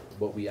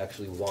what we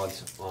actually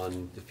want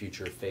on the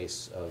future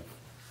face of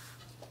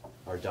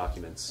our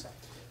documents,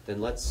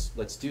 then let's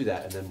do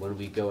that. And then when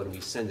we go and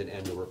we send an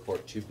annual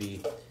report to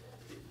be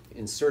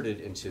inserted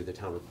into the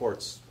town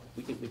reports,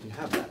 we can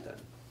have that then.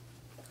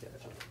 Yeah,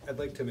 John. I'd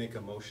like to make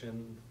a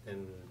motion,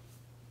 and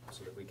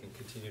so that we can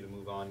continue to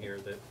move on here,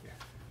 that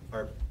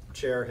our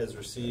chair has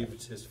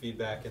received his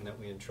feedback and that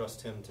we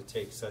entrust him to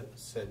take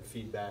said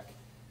feedback,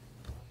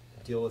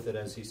 deal with it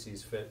as he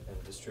sees fit,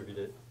 and distribute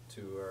it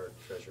to our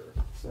treasurer.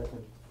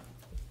 Second.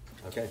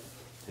 Okay.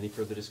 Any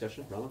further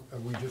discussion, Rama? Are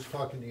we just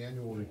talking the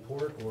annual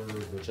report or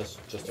the? Just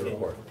a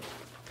report.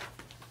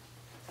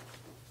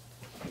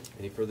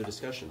 Any further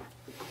discussion?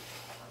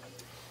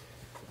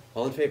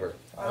 All in favor?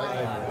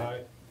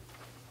 Aye.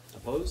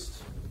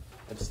 Opposed?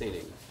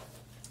 Abstaining?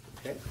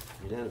 Okay,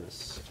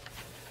 unanimous.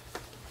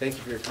 Thank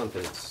you for your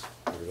confidence,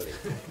 everybody.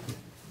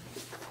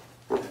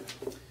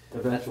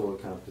 Eventual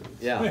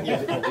confidence. Yeah,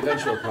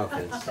 eventual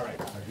confidence. I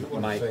do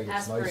want to say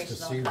it's nice to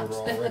see we're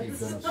already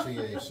gonna see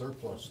a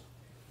surplus.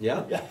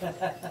 Yeah?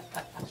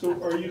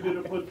 So are you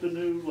gonna put the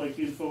new, like,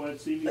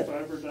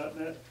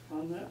 info@cvfiber.net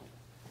on that?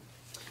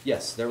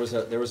 Yes, there was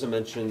a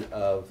mention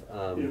of.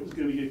 It was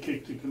gonna get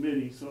kicked to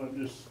committee, so I'm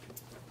just.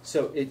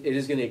 So it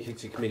is going to get kicked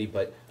to committee,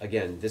 but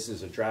again, this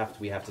is a draft.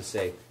 We have to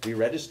say we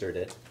registered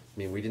it. I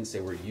mean, we didn't say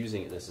we're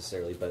using it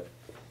necessarily, but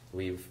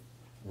we're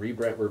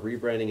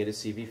rebranding it as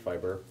CV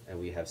Fiber, and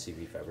we have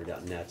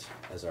cvfiber.net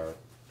as our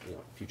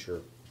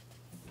future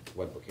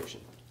web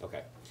location.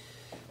 Okay.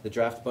 The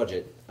draft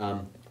budget.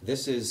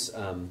 This is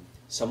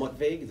somewhat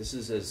vague. This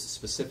is as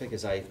specific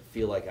as I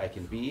feel like I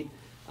can be.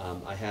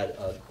 I had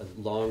a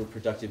long,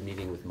 productive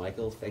meeting with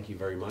Michael. Thank you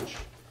very much.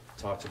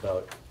 Talked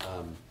about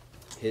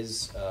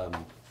his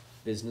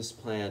business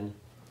plan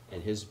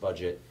and his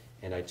budget,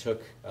 and I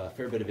took a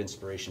fair bit of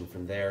inspiration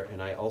from there, and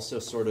I also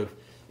sort of,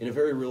 in a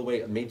very real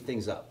way, made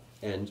things up.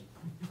 And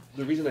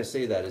the reason I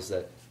say that is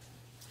that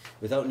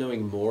without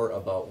knowing more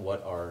about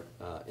what our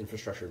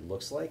infrastructure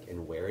looks like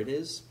and where it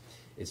is,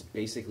 it's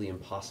basically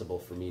impossible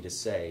for me to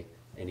say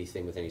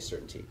anything with any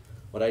certainty.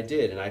 What I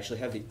did, and I actually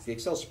have the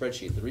Excel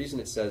spreadsheet, the reason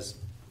it says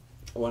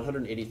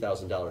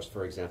 $180,000,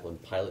 for example, in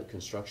pilot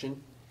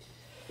construction,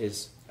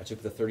 is I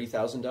took the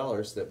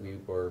 $30,000 that we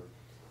were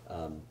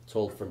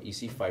told from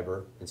EC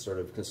Fiber and sort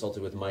of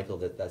consulted with Michael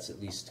that that's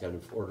at least kind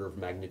of order of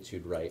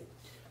magnitude right,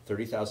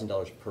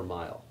 $30,000 per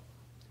mile.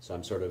 So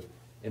I'm sort of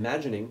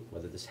imagining,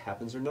 whether this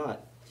happens or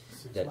not,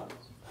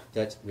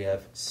 that we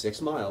have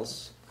 6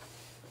 miles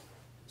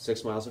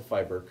of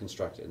fiber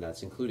constructed, and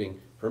that's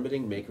including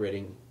permitting,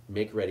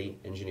 make-ready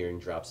engineering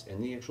drops,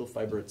 and the actual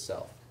fiber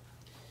itself.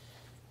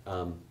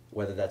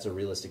 Whether that's a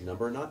realistic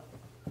number or not,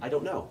 I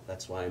don't know.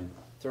 That's why I'm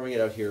throwing it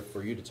out here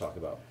for you to talk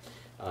about.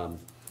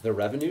 The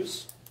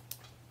revenues.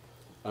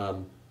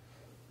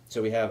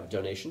 So we have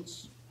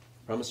donations,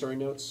 promissory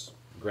notes,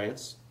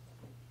 grants.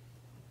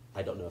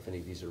 I don't know if any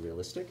of these are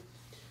realistic.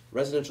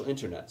 Residential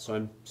internet. So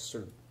I'm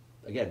sort of,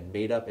 again,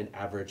 made up an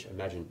average,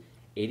 imagine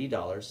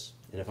 $80.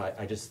 And if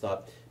I just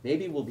thought,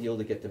 maybe we'll be able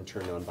to get them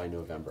turned on by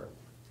November.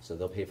 So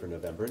they'll pay for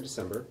November and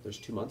December. There's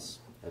 2 months.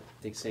 I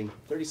think saying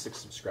 36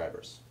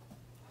 subscribers.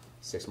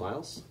 6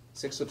 miles,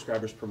 6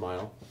 subscribers per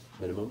mile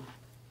minimum.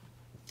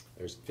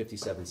 There's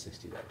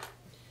 57.60 there.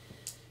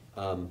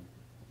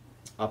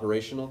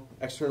 Operational,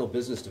 external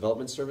business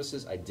development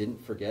services. I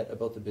didn't forget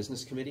about the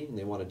business committee, and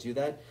they want to do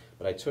that.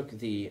 But I took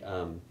the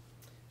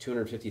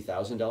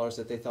 $250,000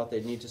 that they thought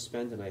they'd need to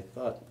spend, and I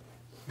thought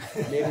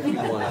maybe we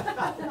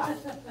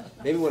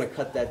want to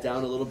cut that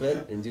down a little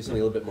bit and do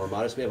something a little bit more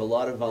modest. We have a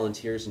lot of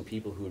volunteers and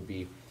people who would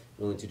be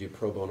willing to do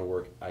pro bono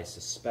work, I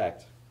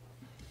suspect,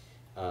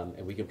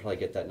 and we can probably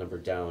get that number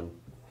down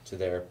to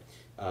there.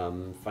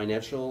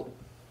 Financial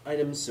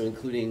items, so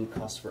including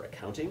costs for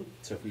accounting.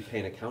 So if we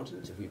pay an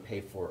accountant, if we pay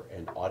for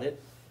an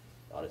audit,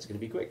 the audit's going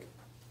to be quick.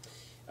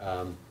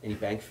 Any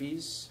bank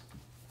fees,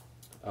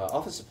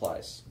 office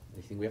supplies,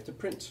 anything we have to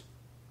print,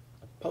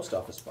 a post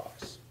office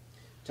box,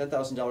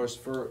 $10,000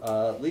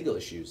 for legal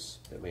issues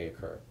that may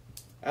occur,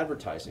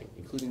 advertising,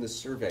 including the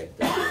survey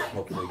that we're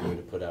hopefully going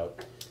to put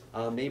out,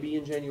 maybe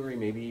in January,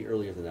 maybe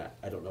earlier than that.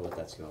 I don't know what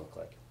that's going to look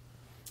like.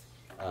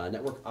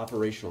 Network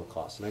operational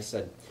costs, and I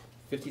said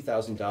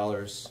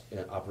 $50,000 in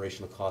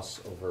operational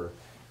costs over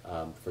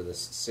for this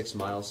 6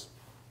 miles.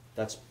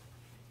 That's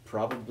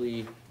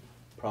probably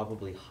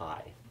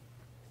high,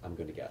 I'm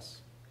going to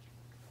guess.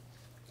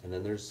 And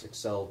then there's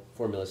Excel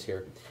formulas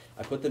here.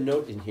 I put the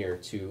note in here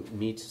to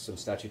meet some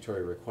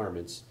statutory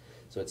requirements.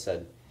 So it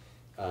said,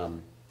 I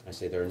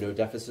say there are no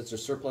deficits or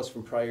surplus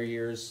from prior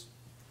years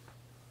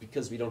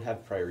because we don't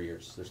have prior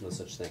years. There's no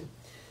such thing.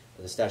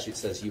 The statute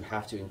says you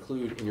have to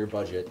include in your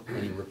budget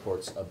any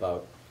reports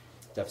about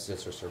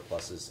deficits or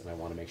surpluses, and I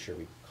want to make sure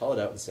we call it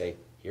out and say,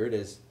 here it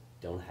is,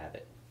 don't have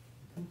it.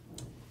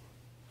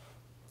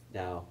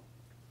 Now,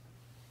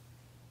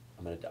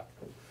 I'm going to duck.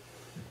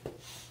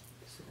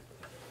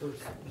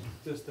 First,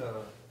 just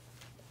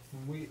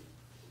when we,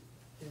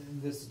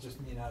 and this is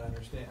just me not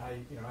understanding. I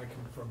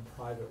come from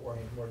private, where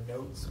more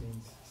notes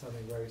means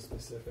something very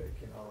specific.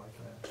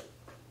 Like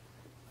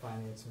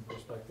financing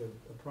perspective,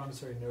 a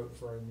promissory note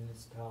for a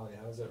municipality,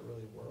 how does that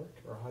really work?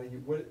 Or how do you,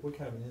 what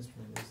kind of an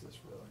instrument is this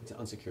really? It's an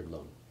unsecured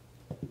loan.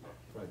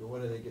 Right, but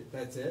what do they get,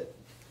 that's it?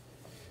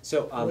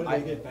 So What do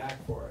they get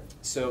back for it?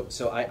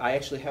 So I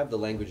actually have the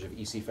language of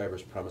EC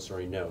Fiber's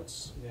promissory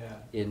notes.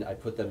 Yeah. I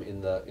put them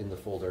in the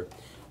folder.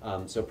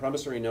 So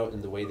promissory note,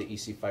 in the way that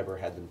EC Fiber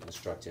had them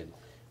constructed,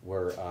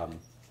 were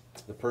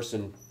the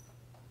person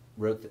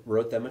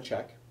wrote them a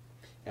check,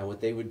 and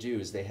what they would do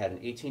is they had an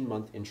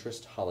 18-month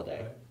interest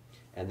holiday, Right.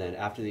 and then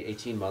after the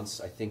 18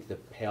 months, I think the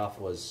payoff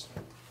was,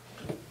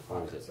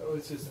 what was it? So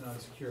it's just an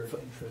unsecured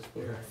interest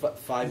bearing.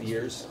 5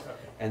 years, Okay.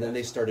 and then they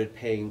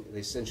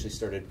essentially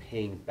started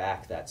paying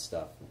back that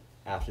stuff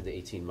after the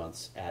 18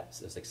 months at,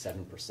 it was like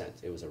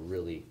 7%. It was a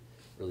really,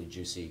 really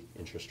juicy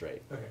interest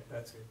rate. Okay,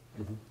 that's good.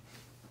 Mhm.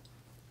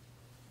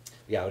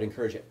 Yeah, I would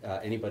encourage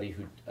anybody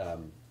who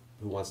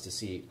wants to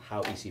see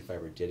how EC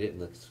Fiber did it,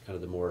 and that's kind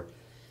of the more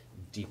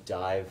deep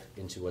dive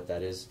into what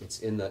that is. It's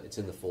in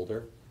the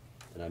folder,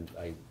 and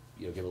I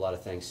give a lot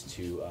of thanks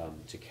to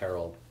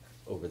Carol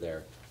over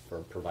there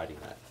for providing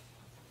that.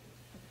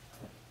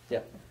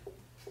 Yeah.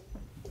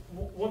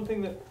 One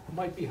thing that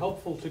might be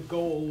helpful to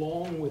go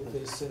along with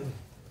this, and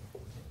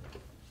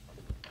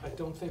I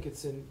don't think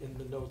it's in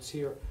the notes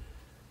here.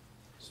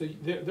 So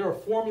there are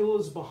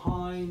formulas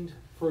behind,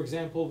 for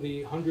example,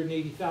 the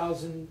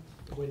 180,000,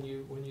 when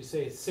you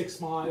say it's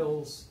 6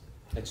 miles.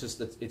 It's just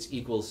that it's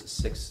equals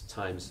 6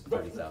 times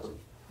 30,000.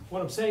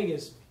 What I'm saying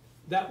is,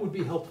 that would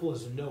be helpful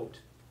as a note,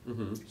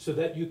 so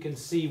that you can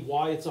see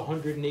why it's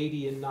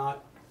 180 and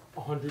not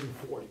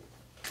 140.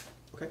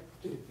 Okay.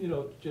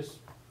 Just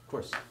of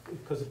course,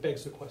 because it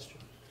begs the question.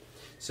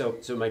 So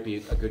it might be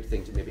a good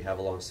thing to maybe have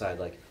alongside,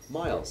 like,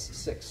 miles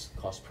 6,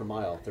 cost per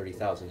mile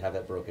 30,000. Have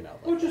that broken out.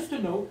 Or just a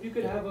note. You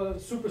could have a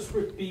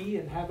superscript B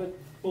and have it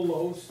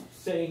below,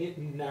 saying it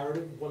in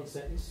narrative, one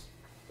sentence.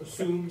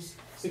 Assumes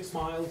 6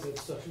 miles is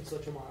such and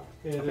such a mile.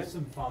 Yeah, Okay. there's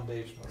some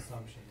foundational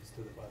assumptions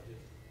to the budget,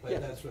 but Yeah.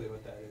 that's really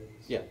what that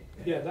is. Yeah.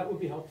 Yeah, that would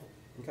be helpful.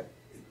 Okay.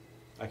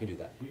 I can do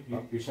that.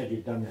 You said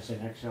you've done this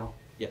in Excel?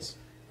 Yes.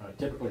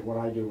 Typically, what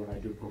I do when I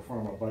do pro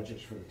forma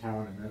budgets for the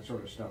town and that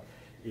sort of stuff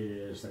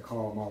is the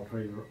column all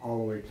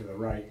the way to the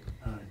right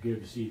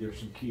gives either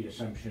some key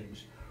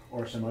assumptions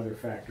or some other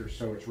factors,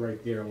 so it's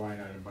right there, line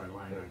item by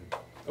line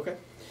item. Okay.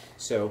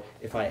 So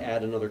if I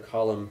add another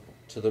column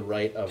to the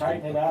right of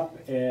Tighten it up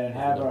and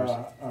have numbers.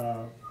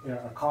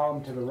 a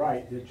column to the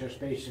right that just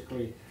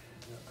basically,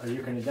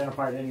 you can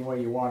identify it any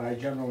way you want. I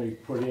generally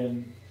put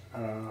in,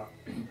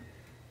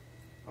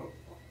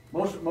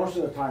 most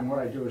of the time what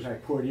I do is I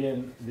put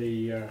in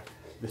the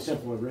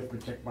simple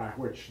arithmetic by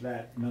which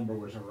that number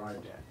was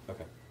arrived at.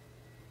 Okay,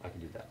 I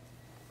can do that.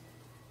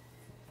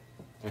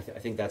 I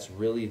think that's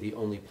really the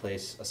only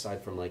place,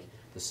 aside from like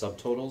the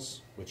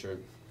subtotals, which are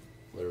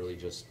literally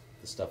just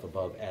the stuff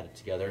above added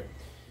together.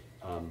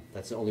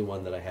 That's the only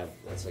one that I have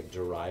that's like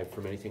derived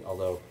from anything.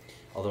 Although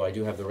I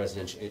do have the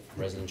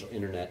residential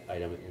internet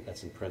item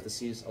that's in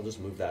parentheses. I'll just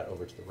move that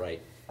over to the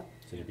right,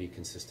 so to be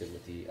consistent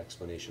with the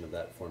explanation of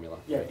that formula.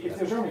 Yeah, if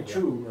there's only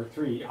 2 or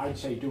 3, I'd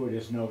say do it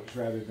as notes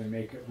rather than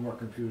make it more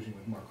confusing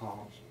with more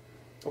columns.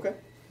 Okay.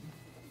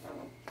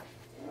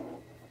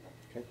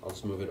 Okay, I'll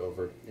just move it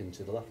over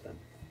into the left then.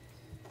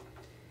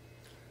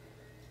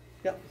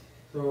 Yep.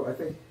 So I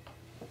think,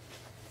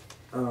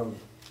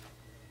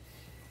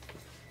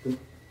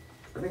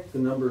 the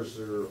numbers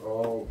are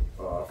all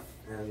off,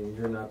 and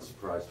you're not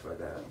surprised by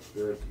that.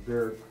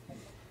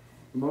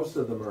 Most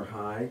of them are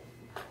high,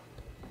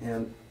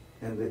 and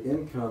the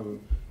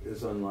income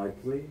is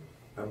unlikely.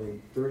 I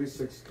mean,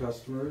 36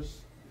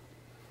 customers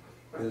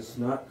is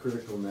not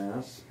critical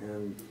mass,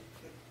 and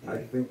I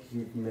think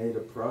you've made a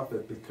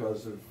profit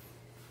because of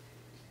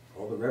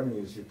all the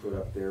revenues you put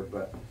up there,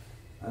 but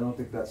I don't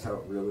think that's how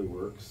it really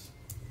works.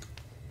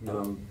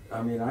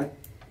 I mean,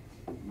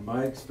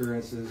 my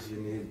experience is you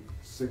need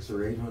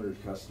 600 or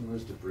 800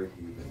 customers to break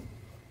even.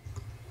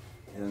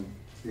 And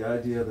the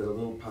idea that a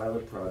little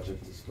pilot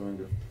project is going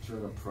to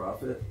turn a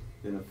profit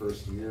in the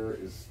first year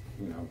is,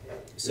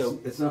 So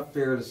it's not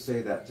fair to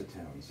say that to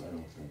towns, I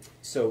don't think.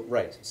 So,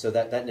 right, so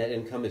that net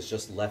income is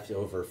just left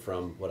over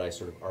from what I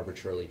sort of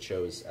arbitrarily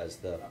chose as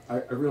the... I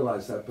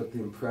realize that, but the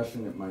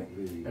impression it might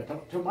leave.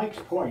 To Mike's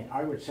point,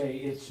 I would say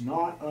it's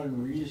not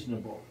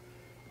unreasonable.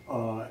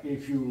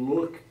 If you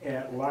look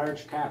at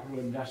large capital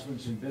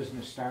investments in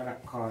business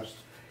startup costs,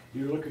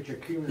 you look at your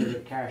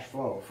cumulative cash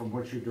flow from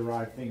which you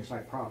derive things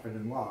like profit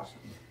and loss,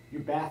 you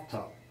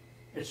bathtub.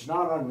 It's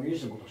not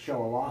unreasonable to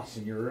show a loss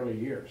in your early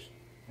years.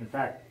 In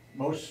fact,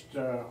 most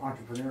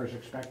entrepreneurs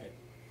expect it.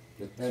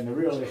 And the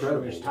real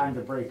issue is time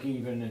to break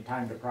even and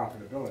time to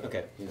profitability.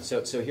 Okay,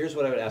 so here's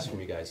what I would ask from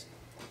you guys.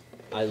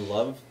 I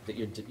love that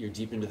you're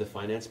deep into the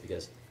finance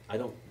because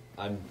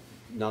I'm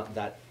not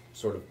that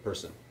sort of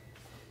person.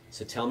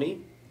 So tell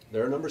me,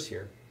 there are numbers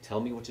here, tell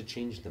me what to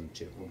change them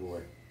to. Oh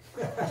boy.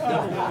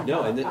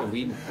 No, and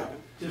we,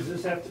 Does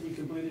this have to be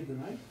completed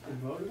tonight and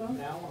voted on?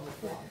 Now on the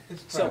floor.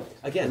 so,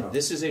 again,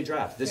 this is a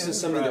draft. This is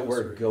something that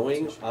we're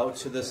going out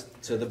to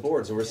the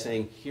boards, and we're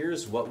saying,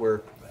 here's what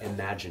we're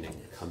imagining.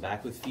 Come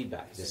back with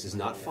feedback. This is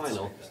not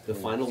final. The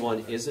final one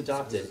is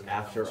adopted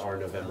after our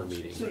November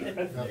meeting.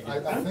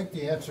 I think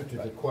the answer to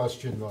the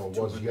question, though,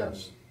 was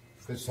yes.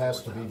 This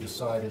has to be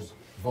decided,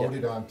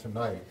 voted on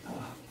tonight.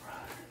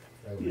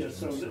 Yeah,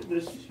 so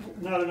this,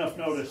 not enough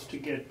notice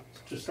to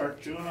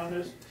start chewing on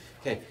this?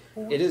 Okay,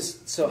 it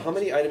is, so how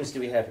many items do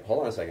we have?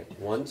 Hold on a second.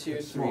 1,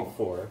 2, 3,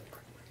 4,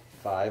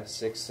 5,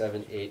 6,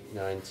 7, 8,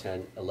 9,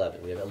 10,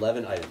 11. We have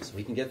 11 items.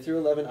 We can get through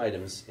 11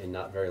 items in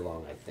not very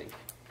long, I think.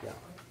 Yeah.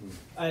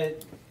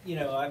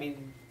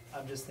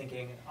 I'm just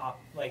thinking,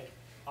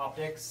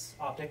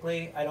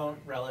 optically, I don't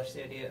relish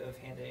the idea of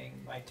handing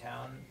my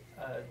town,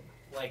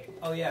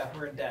 oh yeah,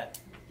 we're in debt.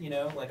 I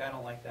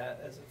don't like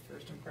that as a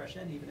first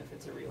impression, even if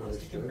it's a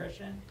realistic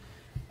impression.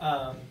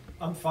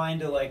 I'm fine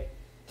to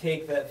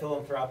take that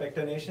philanthropic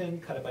donation,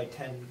 cut it by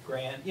 10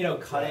 grand,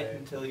 cut it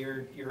until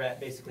you're at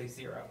basically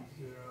zero,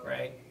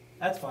 right?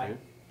 That's fine,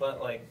 but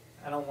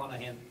I don't want to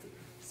hand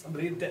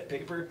somebody a debt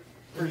paper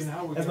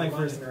as my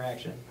first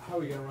interaction. How are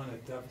we going to run a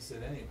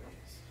deficit anyways?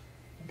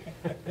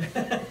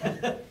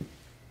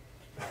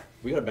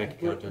 We got a bank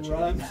account, don't you?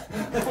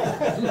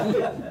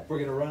 We're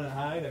going to run and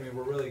hide?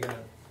 We're really going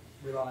to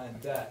rely on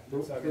debt.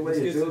 The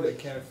way you do it,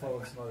 can't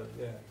afford some other,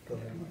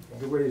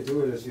 the way you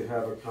do it is you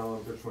have a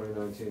column for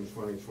 2019,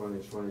 2020,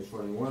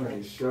 2021, and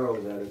you show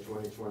that in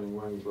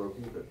 2021 you broke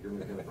even, you're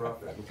making a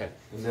profit. Okay.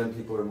 And then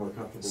people are more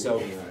comfortable So,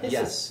 looking at it.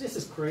 yes. This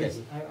is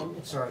crazy.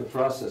 I'm sorry. The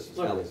process is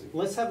Look, crazy.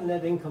 let's have a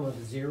net income of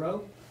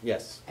 0.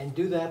 Yes. And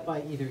do that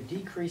by either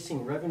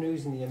decreasing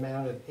revenues in the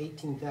amount of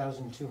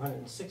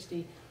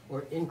 18,260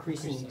 or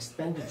increasing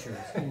expenditures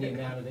in the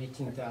amount of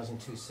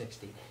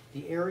 18,260.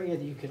 The area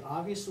that you can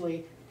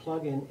obviously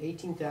plug in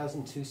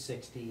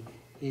 18,260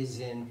 is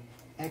in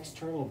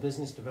external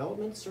business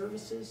development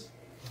services,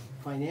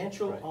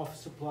 financial,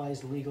 office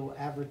supplies, legal,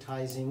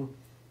 advertising.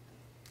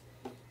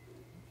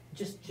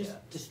 Just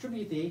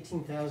distribute the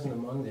 18,000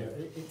 among there.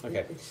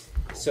 Okay.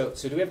 So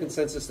do we have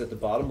consensus that the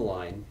bottom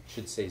line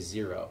should say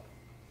 0?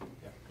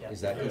 Yeah.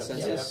 Is that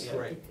consensus?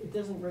 Yeah. It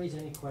doesn't raise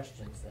any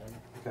questions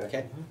then.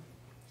 Okay.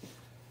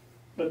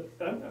 But,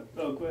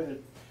 go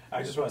ahead.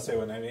 I just want to say,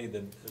 when I made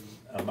the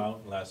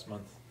amount last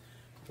month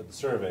for the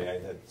survey,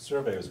 the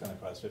survey was going to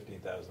cost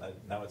 $15,000.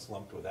 Now it's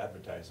lumped with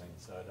advertising,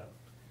 so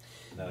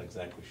I'm not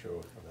exactly sure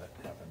how that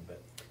happened.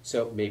 But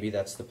So maybe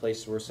that's the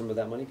place where some of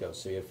that money goes.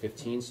 So you have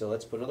 15, so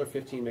let's put another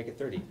 15, make it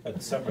 30.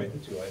 I'd separate the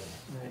two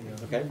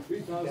items. Okay?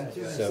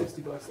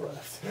 $3,260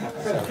 left.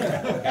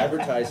 So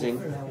advertising,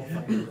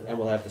 and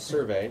we'll have the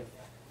survey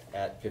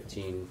at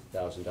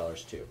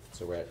 $15,000 too.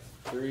 So we're at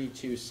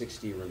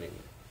 $3,260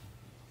 remaining.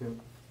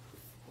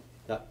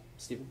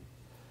 Stephen?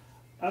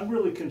 I'm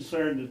really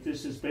concerned that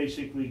this is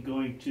basically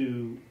going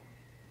to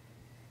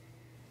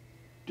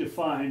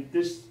define,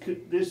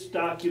 this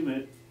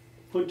document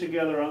put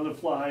together on the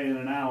fly in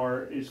an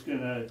hour is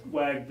gonna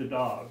wag the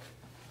dog.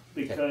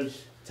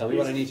 Because Tell me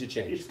what I need to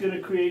change. It's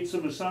gonna create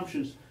some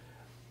assumptions.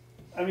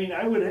 I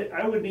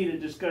would need a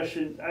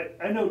discussion.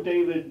 I know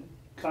David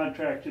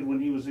contracted when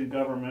he was in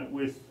government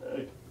with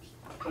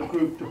a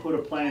group to put a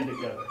plan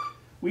together.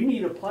 We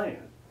need a plan.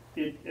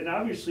 And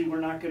obviously we're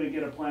not gonna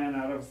get a plan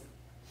out of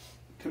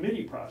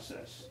committee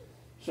process.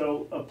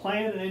 So a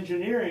plan in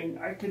engineering,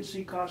 I could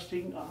see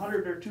costing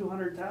 100 or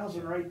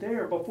 200,000 right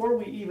there before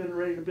we even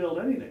ready to build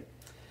anything.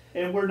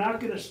 And we're not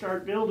gonna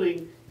start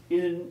building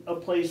in a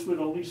place with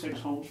only 6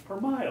 homes per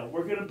mile.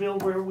 We're gonna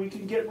build where we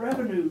can get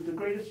revenue,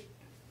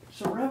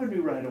 some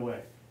revenue right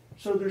away.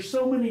 So there's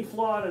so many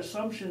flawed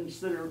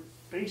assumptions that are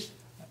based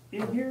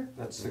in here.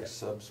 That's 6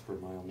 subs per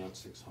mile, not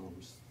 6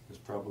 homes. There's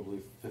probably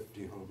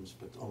 50 homes,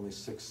 but only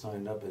 6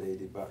 signed up at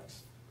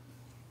 $80.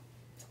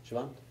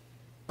 Siobhan?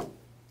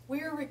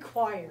 We are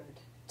required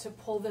to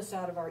pull this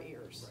out of our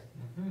ears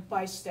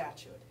by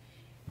statute.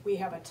 We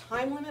have a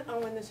time limit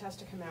on when this has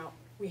to come out.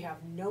 We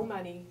have no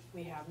money.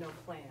 We have no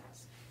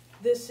plans.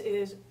 This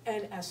is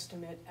an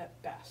estimate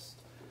at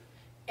best.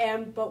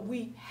 But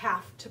we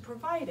have to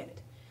provide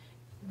it.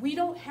 We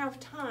don't have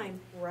time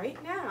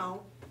right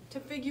now to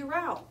figure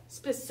out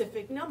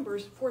specific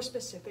numbers for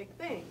specific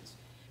things,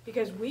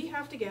 because we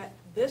have to get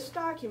this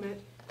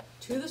document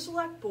to the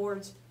select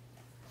boards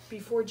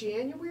before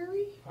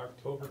January?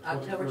 October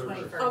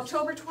 21st.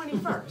 October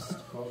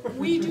 21st.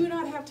 We do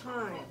not have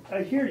time.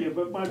 I hear you,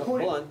 but my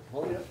point...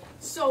 Hold on.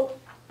 So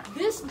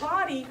this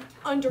body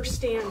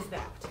understands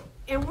that.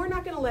 And we're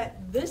not going to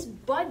let this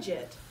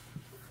budget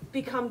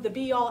become the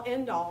be-all,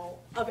 end-all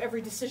of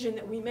every decision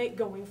that we make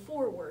going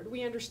forward.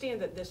 We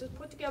understand that this is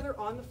put together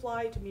on the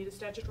fly to meet a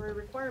statutory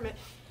requirement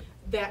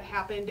that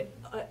happened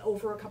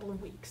over a couple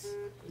of weeks.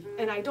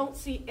 And I don't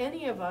see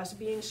any of us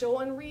being so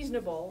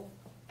unreasonable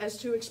as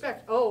to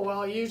expect, oh,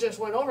 well, you just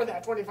went over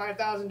that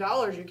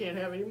 $25,000, you can't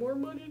have any more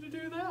money to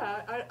do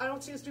that. I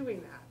don't see us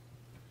doing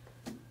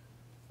that.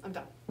 I'm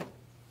done.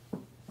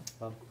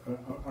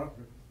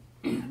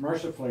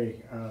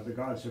 mercifully, the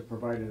gods have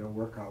provided a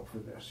workout for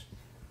this.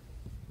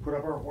 Put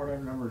up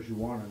whatever numbers you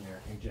want in there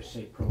and just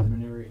say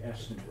preliminary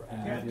estimate,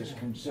 and that is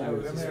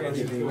considered to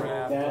be,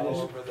 that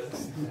is.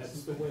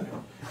 That's the winner.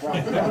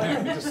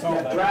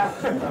 Well,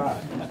 draft,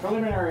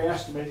 preliminary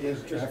estimate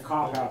is a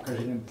cop-out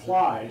because it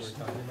implies,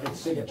 it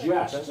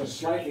suggests a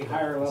slightly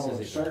higher level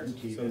of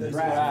certainty than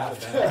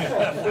draft.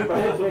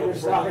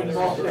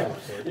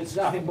 It's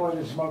nothing more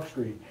than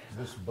smokescreen.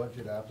 This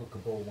budget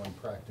applicable when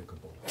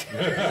practicable.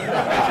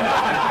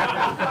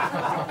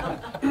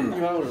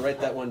 You want to write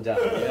that one down.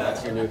 Yeah,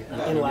 that's your new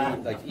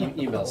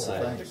email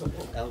sign.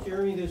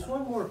 Jeremy, there's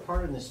one more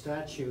part in the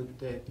statute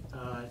that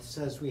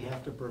says we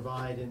have to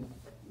provide, and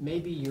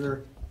maybe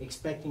you're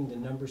expecting the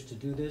numbers to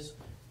do this,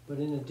 but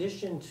in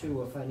addition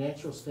to a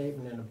financial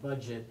statement and a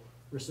budget,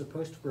 we're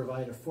supposed to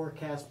provide a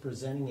forecast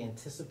presenting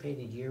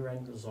anticipated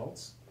year-end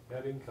results.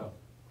 Net income.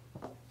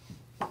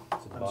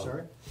 I'm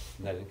sorry?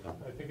 Net income.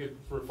 I think it's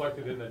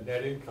reflected in the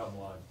net income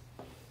line.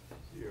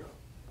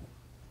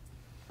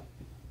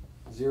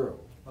 Zero.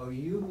 Oh,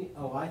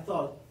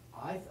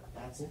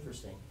 that's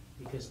interesting,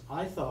 because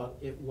I thought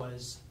it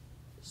was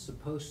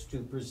supposed to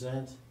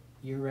present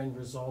year-end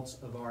results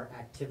of our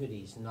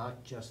activities,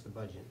 not just the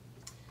budget.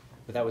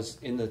 But that was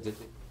in the,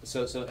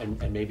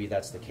 and maybe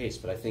that's the case,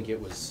 but I think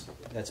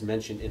that's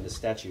mentioned in the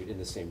statute in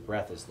the same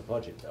breath as the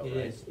budget, though,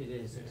 right? It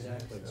is,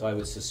 exactly. So I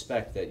would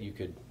suspect that you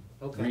could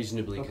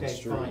reasonably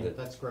construe fine. that.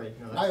 That's great.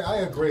 No, I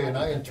agree, and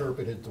I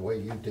interpret it the way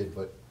you did,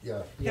 but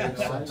yeah.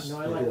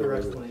 I like your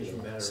explanation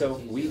better. So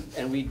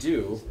we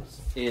do,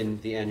 in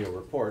the annual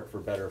report, for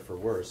better or for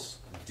worse,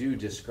 do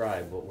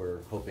describe what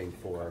we're hoping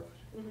for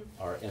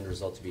our end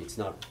result to be. It's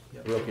not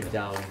broken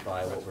down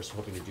by what we're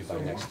hoping to do by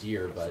next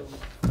year, but.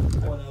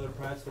 One other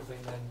practical thing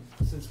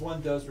then, since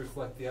one does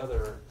reflect the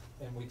other,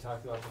 and we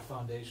talked about the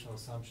foundational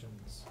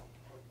assumptions,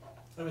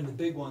 I mean, the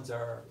big ones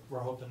are, we're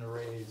hoping to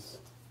raise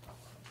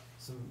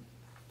some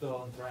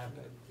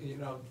philanthropic,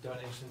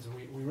 donations, and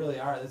we really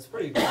are. That's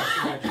pretty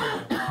aggressive actually on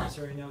the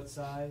promissory note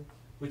side,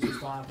 which is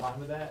fine, I'm fine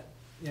with that.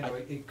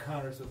 It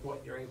counters with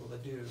what you're able to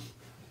do.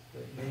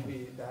 But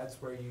maybe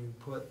that's where you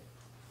put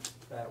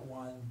that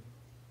one,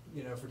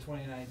 for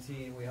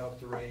 2019, we hope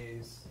to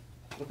raise,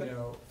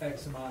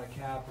 X amount of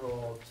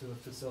capital to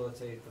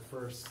facilitate the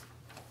first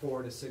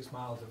 4 to 6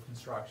 miles of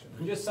construction.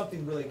 Just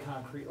something really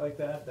concrete like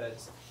that,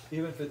 that's,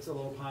 even if it's a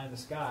little pie in the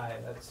sky,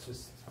 that's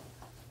just,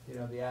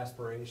 the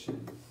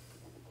aspiration.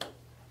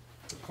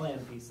 The plan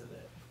piece of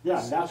it.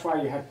 Yeah, and that's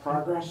why you have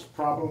progress,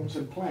 problems,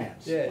 and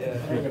plans. Yeah.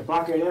 And you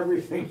bucket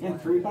everything in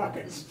 3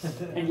 buckets,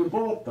 and you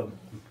bullet them.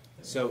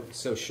 So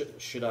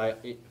should I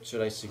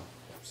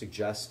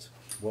suggest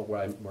what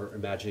we're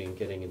imagining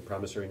getting in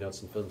promissory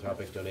notes and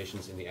philanthropic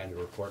donations in the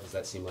annual report? Does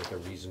that seem like a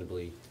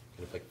reasonably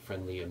kind of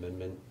friendly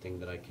amendment thing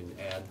that I can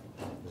add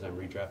as I'm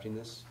redrafting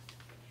this?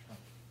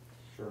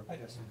 Sure. I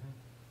guess.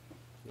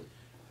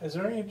 Is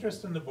there any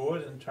interest in the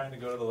board in trying to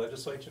go to the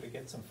legislature to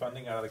get some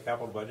funding out of the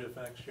capital budget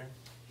for next year?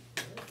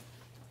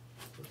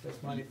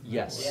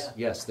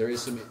 Yes, there is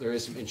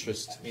some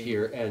interest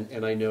here,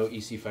 and I know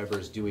EC Fiber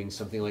is doing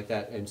something like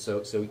that, and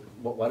so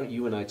why don't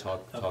you and I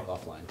talk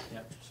offline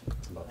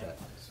about that?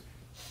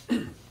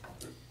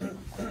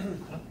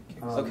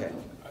 Okay.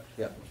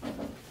 Yeah.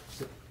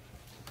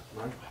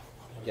 Mine?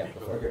 Yeah.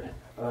 Okay.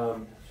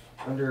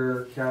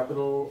 Under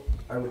capital,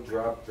 I would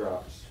drop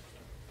drops.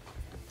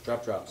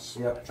 Drops.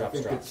 Yep. I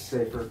think it's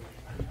safer,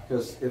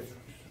 because if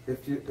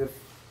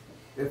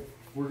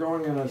we're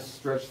going in a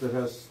stretch that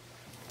has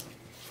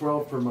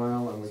 12 per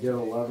mile and we get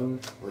 11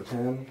 or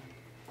 10,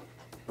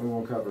 we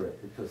won't cover it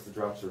because the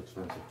drops are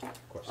expensive.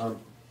 Of course.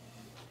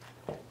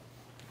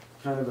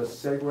 Kind of a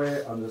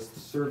segue on this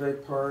survey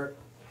part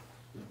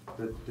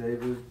that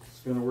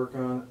David's going to work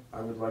on. I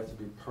would like to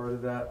be part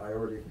of that. I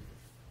already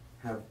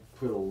have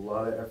put a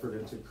lot of effort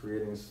into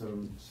creating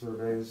some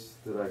surveys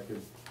that I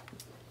could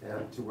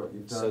add to what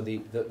you've done. So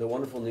the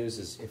wonderful news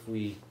is, if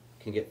we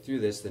can get through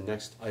this, the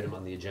next item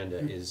on the agenda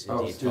is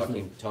indeed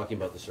talking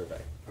about the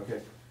survey.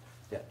 Okay.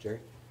 Yeah, Jerry?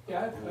 Yeah,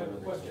 I have a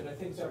question. I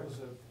think that was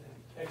an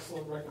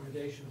excellent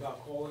recommendation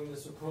about calling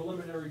this a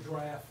preliminary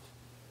draft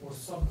or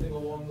something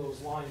along those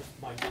lines.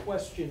 My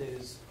question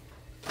is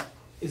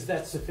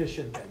that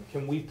sufficient then?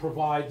 Can we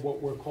provide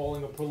what we're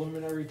calling a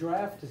preliminary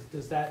draft?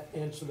 Does that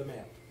answer the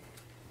mail?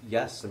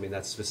 Yes, I mean,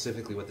 that's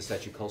specifically what the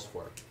statute calls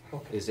for,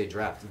 is a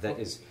draft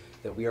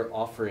that we are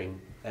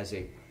offering as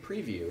a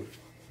preview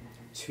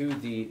to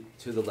the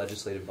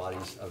legislative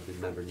bodies of the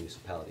member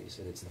municipalities.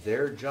 And it's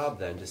their job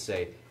then to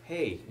say,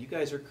 hey, you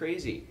guys are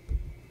crazy.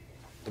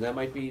 And that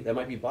might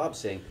be Bob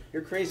saying,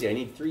 you're crazy, I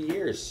need 3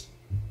 years.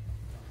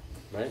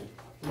 Right?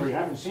 Well, you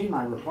haven't seen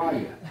my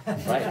reply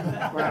yet. Right.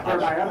 When I put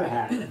my other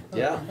hat.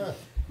 Yeah.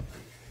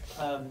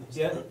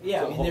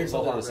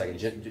 Hold on a second,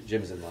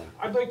 Jim's in line.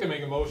 I'd like to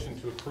make a motion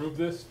to approve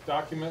this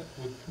document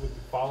with the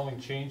following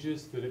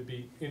changes: that it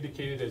be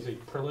indicated as a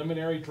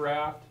preliminary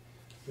draft,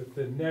 that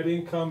the net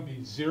income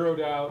be zeroed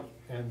out,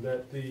 and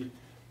that the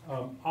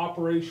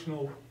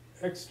operational,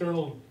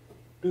 external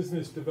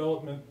business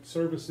development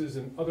services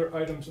and other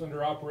items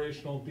under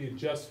operational be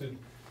adjusted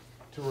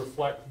to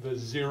reflect the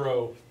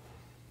zero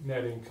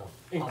net income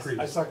increase.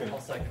 I second it.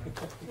 I'll second.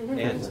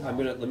 And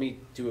let me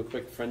do a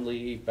quick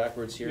friendly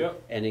backwards here.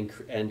 Yep.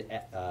 And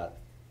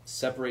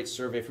separate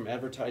survey from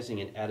advertising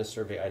and add a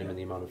survey item in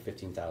the amount of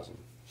 15,000.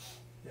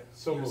 Yeah.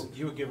 So moved.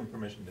 You were given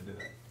permission to do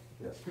that.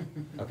 Yes.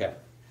 Okay.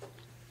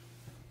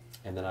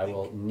 And then I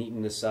will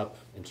neaten this up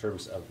in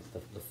terms of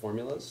the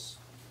formulas.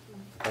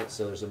 Okay,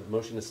 so there's a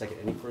motion, a second.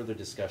 Any further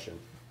discussion?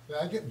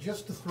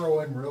 Just to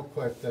throw in real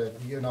quick that,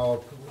 you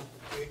know,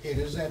 it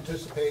is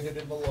anticipated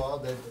in the law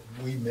that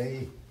we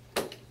may,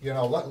 you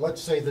know,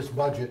 let's say this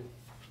budget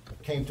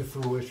came to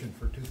fruition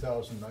for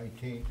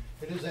 2019.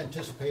 It is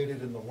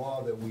anticipated in the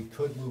law that we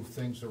could move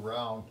things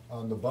around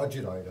on the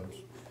budget items.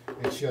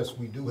 It's just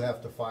we do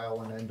have to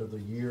file an end of the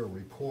year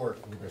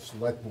report with the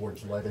select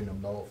boards letting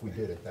them know if we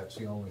did it. That's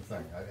the only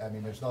thing. I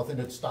mean, there's nothing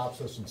that stops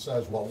us and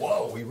says, well,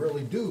 whoa, we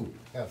really do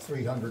have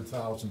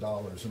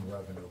 $300,000 in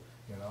revenue.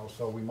 You know,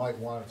 so we might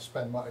want to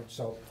spend money.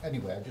 So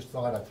anyway, I just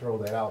thought I'd throw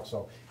that out.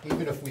 So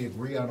even if we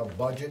agree on a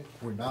budget,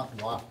 we're not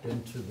locked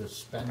into the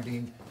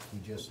spending. We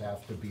just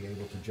have to be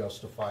able to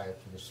justify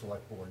it to the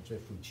select boards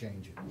if we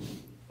change it.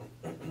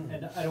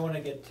 And I don't want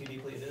to get too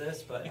deeply into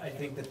this, but I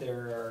think that there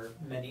are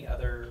many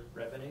other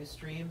revenue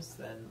streams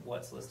than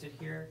what's listed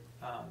here,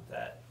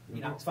 that,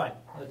 you know, it's fine.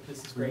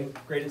 This is great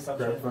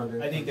assumption.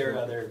 Crowdfunding. I think there are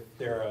other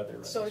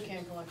revenue Soda streams.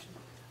 can collection.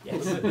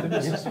 Yes.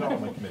 Business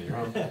development committee,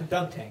 right?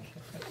 Dump tank.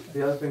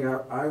 The other thing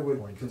I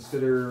would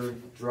consider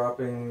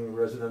dropping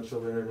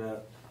residential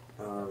internet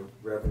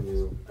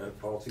revenue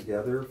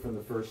altogether from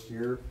the first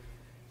year.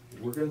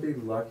 We're going to be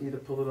lucky to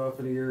pull it off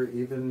in a year,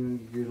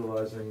 even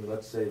utilizing,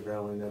 let's say,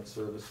 Valley Net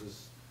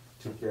Services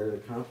to get it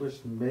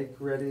accomplished. Make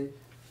ready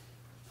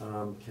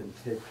can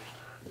take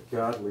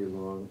godly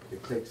long.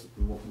 It takes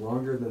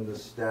longer than the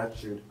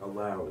statute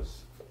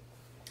allows,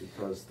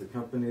 because the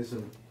companies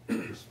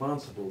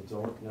responsible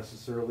don't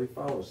necessarily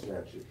follow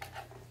statute.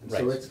 And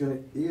so Right. it's going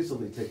to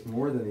easily take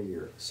more than a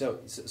year. So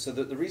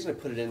the reason I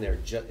put it in there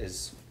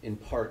is in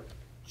part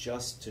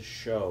just to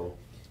show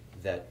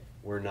that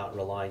we're not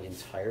relying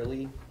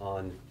entirely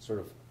on sort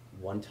of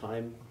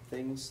one-time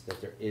things, that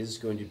there is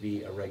going to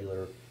be a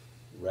regular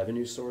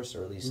revenue source,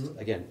 or at least,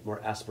 again, more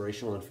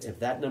aspirational. And if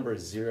that number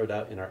is zeroed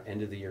out in our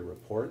end-of-the-year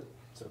report,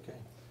 It's okay.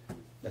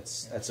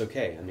 that's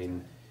okay. I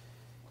mean,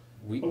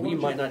 we But would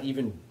might you- not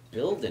even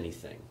build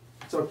anything.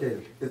 It's okay,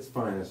 it's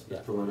fine, it's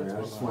Yeah. preliminary.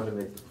 I just wanted to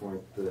make the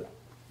point that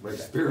my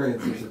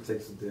experience is it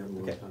takes a damn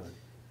long Okay. time.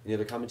 Any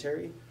other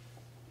commentary?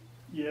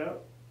 Yeah,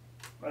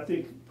 I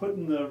think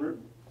putting the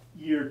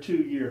year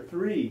 2, year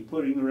 3,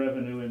 putting the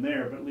revenue in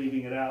there, but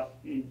leaving it out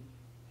in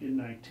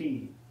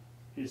 19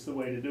 is the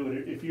way to do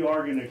it. If you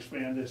are gonna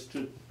expand this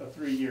to a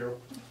 3-year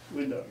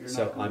window, you're not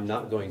So gonna I'm do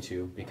not that. going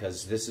to,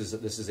 because this is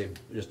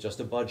just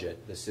a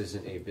budget. This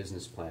isn't a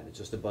business plan. It's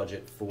just a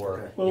budget for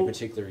Okay. Well, a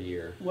particular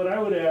year. What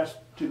I would ask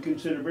to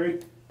consider,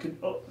 very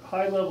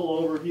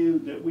high-level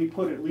overview, that we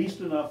put at least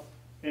enough,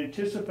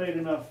 anticipate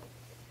enough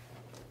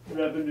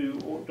revenue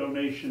or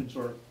donations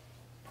or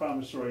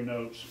promissory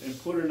notes, and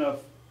put enough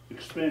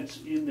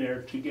expense in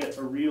there to get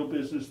a real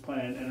business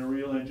plan and a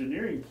real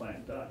engineering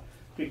plan done.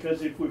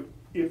 Because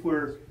if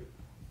we're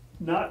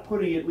not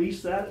putting at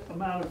least that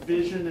amount of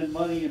vision and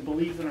money and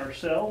belief in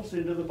ourselves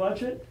into the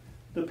budget,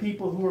 the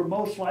people who are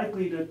most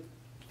likely to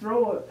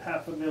throw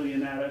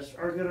 $500,000 at us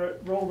are gonna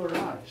roll their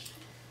eyes.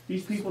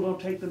 These people don't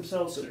take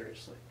themselves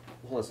seriously.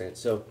 Hold on a second.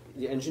 So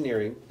the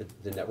engineering,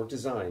 the network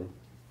design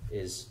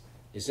is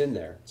in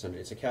there.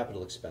 It's a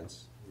capital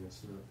expense.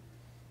 Yes,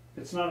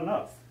 It's not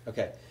enough.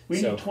 Okay.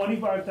 We so, need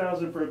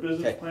 25,000 for a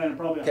business Okay. plan and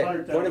probably Okay,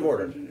 100,000 point of for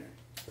order. engineering.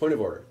 Point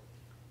of order.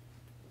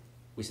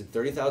 We said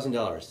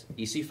 $30,000.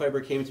 EC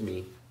Fiber came to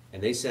me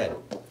and they said,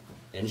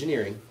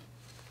 engineering,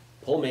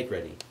 pole make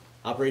ready,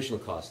 operational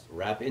cost,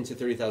 wrap into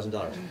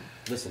 $30,000.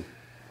 Listen,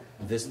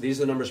 these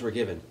are the numbers we're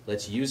given.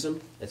 Let's use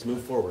them. Let's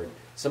move forward.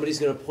 Somebody's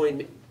going to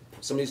point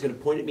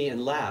at me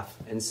and laugh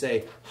and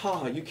say,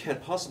 "Ha, you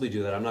can't possibly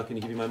do that. I'm not going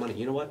to give you my money."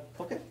 You know what?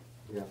 Okay.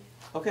 Yeah.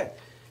 Okay.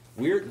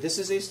 This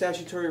is a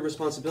statutory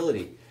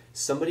responsibility.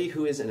 Somebody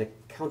who is an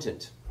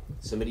accountant,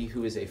 somebody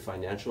who is a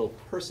financial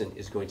person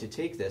is going to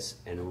take this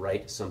and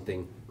write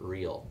something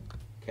real.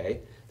 Okay?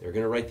 They're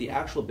going to write the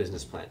actual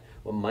business plan.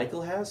 What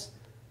Michael has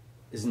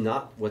is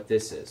not what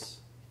this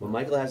is. What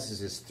Michael has is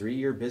his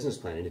 3-year business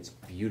plan, and it's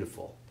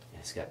beautiful.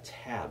 It's got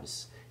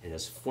tabs, and it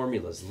has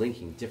formulas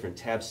linking different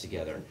tabs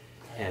together.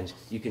 And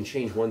you can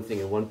change one thing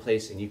in one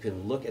place, and you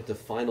can look at the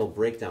final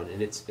breakdown,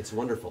 and it's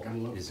wonderful.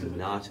 It is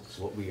not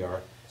what we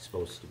are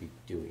supposed to be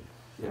doing.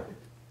 Yeah.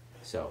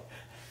 So,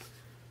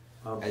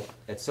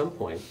 at some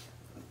point,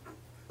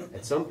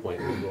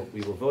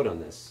 we will vote on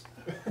this.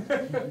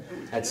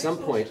 At some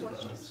point,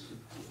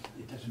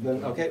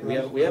 okay,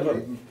 we have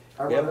a.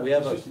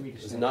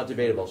 It's not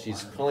debatable.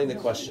 She's calling the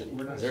question.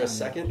 Is there a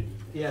second?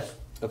 Yes.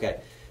 Okay,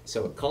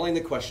 so calling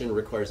the question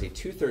requires a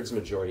 2/3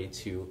 majority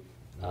to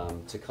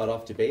cut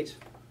off debate.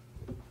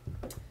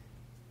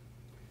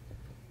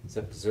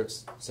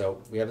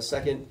 So we have a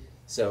second.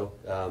 So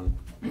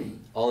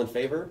all in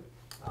favor?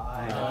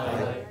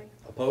 Aye.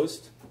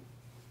 Opposed?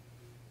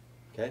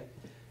 Okay.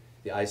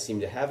 The ayes seem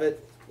to have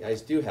it. The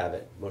ayes do have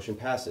it. Motion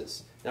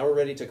passes. Now we're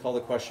ready to call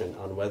the question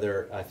on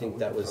whether, I think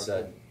that was,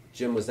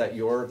 Jim, was that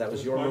your My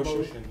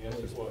motion? yes,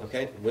 it was.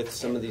 Okay, with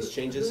some of these Who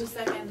changes?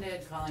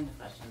 seconded calling the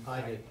question?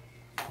 I did.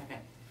 Okay.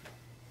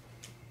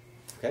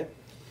 Okay.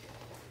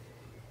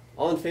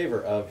 All in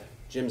favor of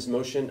Jim's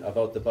motion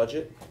about the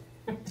budget,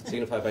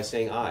 signify by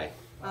saying aye.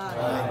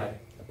 Aye.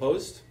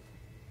 Opposed?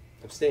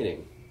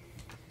 Abstaining?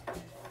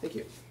 Thank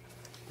you.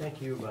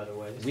 Thank you, by the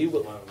way. This We is a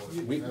will, lot of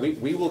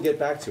work. we will get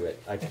back to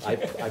it. I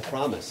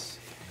promise.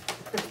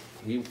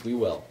 We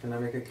will. Can I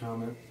make a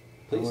comment?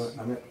 Please.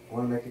 I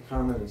want to make a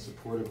comment in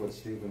support of what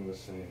Stephen was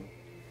saying.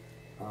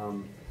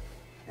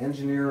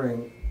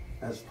 Engineering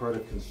as part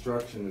of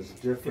construction is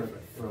different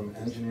from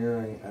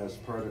engineering as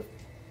part of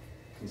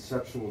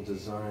conceptual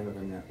design of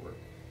a network.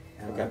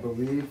 And I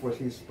believe what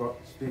he's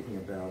speaking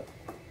about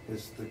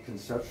is the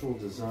conceptual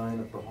design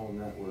of the whole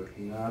network,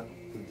 not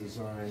the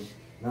design,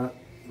 not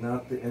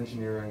the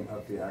engineering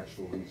of the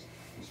actual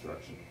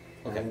construction.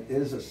 Okay. And it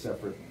is a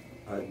separate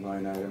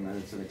line item, and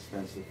it's an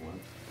expensive one.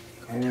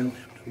 And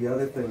the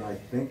other thing I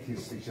think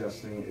he's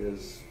suggesting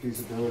is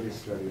feasibility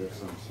study of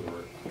some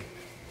sort.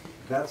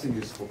 That's a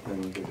useful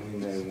thing that we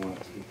may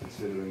want to be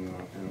considering in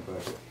a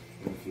budget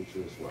in the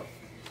future as well.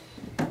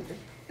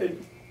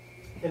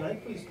 Can I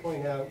please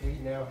point out, we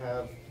now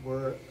have, we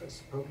were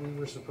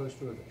supposed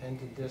to have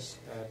ended this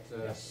at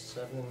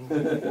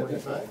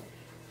 7:45?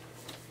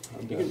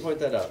 You can point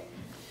that out.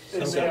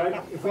 And So- may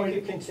I If we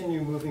could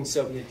continue moving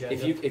So to the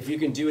agenda. if you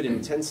can do it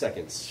in 10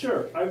 seconds.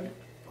 Sure, I'm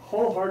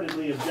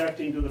wholeheartedly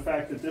objecting to the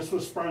fact that this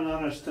was sprung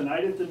on us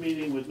tonight at the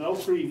meeting with no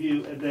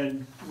preview and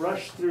then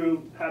rushed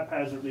through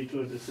haphazardly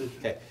to a decision.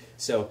 Okay,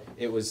 so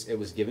it was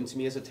given to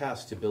me as a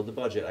task to build a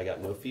budget. I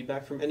got no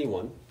feedback from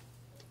anyone,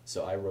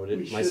 so I wrote it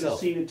We should have myself.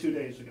 seen it 2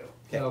 days ago.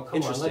 Okay, No, come on,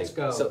 interesting. let's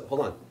go. So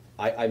hold on.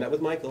 I met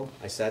with Michael.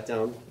 I sat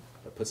down,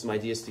 I put some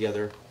ideas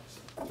together.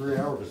 3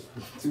 hours,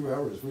 2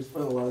 hours, we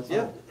spent a lot of time.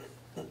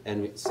 Yeah.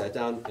 And we sat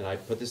down and I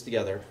put this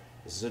together.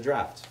 This is a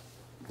draft.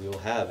 We will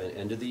have an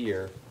end of the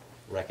year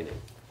reckoning.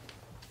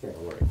 Okay.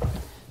 Don't worry.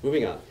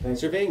 Moving on. Thank you.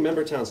 Surveying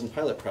member towns and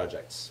pilot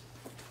projects.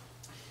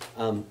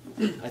 I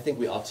think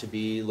we ought to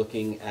be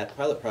looking at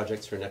pilot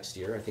projects for next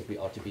year. I think we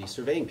ought to be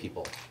surveying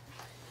people.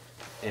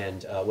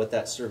 And what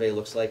that survey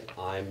looks like,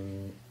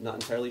 I'm not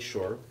entirely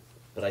sure,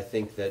 but I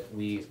think that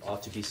we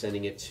ought to be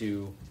sending it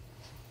to,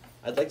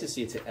 I'd like to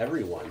see it to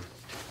everyone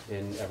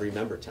in every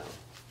member town.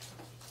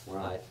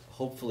 Wow.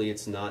 Hopefully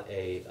it's not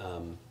a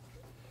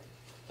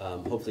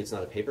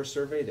paper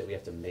survey that we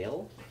have to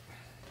mail.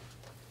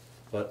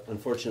 But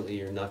unfortunately,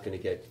 you're not going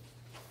to get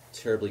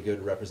terribly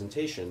good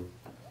representation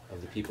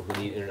of the people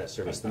who need internet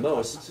service the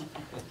most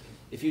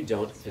if you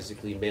don't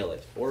physically mail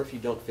it, or if you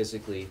don't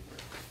physically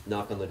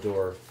knock on the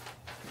door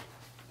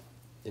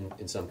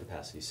in some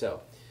capacity.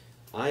 So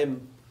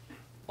I'm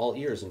all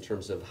ears in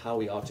terms of how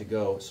we ought to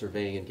go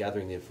surveying and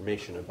gathering the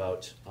information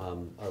about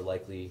our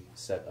likely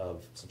set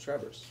of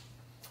subscribers.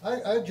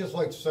 I'd just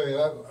like to say,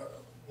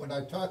 when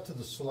I talked to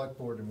the select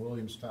board in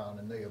Williamstown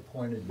and they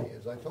appointed me,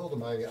 as I told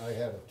them I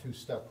had a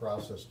two-step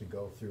process to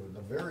go through. And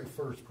the very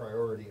first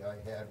priority I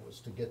had was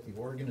to get the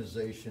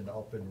organization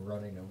up and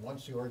running. And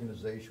once the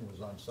organization was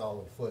on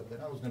solid foot,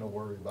 then I was going to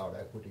worry about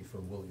equity for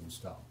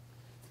Williamstown.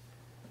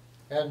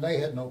 And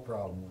they had no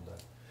problem with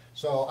that.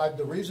 So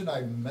the reason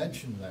I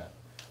mention that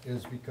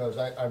is because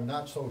I'm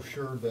not so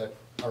sure that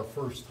our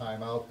first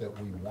time out that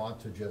we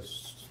want to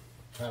just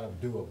kind of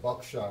do a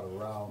buckshot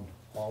around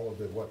all of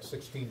the,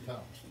 16 towns.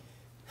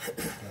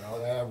 You know,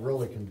 that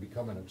really can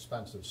become an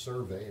expensive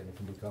survey and it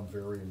can become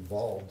very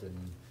involved. And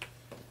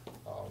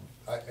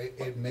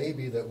it may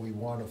be that we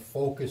want to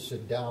focus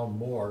it down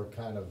more,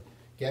 kind of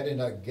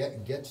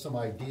get some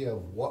idea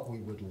of what we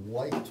would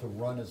like to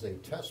run as a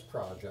test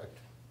project,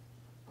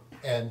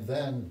 and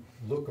then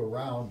look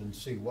around and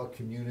see what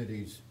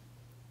communities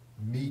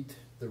meet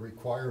the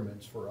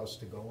requirements for us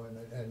to go in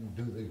and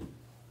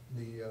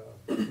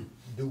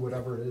do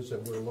whatever it is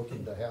that we're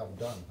looking to have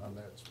done on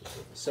that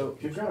specific. So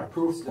If you've got a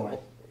proof point,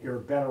 you're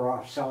better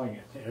off selling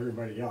it to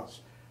everybody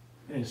else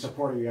in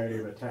support of the idea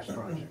of a test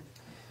project.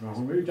 Now,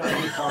 when we've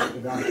talked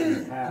about it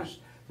in the past,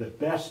 the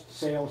best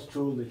sales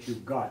tool that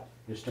you've got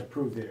is to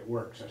prove that it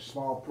works. A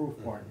small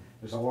proof point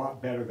is a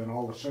lot better than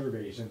all the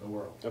surveys in the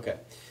world. Okay,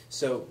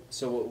 so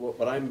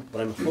what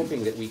I'm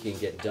hoping that we can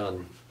get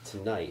done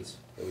tonight,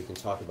 that we can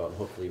talk about and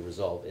hopefully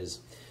resolve, is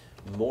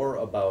more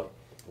about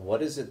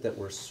what is it that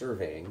we're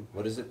surveying,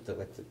 what is it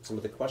that, some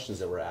of the questions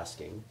that we're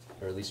asking,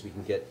 or at least we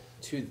can get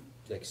to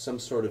some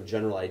sort of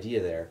general idea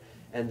there,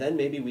 and then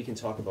maybe we can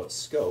talk about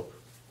scope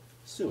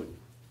soon.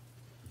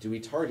 Do we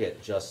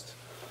target just,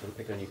 I'm going to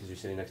pick on you because you're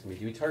sitting next to me,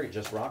 do we target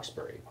just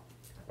Roxbury?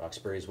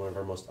 Roxbury is one of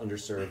our most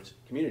underserved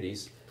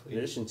communities, in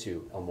addition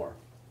to Elmore.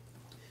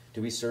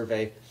 Do we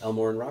survey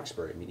Elmore and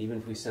Roxbury? I mean, even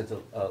if we sent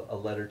a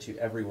letter to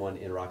everyone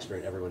in Roxbury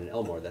and everyone in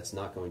Elmore, that's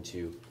not going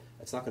to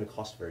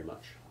cost very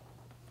much.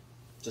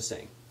 Just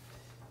saying.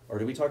 Or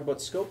do we talk about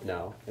scope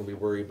now, and we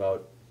worry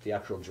about the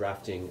actual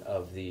drafting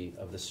of the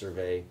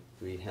survey?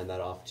 Do we hand that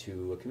off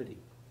to a committee?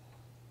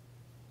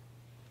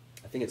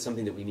 I think it's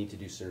something that we need to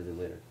do sooner than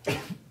later.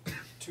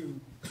 two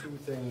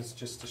things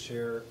just to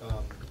share.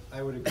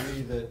 I would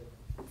agree that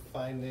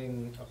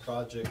finding a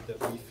project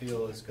that we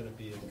feel is going to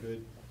be a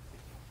good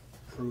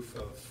proof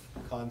of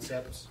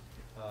concept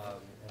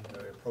and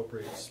the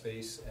appropriate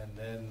space, and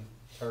then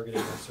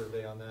targeting a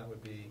survey on that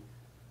would be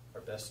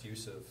our best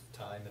use of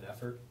time and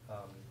effort.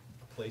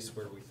 A place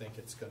where we think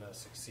it's going to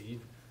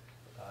succeed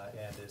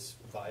and is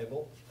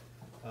viable.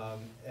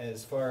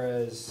 As far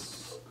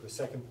as the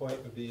second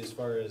point would be, as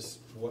far as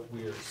what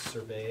we are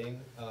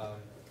surveying,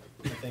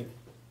 I think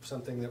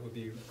something that would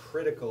be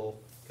critical,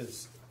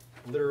 because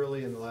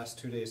literally in the last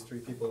 2 days, 3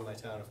 people in my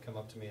town have come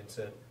up to me and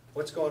said,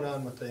 what's going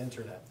on with the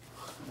internet?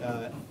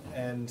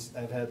 And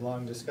I've had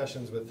long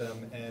discussions with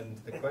them, and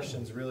the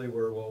questions really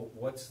were, well,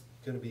 what's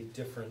going to be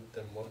different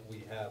than what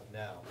we have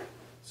now?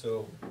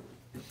 So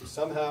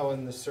somehow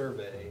in the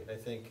survey, I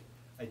think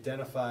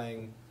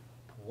identifying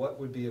what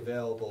would be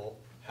available,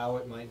 how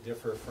it might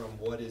differ from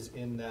what is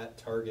in that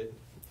target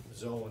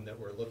zone that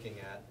we're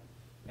looking at,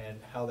 and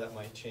how that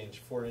might change.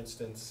 For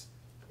instance,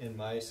 in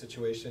my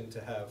situation,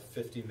 to have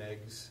 50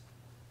 megs,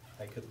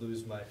 I could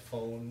lose my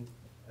phone,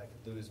 I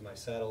could lose my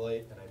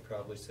satellite, and I'd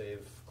probably save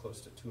close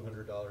to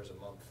 $200 a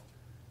month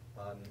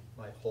on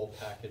my whole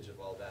package of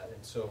all that.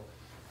 And so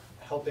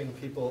helping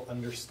people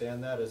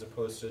understand that, as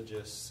opposed to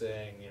just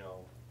saying, you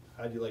know,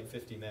 how do you like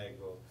 50 meg?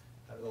 Well,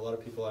 a lot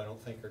of people I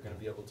don't think are going to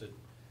be able to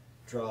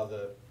draw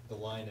the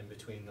line in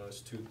between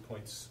those 2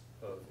 points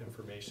of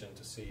information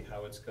to see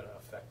how it's going to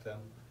affect them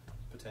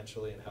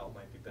potentially and how it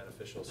might be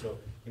beneficial. So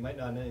you might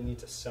not need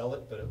to sell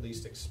it, but at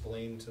least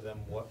explain to them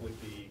what would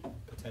be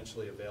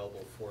potentially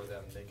available for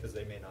them, because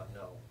they may not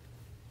know.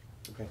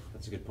 Okay,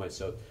 that's a good point.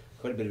 So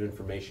quite a bit of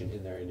information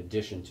in there in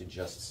addition to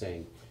just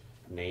saying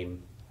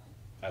name,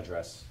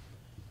 address,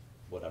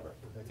 whatever.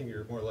 I think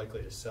you're more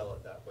likely to sell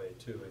it that way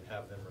too, and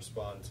have them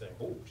respond saying,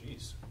 oh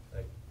geez,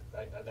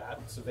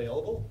 that's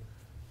available?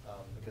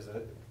 Because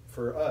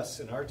for us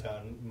in our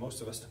town,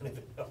 most of us don't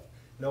even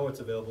know it's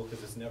available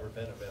because it's never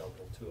been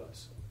available to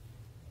us.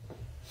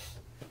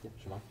 Yeah,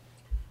 Siobhan?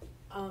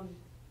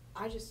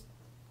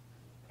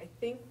 I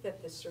think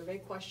that the survey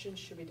questions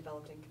should be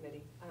developed in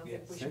committee. I don't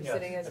think we should be Yes.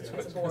 sitting as a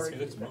board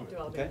Let's move it.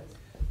 developing. Okay.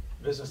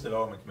 Business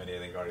Development Committee, I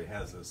think, already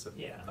has this, if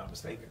I'm not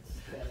mistaken.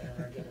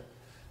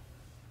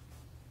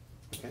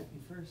 Okay.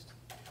 You first.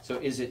 So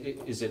is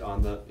it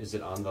on the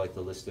like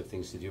the list of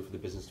things to do for the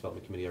Business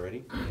Development Committee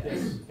already?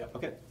 Yes. Yep.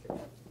 Okay.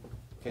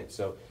 Okay.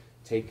 So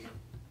take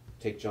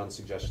John's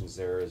suggestions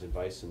there as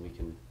advice, and we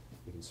can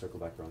circle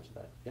back around to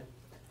that. Yeah.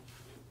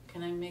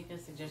 Can I make a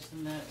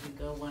suggestion that we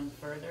go one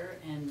further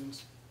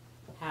and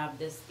have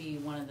this be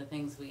one of the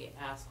things we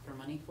ask for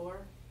money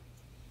for?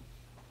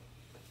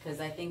 Because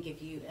I think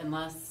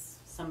unless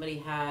somebody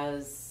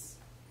has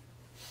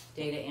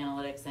data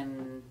analytics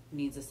and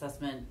needs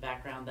assessment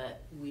background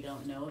that we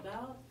don't know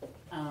about,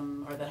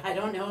 or that I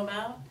don't know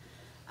about,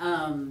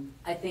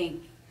 I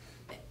think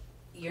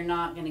you're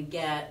not going to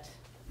get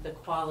the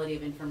quality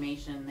of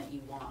information that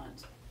you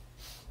want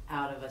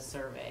out of a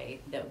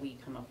survey that we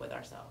come up with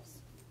ourselves.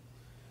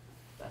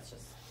 That's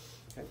just.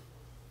 Okay.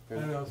 I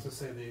would also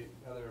say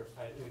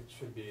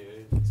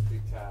it's a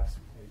big task,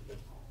 but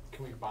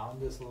can we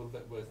bound this a little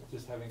bit with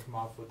just having come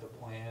off with a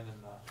plan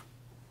and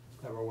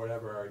or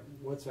whatever?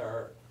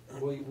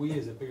 We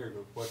as a bigger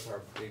group, what's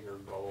our bigger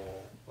goal?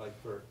 Like,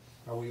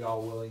 are we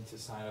all willing to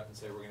sign up and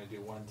say we're going to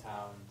do one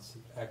town,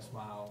 X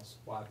miles,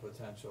 Y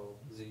potential,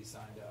 Z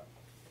signed up?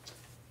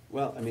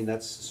 Well, I mean,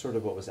 that's sort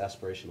of what was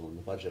aspirational in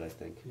the budget, I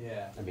think.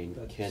 Yeah. I mean,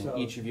 can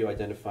each of you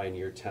identify in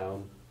your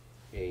town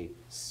a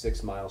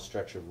 6-mile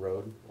stretch of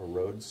road or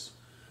roads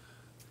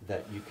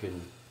that you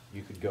could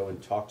go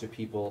and talk to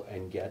people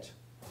and get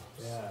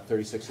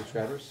 36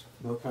 subscribers?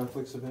 No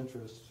conflicts of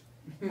interest.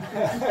 Easy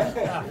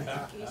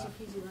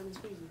peasy lemon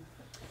squeezy.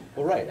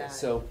 Well, right.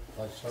 So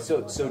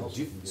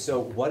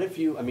what if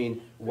you? I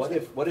mean, what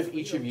if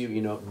each of you,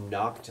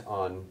 knocked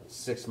on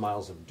 6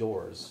 miles of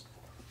doors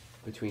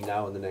between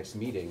now and the next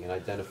meeting and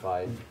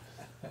identified,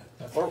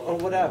 or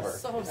whatever.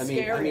 So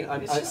scary.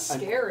 It's just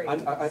scary.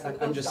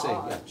 I'm just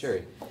saying, yeah,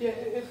 Jerry. Yeah,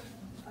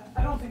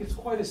 I don't think it's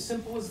quite as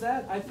simple as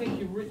that. I think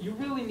you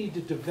really need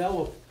to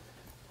develop.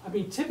 I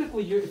mean,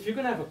 typically, if you're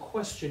going to have a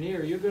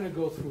questionnaire, you're going to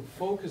go through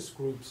focus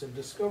groups and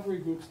discovery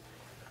groups.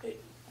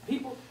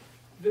 People,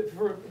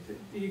 for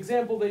the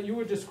example that you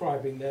were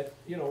describing, that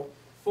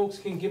folks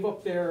can give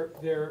up their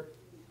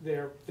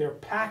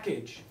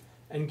package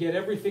and get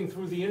everything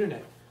through the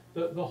internet.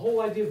 The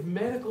whole idea of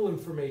medical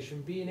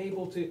information being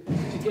able to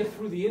get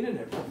through the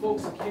internet for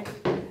folks that can't.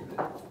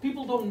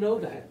 People don't know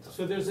that,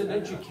 so there's an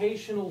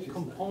educational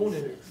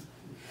component.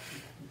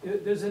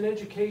 There's an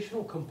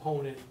educational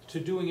component to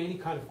doing any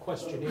kind of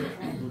questionnaire,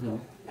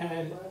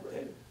 and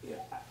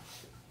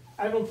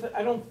I don't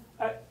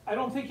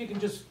think you can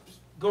just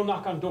go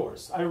knock on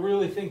doors. I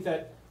really think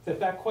that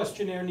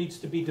questionnaire needs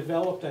to be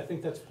developed. I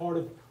think that's part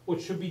of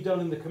what should be done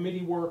in the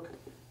committee work,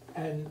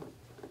 and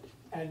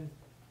I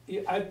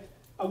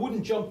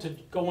wouldn't jump to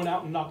going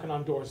out and knocking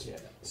on doors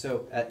yet.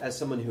 So, as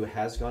someone who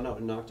has gone out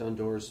and knocked on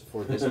doors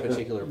for this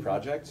particular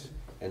project,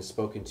 and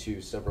spoken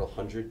to several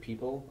hundred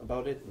people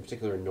about it, in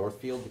particular in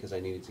Northfield, because I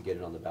needed to get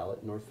it on the ballot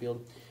in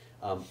Northfield.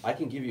 I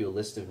can give you a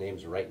list of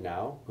names right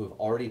now who have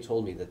already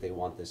told me that they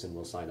want this and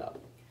will sign up.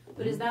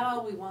 But is that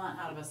all we want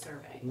out of a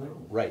survey?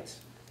 Right,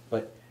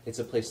 but it's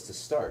a place to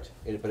start.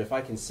 But if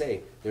I can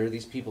say, there are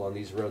these people on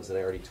these roads that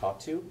I already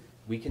talked to,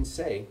 we can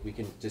say, we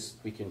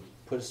can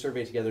put a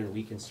survey together and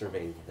we can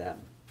survey them.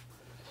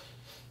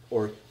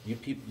 Or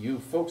you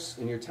folks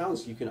in your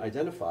towns, you can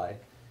identify,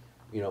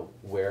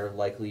 where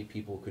likely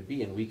people could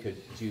be, and we could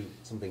do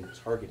something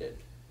targeted.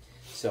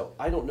 So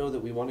I don't know that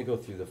we want to go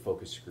through the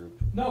focus group.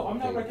 No, I'm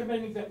not thing.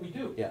 recommending that we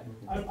do. Yeah.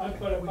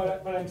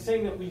 But I'm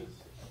saying that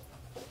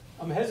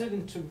I'm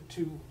hesitant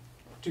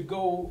to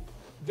go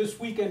this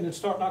weekend and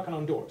start knocking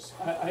on doors.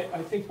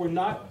 I think we're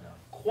not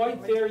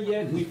quite there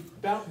yet.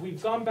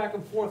 We've gone back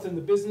and forth in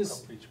the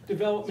business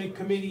development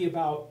committee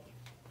about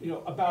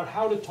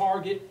how to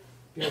target.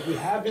 We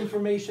have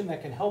information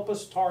that can help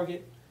us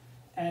target,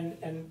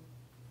 and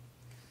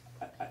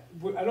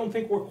I don't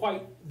think we're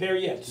quite there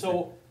yet.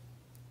 So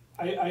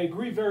I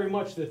agree very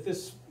much that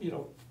this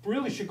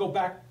really should go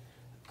back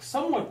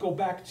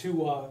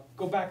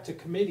to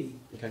committee.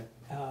 Okay.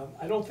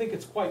 I don't think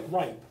it's quite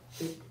ripe.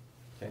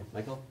 Okay,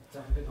 Michael?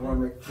 I want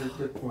to make 3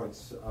 quick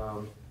points.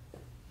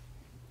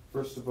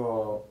 First of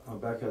all,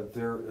 Becca,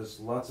 there is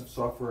lots of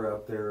software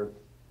out there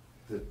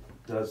that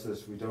does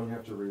this. We don't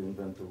have to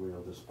reinvent the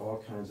wheel. There's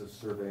all kinds of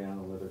survey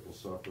analytical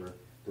software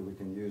that we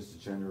can use to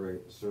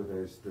generate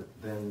surveys that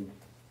then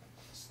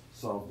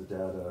solve the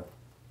data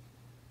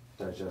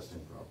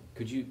digesting problem.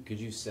 Could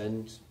you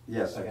send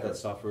Yes, I that could.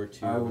 software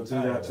to? I will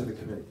do that to the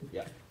committee.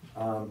 Yeah.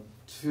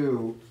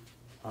 2,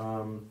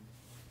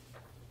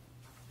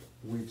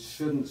 we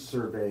shouldn't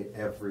survey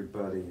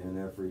everybody in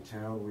every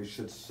town. We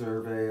should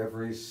survey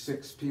every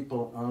 6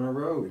 people on a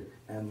road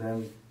and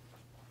then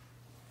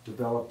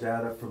develop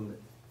data from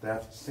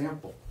that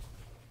sample,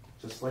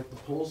 just like the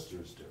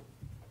pollsters do.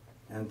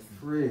 And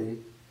 3,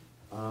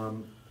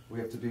 we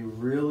have to be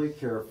really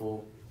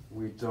careful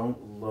we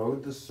don't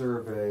load the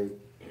survey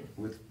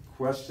with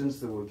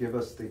questions that will give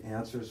us the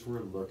answers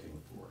we're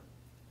looking for.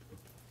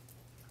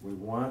 We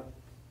want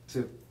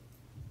to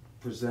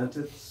present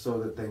it so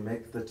that they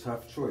make the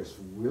tough choice.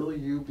 Will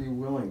you be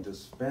willing to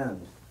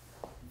spend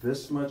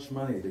this much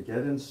money to get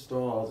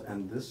installed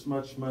and this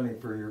much money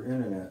for your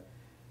internet?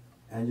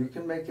 And you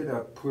can make it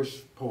a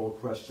push-pull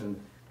question,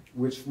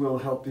 which will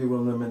help you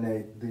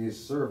eliminate these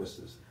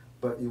services.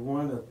 But you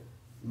want to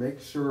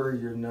make sure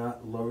you're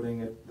not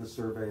loading the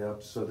survey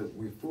up so that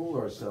we fool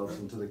ourselves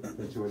into it,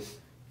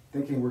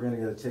 thinking we're going to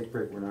get a take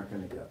rate we're not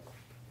going to get.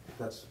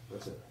 That's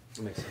it.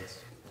 That makes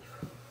sense.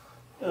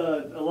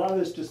 A lot of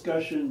this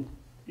discussion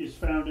is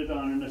founded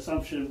on an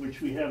assumption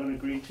which we haven't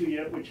agreed to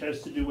yet, which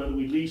has to do whether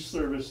we lease.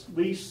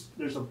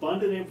 There's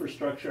abundant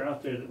infrastructure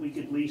out there that we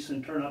could lease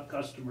and turn up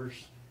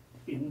customers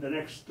in the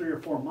next 3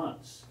 or 4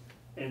 months.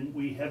 And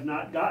we have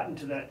not gotten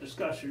to that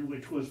discussion,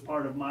 which was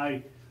part of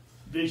my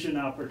vision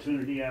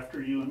opportunity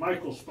after you and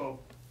Michael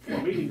spoke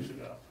 4 meetings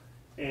ago.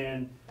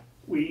 And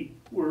we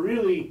were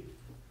really,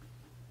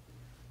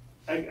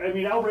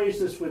 I'll raise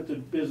this with the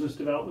Business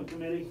Development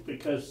Committee,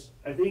 because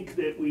I think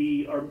that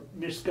we are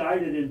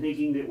misguided in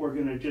thinking that we're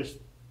gonna just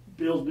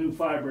build new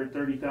fiber at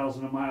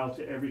 30,000 a mile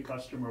to every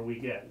customer we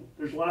get.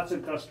 There's lots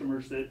of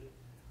customers that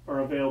are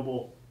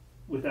available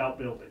without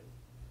building.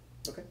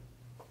 Okay.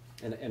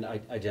 And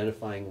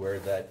identifying where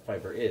that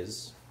fiber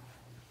is,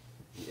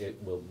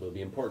 it will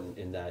be important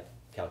in that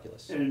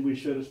calculus. And we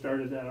should have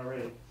started that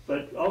already.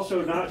 But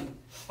also not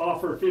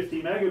offer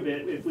 50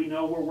 megabit if we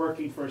know we're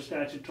working for a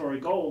statutory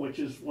goal, which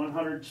is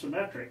 100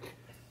 symmetric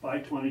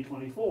by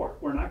 2024.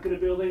 We're not going to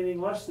build anything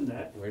less than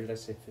that. Where did I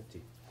say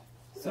 50?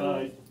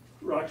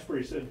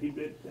 Roxbury said he'd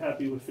be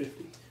happy with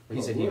 50. Well,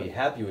 he said he'd be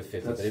happy with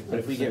 50, but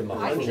if we give him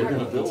I think 100,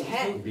 I'd be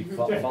 10. he'd be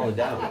falling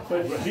down.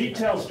 But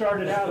VTEL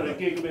started out at a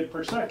gigabit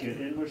per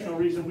second, and there's no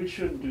reason we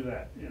shouldn't do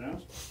that, you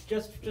know?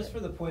 Just for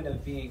the point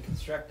of being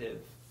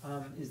constructive,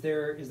 is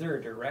there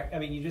a direct? I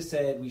mean, you just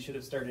said we should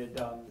have started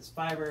this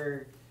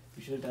fiber.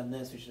 We should have done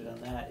this. We should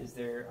have done that.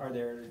 Are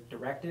there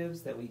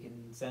directives that we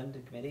can send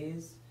to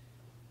committees?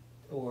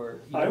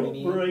 Or I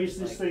will raise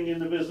this thing in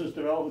the Business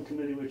Development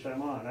Committee, which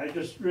I'm on. I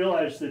just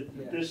realized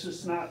that this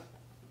is not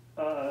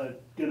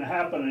going to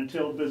happen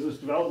until the Business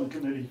Development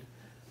Committee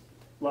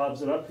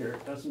lobs it up here.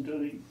 It doesn't do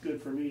any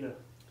good for me to.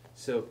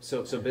 So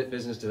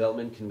business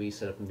development, can we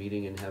set up a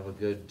meeting and have a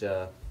good,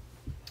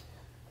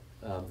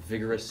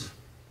 vigorous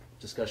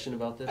discussion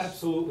about this?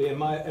 Absolutely, and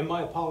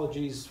my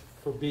apologies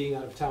for being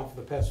out of town for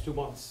the past 2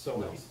 months, so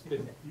No. it's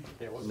been,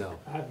 No.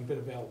 I haven't been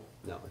available.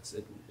 No, it's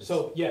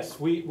So yes,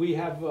 we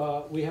have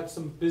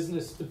some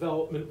business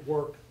development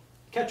work,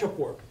 catch-up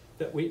work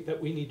that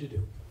we need to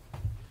do.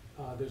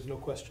 There's no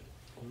question.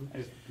 I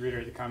just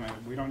reiterate the comment,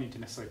 we don't need to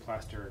necessarily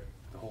plaster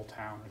the whole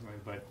town or something,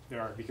 but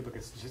we could look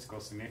at statistical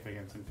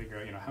significance and figure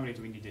out, how many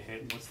do we need to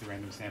hit and what's the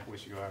random sample we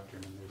should go after,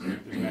 and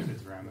there's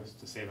methods around this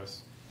to save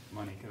us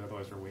money, because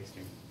otherwise we're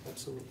wasting.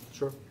 Absolutely.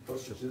 Sure.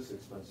 Postage is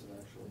expensive,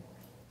 actually.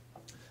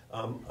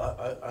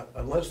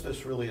 Unless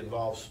this really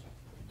involves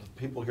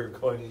people here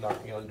going and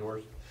knocking on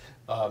doors.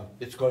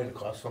 It's going to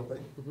cost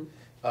something.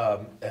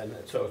 And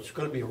so it's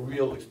going to be a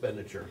real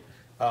expenditure.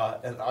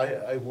 And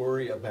I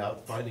worry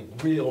about finding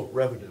real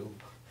revenue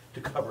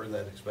to cover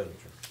that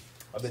expenditure.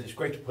 I mean, it's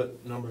great to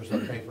put numbers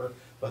on paper,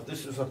 but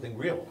this is something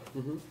real.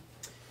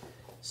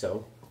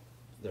 So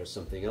there's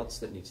something else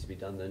that needs to be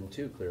done then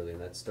too, clearly,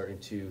 and that's starting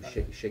to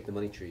shake the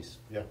money trees.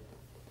 Yeah.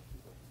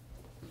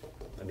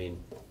 I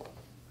mean,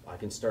 I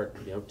can start,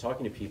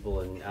 talking to people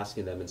and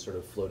asking them and sort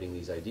of floating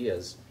these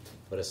ideas,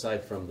 but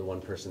aside from the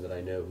one person that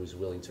I know who's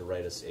willing to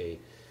write us a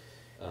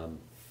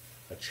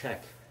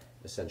check,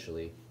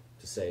 essentially,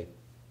 to say,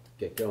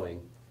 get going,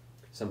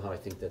 somehow I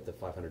think that the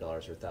 $500 or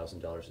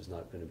 $1,000 is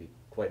not going to be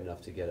quite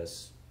enough to get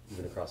us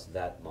even across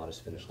that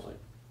modest finish line.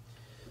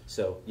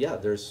 So yeah,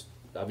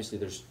 obviously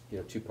there's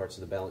two parts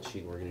of the balance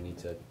sheet, and we're going to need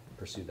to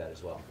pursue that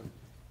as well.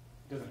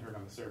 Doesn't hurt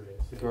on the survey.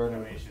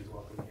 Regarding- Donations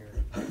welcome here.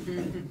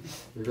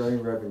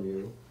 Regarding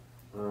revenue,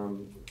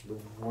 the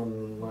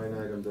one line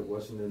item that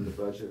wasn't in the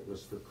budget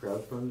was for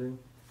crowdfunding,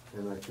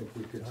 and I think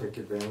we could take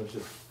advantage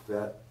of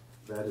that.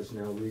 That is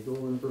now legal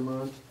in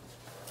Vermont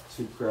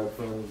to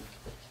crowdfund.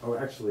 Oh,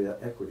 actually,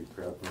 equity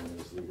crowdfunding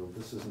is legal.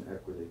 This isn't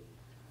equity.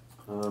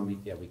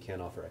 We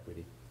can't offer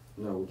equity.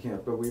 No, we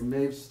can't, but we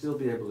may still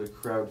be able to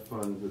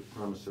crowdfund with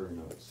promissory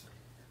notes,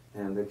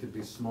 and they could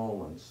be small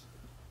ones.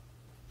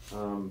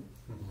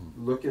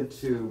 Look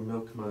into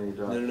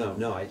milkmoney.com.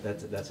 No.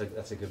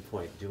 That's a good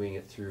point. Doing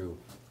it through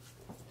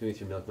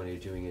Milk Money, or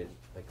doing it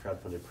like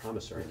crowdfunded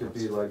promissory It could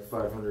notes. be like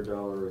 $500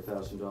 or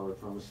 $1,000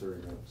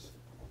 promissory notes.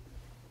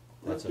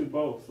 Let's do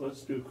both.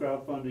 Let's do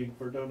crowdfunding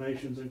for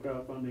donations and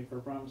crowdfunding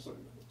for promissory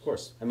notes. Of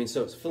course. I mean,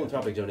 so it's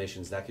philanthropic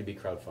donations, that could be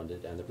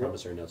crowdfunded, and the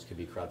promissory notes could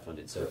be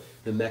crowdfunded. So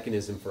the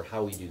mechanism for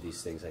how we do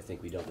these things, I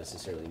think we don't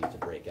necessarily need to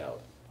break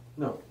out.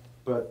 No,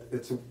 but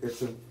it's a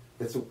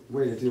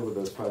way to deal with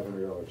those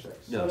 $500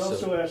 checks. No, I'd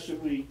also ask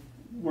that we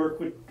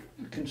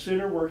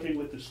consider working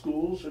with the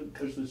schools,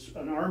 because there's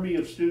an army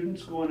of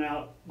students going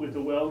out with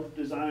a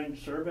well-designed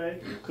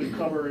survey could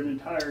cover an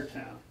entire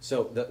town.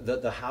 So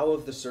the how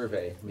of the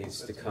survey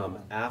needs to come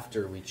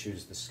after we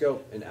choose the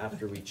scope and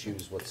after we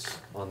choose what's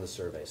on the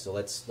survey. So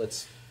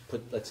let's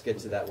get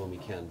to that when we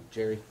can.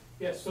 Jerry?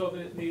 Yeah, so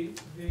the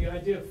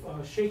idea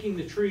of shaking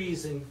the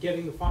trees and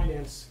getting the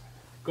finance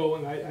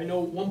going, I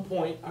know at one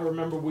point, I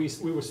remember we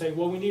were saying,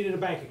 well, we needed a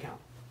bank account.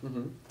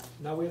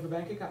 Now we have a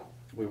bank account.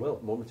 We will,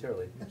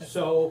 momentarily.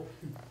 So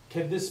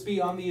can this be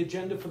on the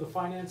agenda for the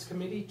finance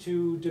committee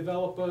to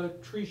develop a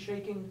tree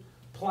shaking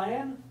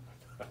plan?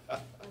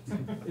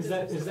 Is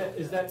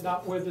that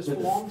not where this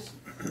belongs?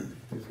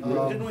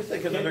 Didn't we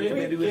think another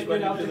committee was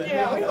going to do that?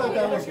 Yeah, I thought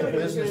that was the Yeah,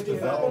 business yeah.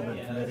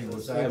 development committee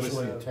was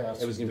actually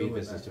tasked It was going to be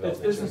with business doing that.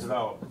 development. Business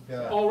development.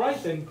 Yeah. All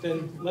right,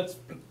 then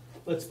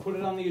let's put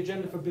it on the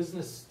agenda for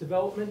business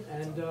development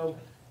and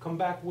come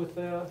back with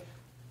a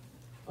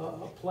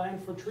plan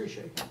for tree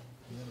shaking.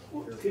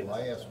 When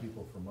I ask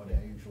people for money,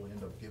 I usually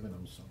end up giving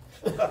them some.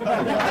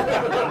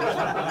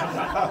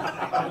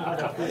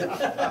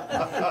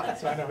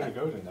 So I know who to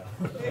go to now.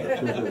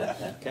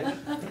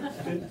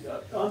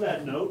 On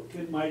that note,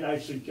 might I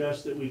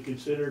suggest that we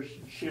consider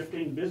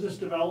shifting business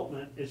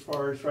development as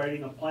far as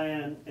writing a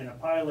plan and a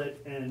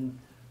pilot and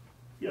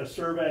a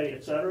survey,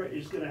 et cetera,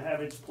 is gonna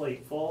have its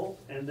plate full,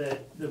 and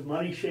that the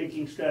money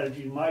shaking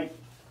strategy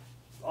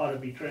ought to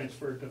be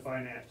transferred to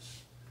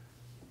finance.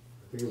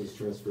 I think it was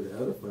transferred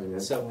out of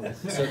finance.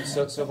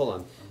 So hold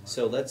on.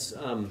 So let's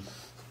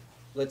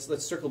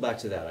circle back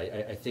to that.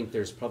 I think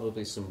there's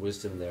probably some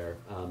wisdom there.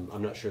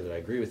 I'm not sure that I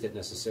agree with it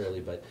necessarily,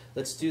 but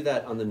let's do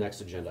that on the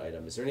next agenda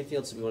item. Is there anything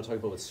else that we want to talk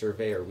about with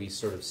survey, or we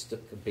sort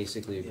of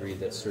basically agree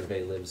that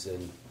survey lives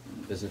in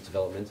business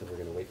development and we're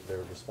going to wait for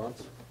their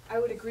response? I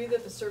would agree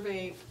that the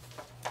survey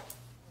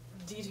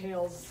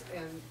details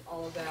and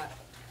all of that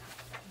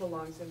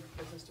belongs in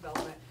business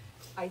development.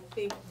 I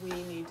think we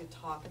need to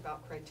talk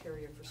about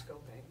criteria for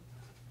scoping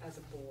as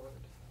a board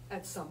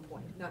at some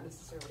point, not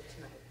necessarily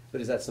tonight. But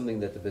is that something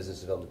that the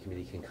business development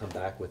committee can come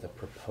back with a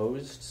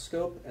proposed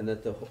scope, and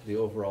that the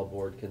overall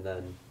board can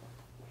then?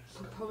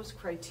 Propose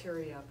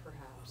criteria,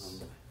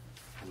 perhaps,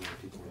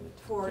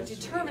 for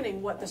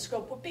determining what the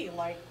scope would be,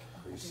 like,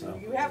 do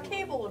you have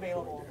cable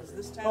available? Does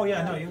this town? Oh,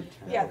 yeah, no, you.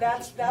 Yeah,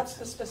 that's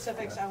the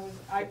specifics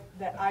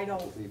that I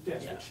don't.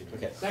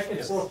 Okay. That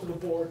gets brought to the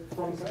board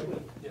from the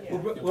committee.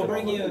 We'll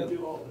bring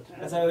you,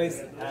 as I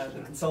always have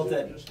the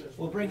consultant,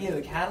 we'll bring you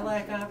the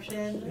Cadillac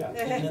option,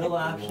 the middle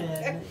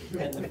option,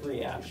 and the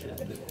free option.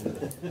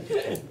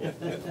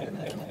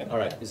 All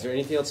right. Is there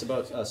anything else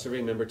about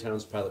survey member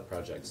towns pilot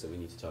projects that we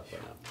need to talk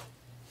about now?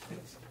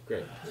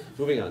 Great.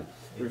 Moving on.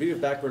 Review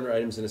of back burner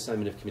items and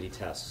assignment of committee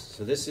tasks.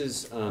 So this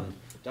is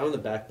down on the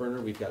back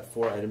burner. We've got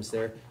 4 items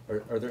there.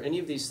 Are there any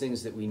of these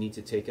things that we need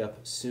to take up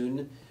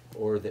soon,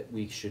 or that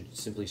we should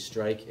simply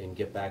strike and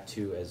get back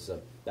to as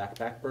a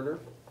back burner?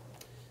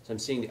 So I'm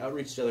seeing the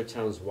outreach to other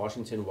towns: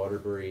 Washington,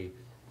 Waterbury,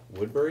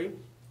 Woodbury.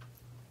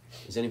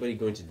 Is anybody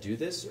going to do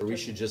this, or we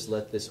should just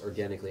let this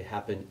organically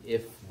happen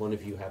if one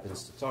of you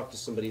happens to talk to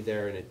somebody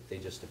there and they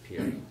just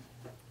appear?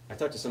 I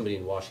talked to somebody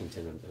in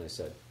Washington and I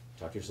said,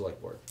 talk to your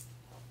select board.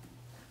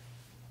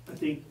 I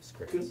think, It's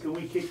great. can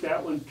we kick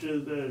that one to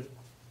the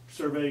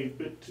survey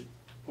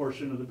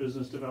portion of the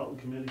Business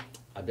Development Committee?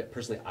 I bet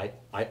personally,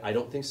 I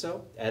don't think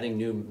so. Adding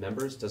new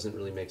members doesn't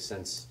really make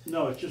sense.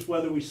 No, it's just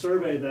whether we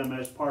survey them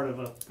as part of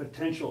a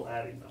potential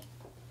adding them.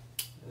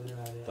 They're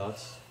not in.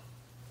 Thoughts?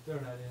 They're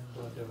not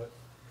in, don't do it.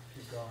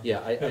 Keep going. Yeah,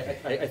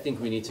 I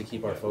think we need to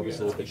keep our focus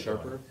a little bit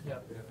sharper. Yeah.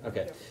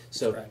 Okay,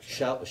 so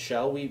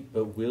shall we,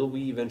 but will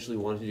we eventually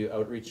want to do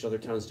outreach to other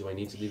towns? Do I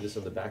need to leave this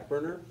on the back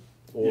burner?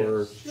 Or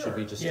Yes. should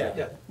we just?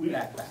 Yeah. We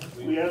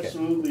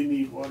absolutely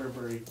need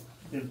Waterbury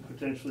and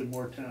potentially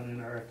Moretown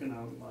in our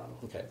economic model.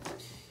 Okay.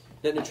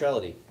 Net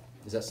neutrality,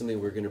 is that something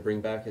we're gonna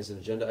bring back as an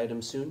agenda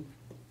item soon?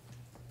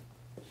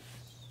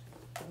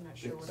 I'm not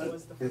sure what it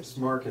was the first. It's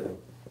marketing,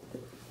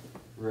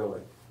 really.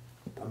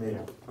 I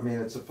mean,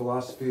 it's a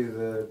philosophy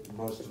that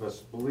most of us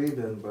believe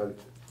in, but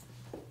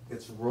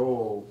its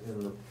role in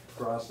the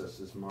process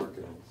is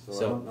marketing. So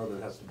I don't know that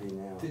it has to be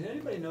now. Did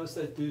anybody notice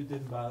that dude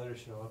didn't bother to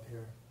show up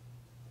here?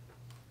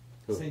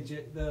 Who? St.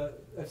 J, the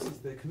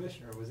FCC, the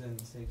commissioner was in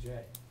St.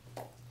 J.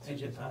 St.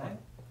 J Pine?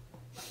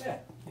 Yeah.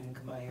 You didn't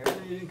come by here?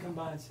 You didn't come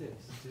by and see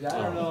us. I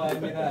don't know, I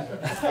mean,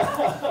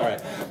 All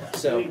right, I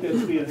so. think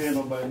that's being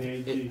handled by the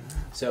AG.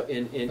 So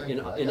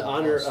in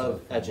honor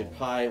of Ajit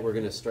Pai, we're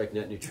gonna strike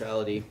net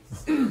neutrality.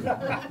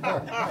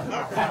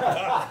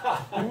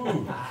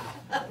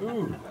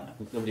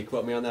 Nobody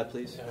quote me on that,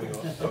 please. I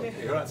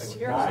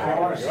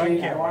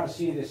want to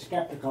see the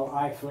skeptical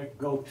eye flick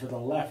go to the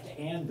left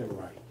and the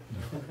right.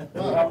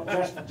 Well,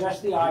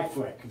 just the eye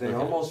flick. They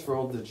almost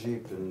rolled the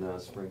Jeep in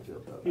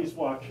Springfield, though. He's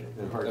watching.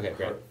 Okay,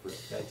 great.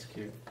 That's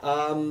cute.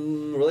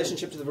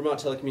 Relationship to the Vermont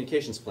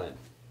telecommunications plan.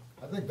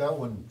 I think that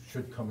one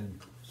should come in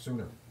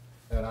sooner.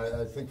 And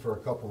I think for a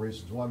couple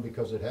reasons. One,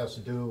 because it has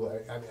to do,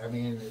 I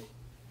mean,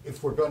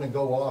 if we're going to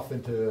go off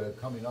into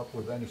coming up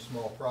with any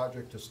small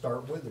project to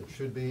start with, it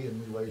should be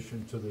in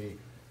relation to the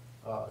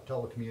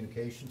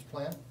telecommunications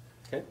plan.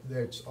 Okay.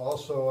 It's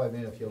also, I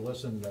mean, if you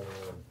listen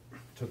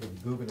to the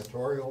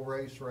gubernatorial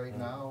race right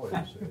now,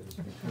 is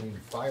between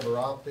fiber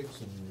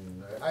optics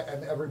and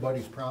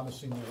everybody's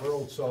promising the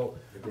world. So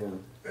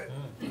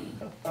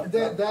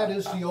that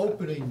is the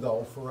opening,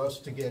 though, for us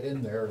to get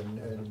in there.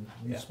 And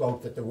you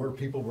spoke that there were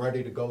people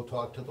ready to go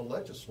talk to the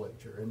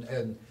legislature.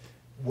 And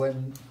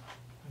when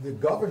the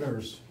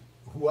governors,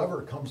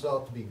 whoever comes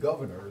out to be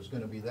governor, is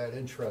going to be that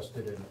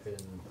interested in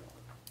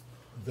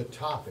the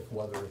topic,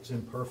 whether it's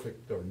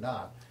imperfect or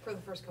not. For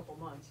the first couple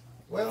months.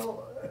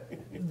 Well,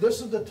 this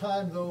is the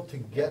time, though, to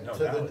get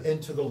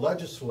into the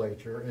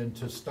legislature and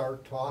to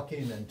start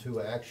talking and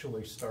to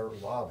actually start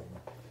lobbying,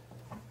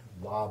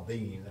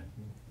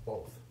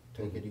 both.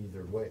 Take it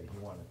either way you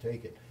want to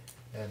take it,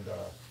 and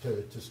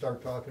to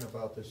start talking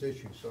about this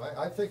issue. So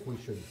I think we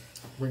should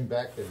bring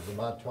back the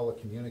Vermont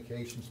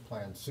telecommunications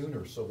plan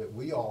sooner so that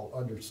we all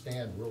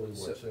understand really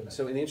what's in it.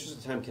 So in the interest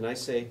of time, can I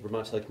say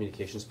Vermont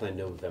telecommunications plan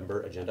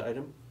November agenda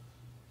item?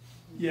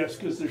 Yes,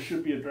 because there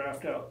should be a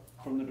draft out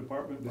from the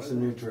department. There's a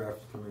new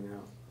draft coming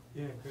out.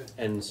 Yeah, good.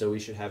 And so we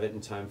should have it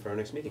in time for our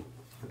next meeting.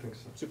 I think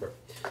so. Super.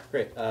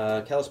 Great.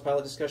 Callus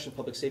pilot discussion,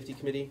 public safety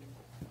committee.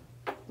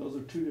 Those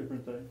are two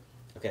different things.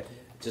 Okay.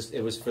 Just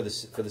it was for the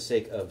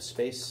sake of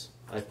space.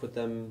 I put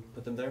them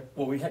there.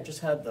 Well, we had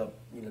just had a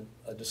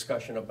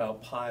discussion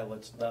about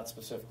pilots, not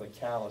specifically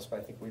Callus, but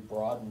I think we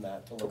broadened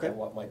that to look at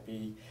what might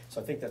be.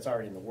 So I think that's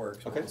already in the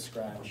works. We can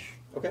scratch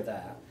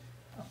that.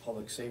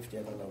 Public safety,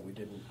 I don't know, we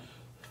didn't.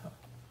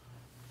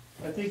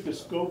 I think the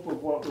scope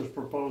of what was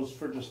proposed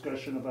for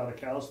discussion about a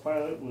Callus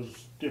pilot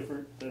was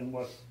different than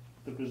what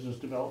the business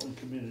development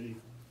community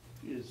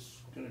is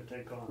going to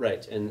take on.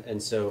 Right,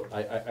 and so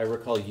I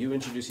recall you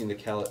introducing the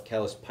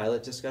Callus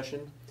pilot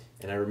discussion,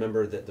 and I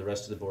remember that the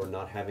rest of the board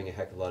not having a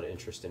heck of a lot of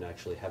interest in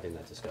actually having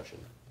that discussion.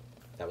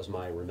 That was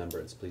my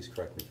remembrance. Please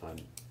correct me if I'm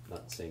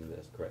not saying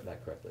that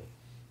correctly.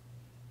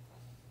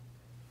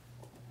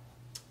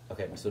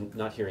 Okay, so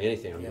not hearing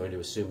anything, I'm going to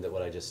assume that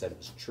what I just said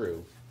was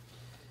true.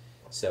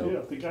 So yeah,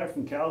 if the guy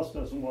from Callus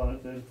doesn't want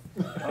it, then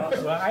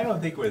Well, I don't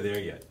think we're there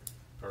yet,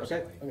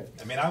 personally. Okay.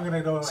 I mean, I'm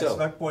gonna go to my So,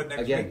 select board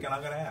next again, week and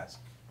I'm gonna ask.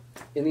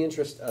 in the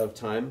interest of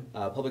time,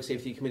 public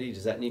safety committee,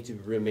 does that need to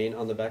remain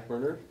on the back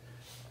burner?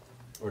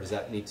 Or does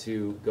that need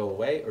to go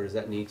away, or does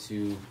that need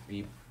to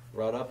be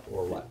brought up,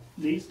 or what?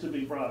 needs to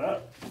be brought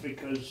up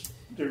because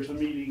there's a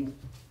meeting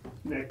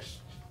there's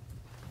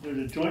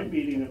a joint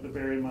meeting of the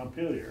Barry and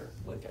Montpelier.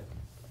 Okay.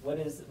 What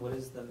is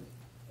the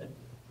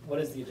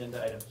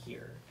agenda item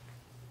here?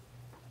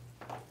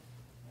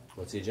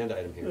 What's the agenda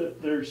item here?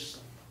 There's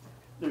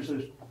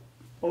a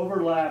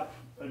overlap,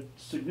 a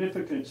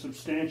significant,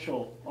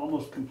 substantial,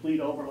 almost complete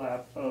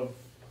overlap of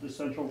the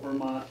Central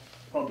Vermont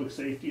Public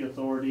Safety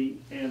Authority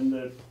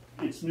and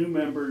its new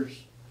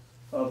members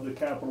of the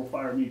Capital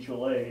Fire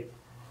Mutual Aid,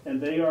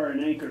 and they are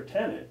an anchor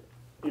tenant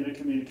in a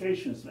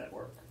communications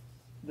network.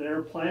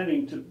 They're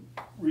planning to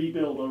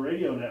rebuild a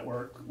radio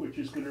network, which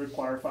is going to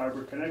require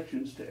fiber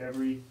connections to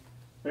every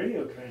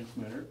radio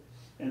transmitter,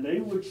 and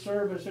they would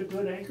serve as a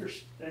good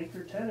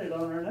anchor tenant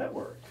on our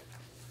network.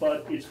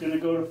 But it's going to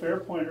go to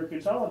Fairpoint or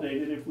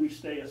Consolidated if we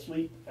stay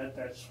asleep at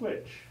that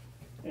switch.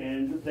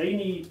 And they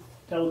need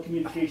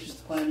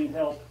telecommunications planning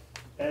help,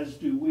 as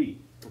do we.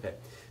 Okay,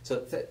 so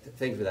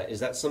thank you for that. Is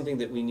that something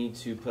that we need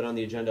to put on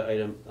the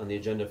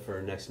agenda for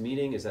our next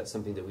meeting? Is that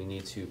something that we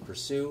need to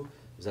pursue?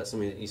 Is that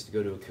something that needs to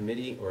go to a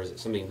committee, or is it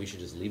something we should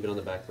just leave it on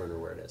the back burner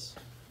where it is?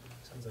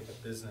 Sounds like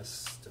a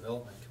business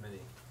development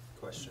committee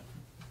question.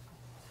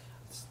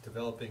 It's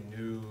developing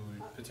new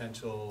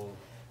potential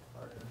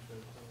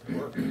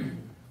work.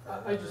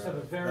 I just have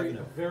a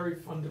very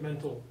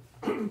fundamental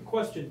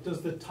question.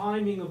 Does the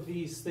timing of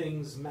these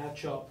things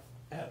match up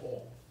at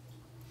all?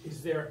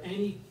 Is there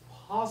any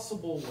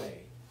possible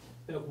way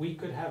that we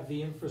could have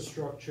the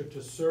infrastructure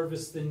to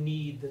service the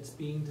need that's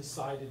being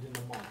decided in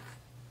a month?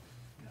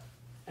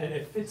 And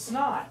if it's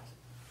not,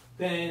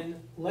 then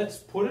let's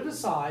put it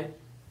aside,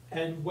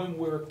 and when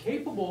we're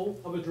capable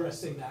of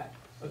addressing that,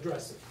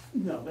 address it.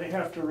 No, they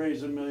have to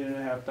raise $1.5 million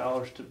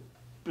to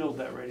build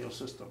that radio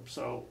system,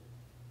 so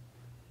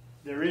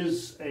there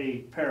is a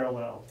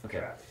parallel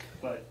track,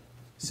 but.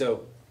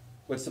 So,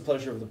 what's the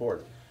pleasure of the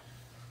board?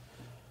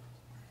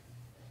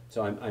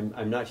 So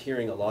I'm not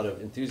hearing a lot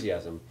of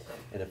enthusiasm,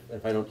 and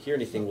if I don't hear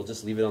anything, we'll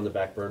just leave it on the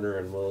back burner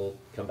and we'll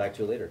come back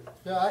to it later.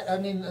 Yeah, I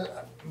mean,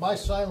 my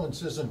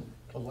silence isn't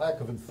a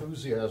lack of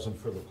enthusiasm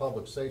for the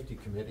Public Safety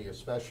Committee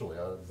especially,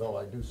 though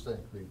I do think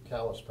the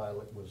Callis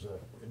pilot was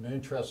an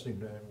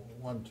interesting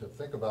one to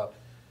think about.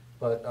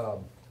 But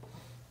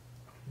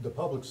the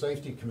Public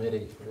Safety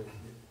Committee,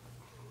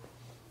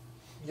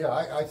 yeah,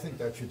 I think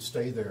that should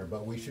stay there,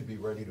 but we should be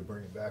ready to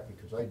bring it back,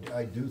 because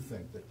I do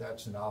think that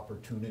that's an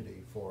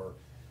opportunity for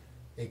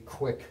a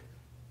quick,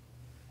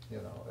 you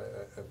know,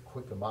 a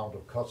quick amount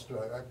of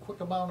a quick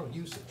amount of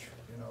usage,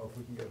 you know, if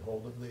we can get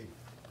hold of the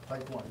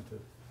pipeline to,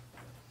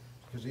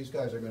 because these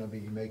guys are going to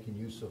be making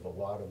use of a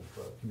lot of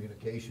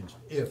communications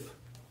if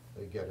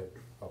they get it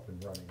up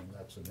and running, and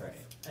that's enough. Right,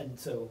 and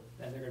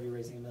they're gonna be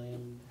raising $1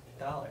 million,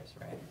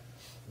 right?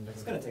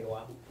 It's gonna take a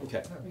while.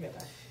 Okay. We get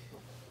that.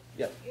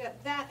 Yeah. Yeah,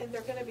 that, and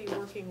they're gonna be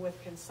working with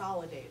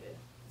Consolidated,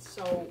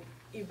 so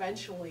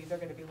eventually they're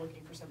gonna be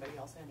looking for somebody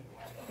else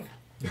anyway.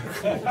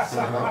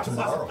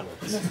 Tomorrow.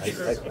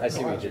 I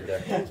see what you did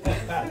there.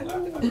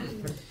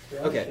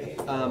 Okay,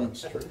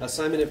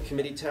 assignment of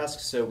committee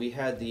tasks. So we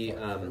had the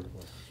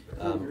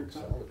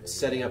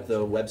setting up the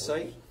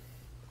website,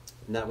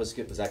 and that was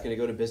good. Was that going to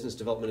go to business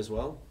development as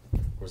well,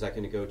 or was that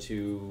going to go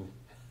to?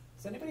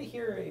 Is anybody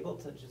here able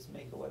to just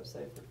make a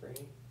website for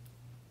free?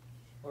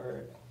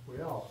 Or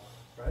We all,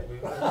 right?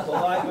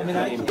 well,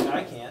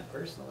 I can't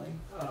personally.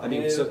 I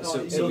mean, so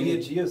it'll we be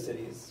need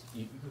GeoCities.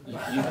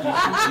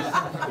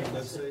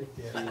 Website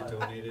be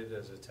donated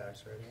as a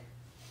tax write-off?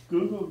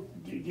 Google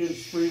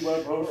gives free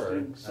web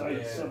hosting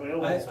sites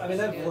available. I mean,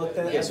 I've looked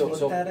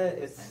at,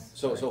 it. It's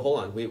So hold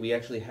on. We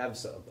actually have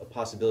a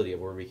possibility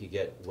of where we could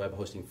get web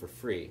hosting for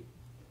free.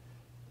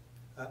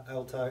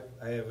 I'll talk.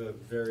 I have a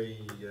very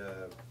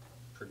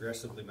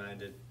progressively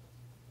minded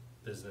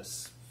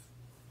business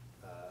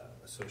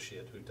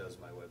associate who does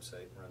my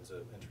website, runs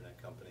an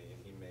internet company, and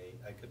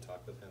I could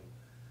talk with him.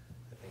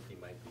 I think he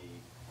might be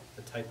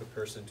the type of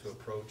person to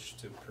approach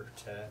to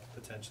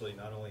potentially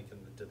not only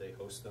do they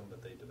host them,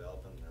 but they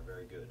develop them. They're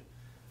very good.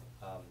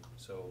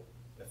 So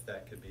if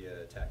that could be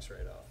a tax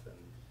write-off and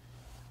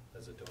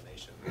as a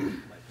donation, it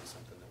might be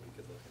something that we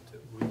could look into.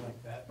 We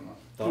like that.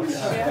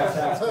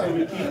 Can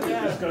we keep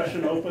the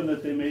discussion open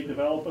that they may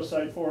develop a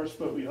site for us,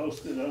 but we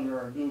host it under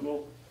our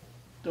Google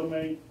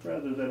domain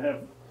rather than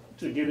have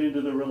to get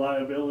into the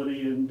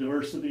reliability and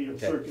diversity of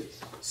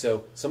circuits?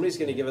 So somebody's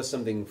going to give us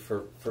something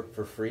for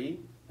free,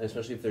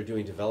 especially if they're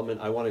doing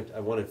development. I want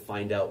to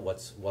find out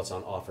what's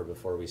on offer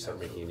before we start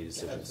making any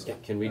decisions.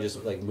 Can we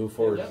just like move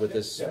forward with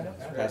this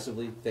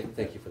passively?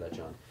 Thank you for that,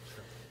 John.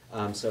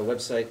 So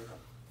website,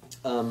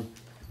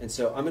 and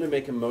so I'm going to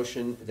make a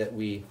motion that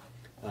we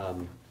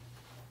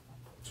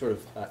sort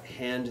of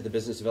hand the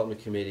Business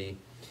Development Committee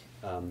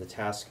the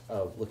task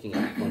of looking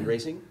at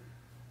fundraising,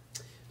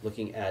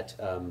 looking at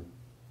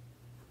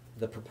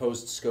the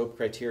proposed scope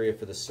criteria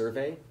for the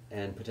survey,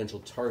 and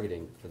potential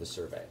targeting for the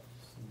survey.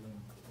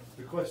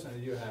 The question that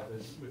you have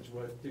is,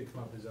 what did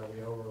come up is, are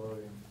we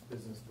overloading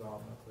business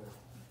development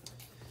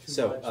with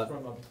too much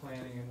from a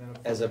planning and then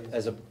as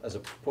a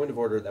point of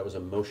order, that was a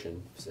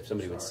motion. If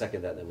somebody would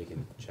second that, then we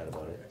can chat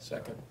about it.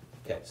 Second.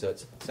 Okay, so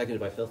it's seconded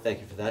by Phil.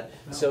 Thank you for that.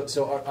 No.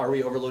 So are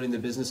we overloading the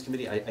business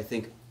committee? I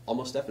think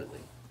almost definitely.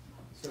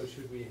 So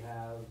should we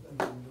have,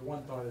 I mean, the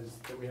one thought is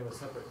that we have a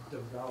separate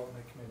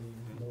development committee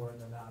more in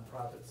the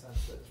nonprofit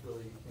sense that's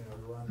really,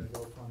 to run the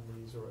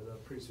GoFundMes or the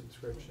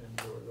pre-subscriptions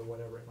or the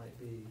whatever it might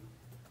be,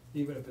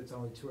 even if it's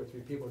only 2 or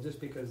 3 people,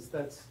 just because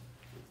that's,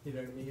 you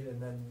know what I mean,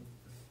 and then,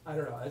 I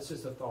don't know, it's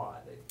just a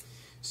thought.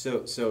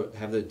 So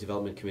have the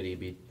development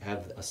committee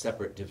have a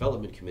separate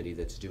development committee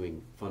that's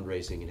doing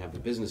fundraising, and have the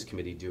business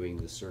committee doing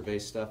the survey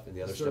stuff and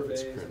the other stuff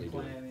it's currently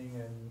doing. Planning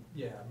and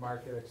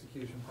market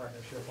execution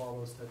partnership, all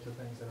those types of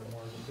things that are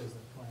more of a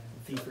business plan.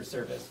 Fee for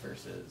service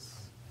versus.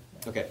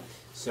 Okay,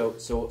 so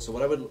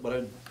what I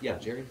would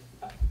Jerry.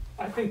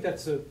 I think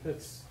that's a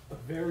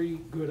very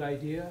good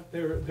idea.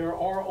 There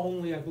are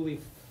only, I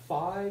believe,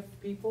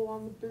 5 people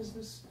on the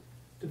business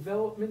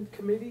Development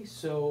Committee,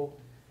 so,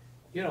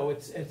 you know,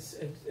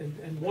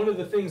 and one of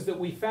the things that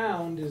we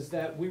found is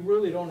that we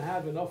really don't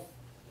have enough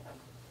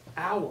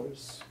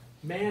hours,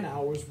 man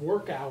hours,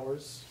 work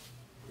hours,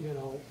 you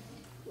know,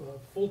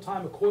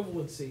 full-time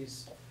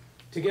equivalencies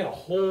to get a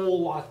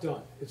whole lot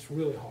done. It's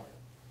really hard.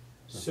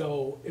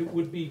 So it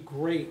would be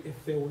great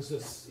if there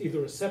was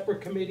either a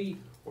separate committee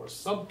or a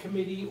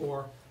subcommittee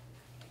or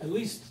at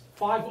least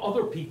 5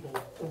 other people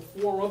or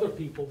 4 other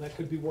people that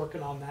could be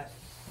working on that,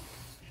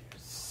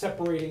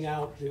 separating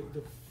out the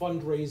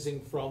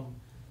fundraising from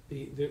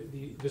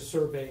the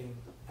surveying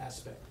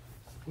aspect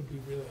would be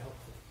really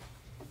helpful.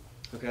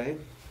 Okay.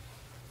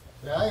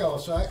 Yeah,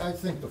 I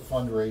think the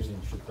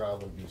fundraising should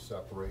probably be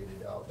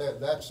separated out.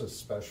 That's a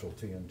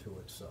specialty into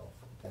itself.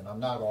 And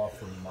I'm not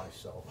offering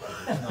myself,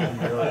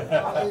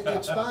 but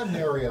it's not an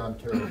area I'm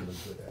terribly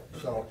good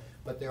at. So,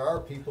 but there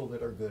are people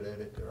that are good at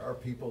it. There are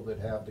people that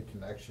have the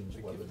connections,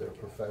 whether they're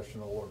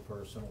professional or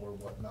personal or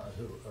whatnot,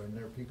 and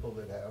there are people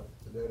that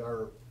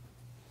are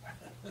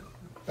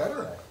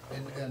better at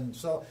it. And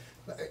so,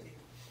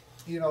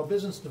 you know,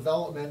 business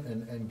development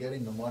and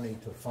getting the money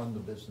to fund the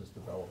business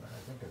development,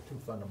 I think are 2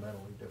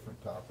 fundamentally different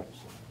topics.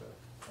 And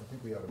I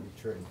think we ought to be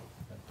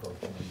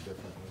approaching them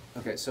differently.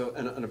 Okay, so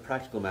on a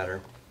practical matter,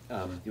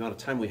 the amount of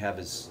time we have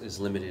is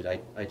limited.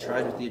 I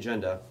tried with the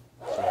agenda,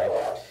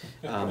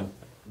 sorry.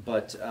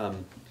 But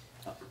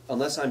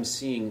unless I'm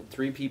seeing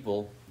 3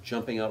 people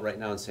jumping out right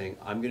now and saying,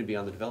 I'm going to be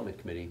on the development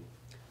committee,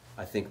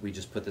 I think we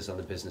just put this on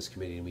the business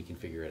committee and we can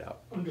figure it out.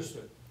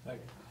 Understood. Okay.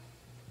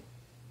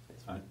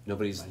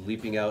 Nobody's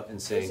leaping out and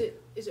saying.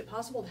 Is it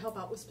possible to help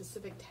out with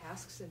specific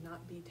tasks and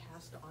not be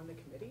tasked on the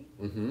committee?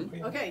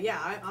 Mm-hmm. Okay, yeah,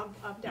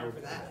 I'm down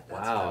for that. That's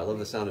Wow, I fine. love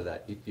the sound of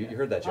that. You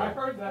heard that, Joe? I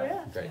heard that.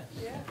 Yeah. Great.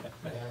 Yeah.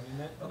 Yeah, I mean,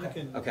 that, you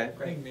can Okay.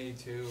 bring me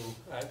to,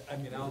 I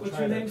mean, I'll What's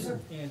try your to. name, sir?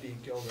 Andy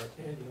Gilbert.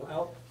 Andy.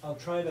 I'll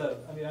try to,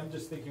 I mean, I'm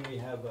just thinking we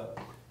have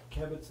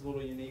Kevin's a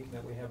little unique in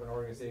that we have an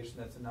organization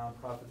that's a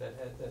nonprofit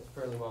that's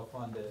fairly well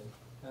funded.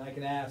 And I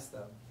can ask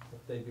them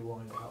if they'd be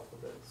willing to help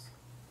with this,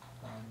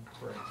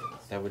 for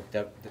instance. That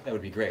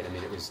would be great. I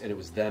mean, it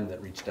was them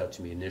that reached out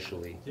to me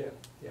initially. Yeah.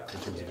 In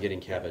terms of getting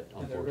Cabot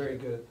on And they're board. very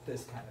good at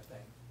this kind of thing.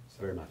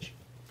 So. Very much.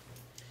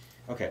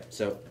 Okay,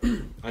 so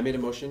I made a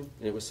motion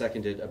and it was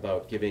seconded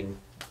about giving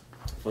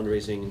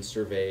fundraising and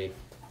survey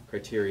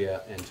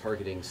criteria and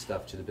targeting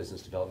stuff to the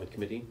Business Development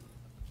Committee.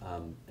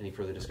 Any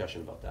further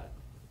discussion about that?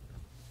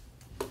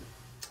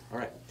 All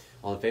right,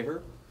 all in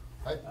favor?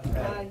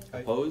 Aye.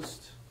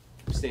 Opposed?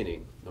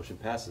 Abstaining? Motion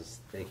passes.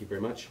 Thank you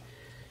very much.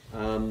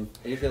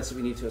 Anything else that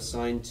we need to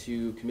assign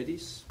to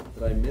committees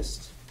that I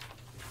missed?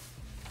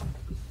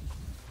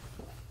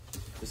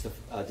 Does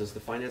the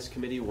Finance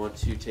Committee want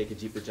to take a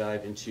deeper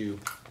dive into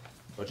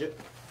budget?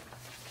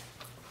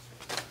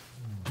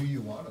 Do you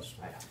want us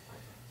to?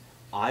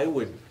 I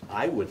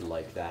would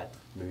like that,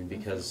 I mean,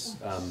 because,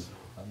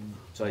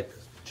 so I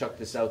chucked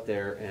this out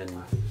there and.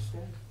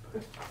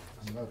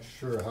 I'm not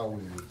sure how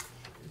we would,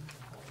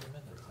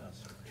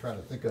 trying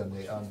to think on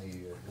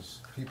the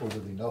people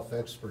with enough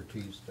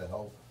expertise to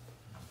help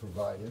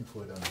provide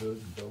input on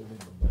building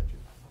the budget.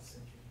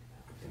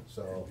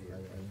 So, I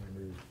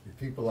mean, the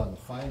people on the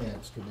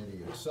Finance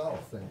Committee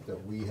itself think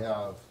that we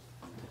have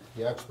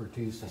the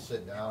expertise to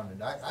sit down,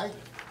 and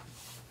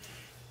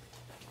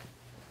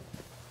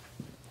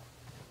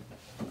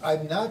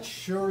I'm not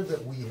sure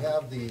that we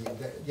have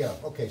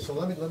so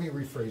let me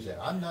rephrase that.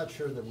 I'm not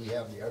sure that we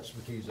have the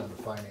expertise on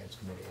the Finance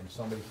Committee, and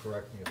somebody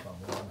correct me if I'm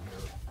wrong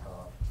here,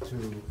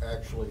 to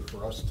actually,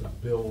 for us to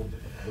build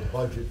the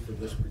budget for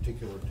this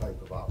particular type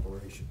of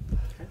operation.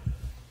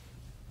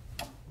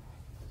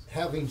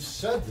 Having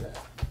said that,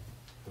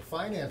 the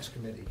Finance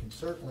Committee can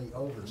certainly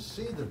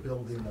oversee the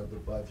building of the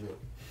budget.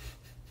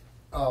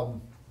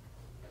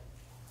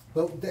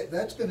 But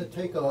that's going to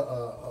take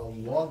a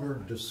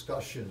longer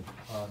discussion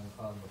on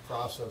the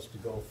process to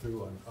go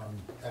through on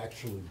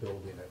actually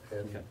building it.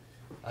 And Okay.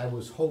 I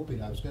was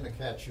hoping, I was going to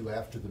catch you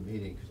after the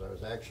meeting, because I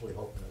was actually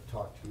hoping to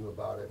talk to you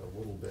about it a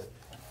little bit.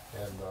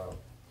 And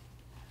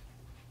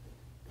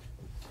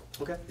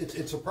Okay.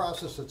 it's a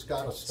process that's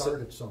got to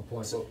start at some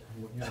point, but,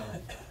 you know.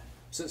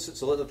 So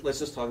let's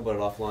just talk about it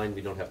offline.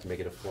 We don't have to make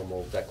it a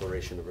formal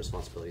declaration of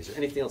responsibilities. Is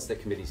there anything else that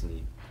committees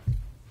need?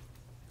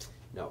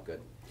 No,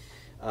 good.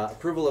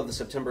 Approval of the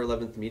September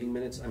 11th meeting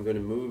minutes. I'm going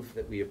to move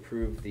that we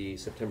approve the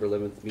September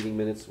 11th meeting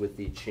minutes with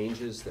the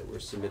changes that were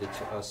submitted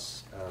to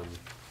us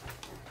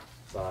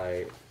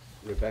by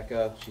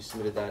Rebecca. She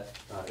submitted that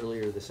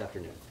earlier this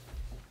afternoon.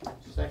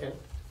 Second.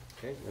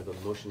 Okay, we have a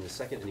motion and a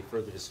second. Any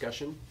further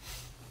discussion?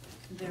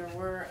 There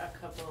were a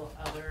couple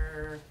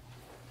other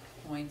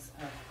points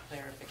of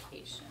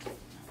clarification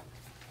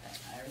that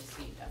I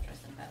received after I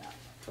sent that out.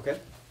 Okay.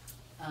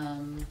 I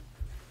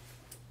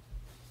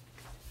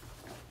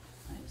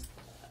just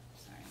pulled that up,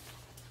 sorry.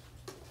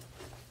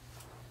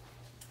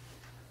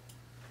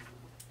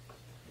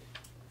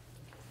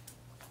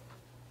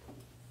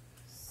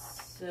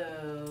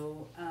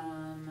 So,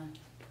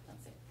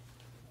 let's see.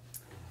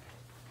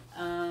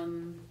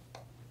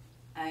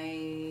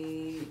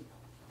 I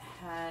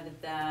had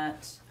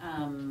that,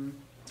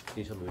 Can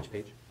you tell me which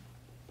page?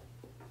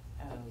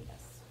 Oh,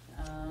 yes.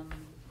 Can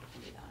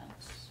do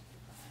that.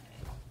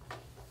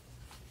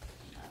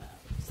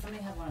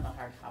 Somebody have one of the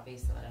hard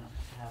copies so that I don't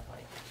have to have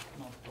like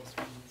multiple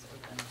screens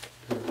open.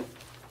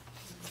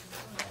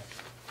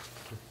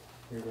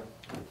 Here you go.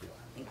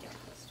 Thank you.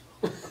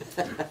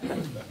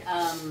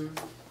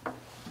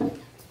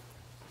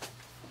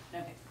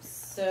 Okay,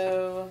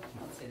 so,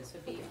 let's see, this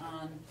would be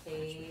on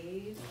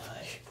page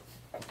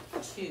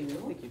 2.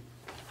 Thank you.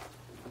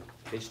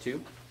 Page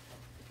 2?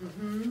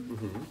 Mm-hmm.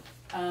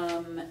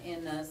 Mm-hmm.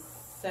 In the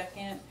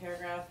second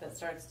paragraph that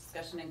starts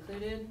discussion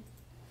included,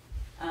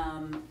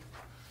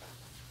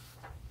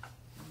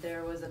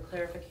 there was a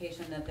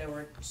clarification that there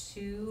were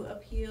 2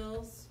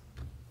 appeals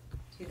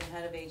to the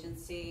head of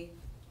agency.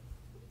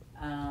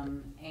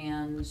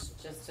 And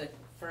just to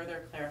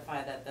further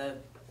clarify that the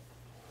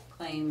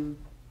claim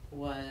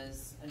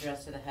was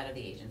addressed to the head of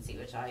the agency,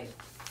 which I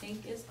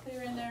think is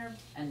clear in there,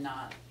 and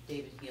not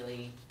David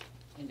Healy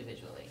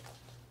individually.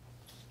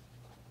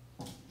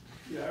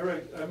 Yeah,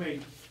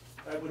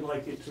 I would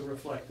like it to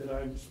reflect that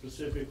I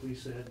specifically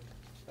said,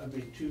 I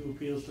made 2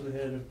 appeals to the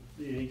head of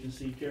the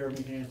agency,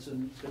 Jeremy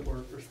Hansen, that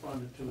were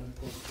responded to in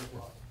accordance with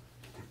law.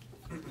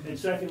 And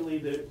secondly,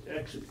 the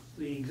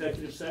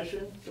executive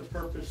session, the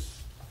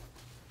purpose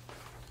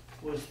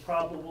was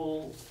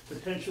probable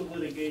potential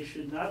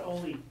litigation, not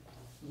only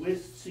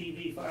with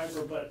CV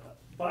Fiber, but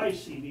by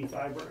CV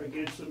Fiber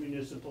against a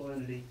municipal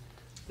entity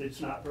that's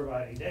not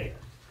providing data.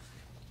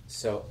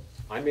 So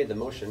I made the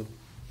motion.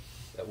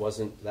 That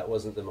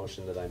wasn't the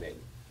motion that I made.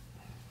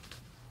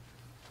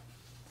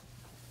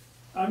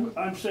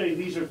 I'm saying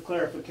these are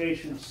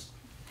clarifications,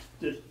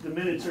 that the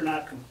minutes are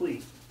not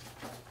complete.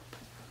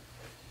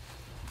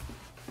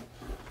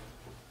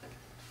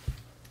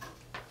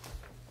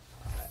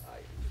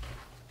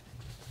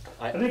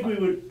 I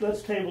think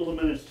let's table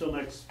the minutes till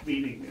next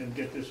meeting and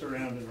get this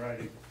around in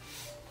writing.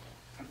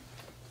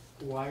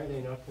 Why are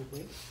they not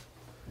complete?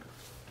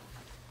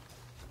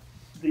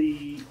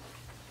 The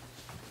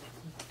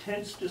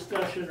tense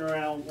discussion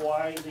around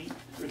why the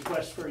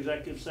request for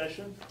executive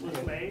session was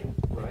made,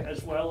 Right.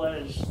 as well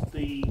as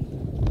the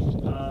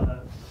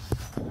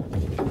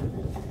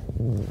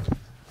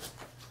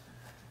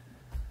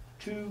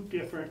two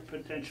different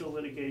potential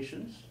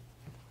litigations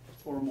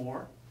or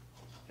more,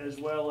 as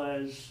well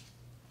as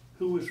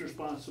who was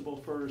responsible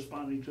for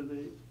responding to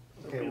the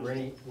Okay,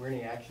 appeals. were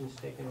any actions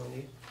taken on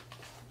these?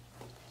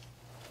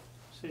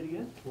 Say it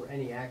again? Were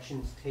any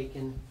actions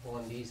taken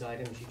on these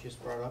items you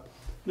just brought up?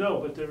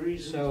 No, but the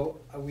reason. So,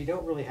 we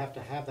don't really have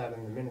to have that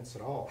in the minutes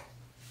at all.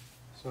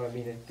 So, I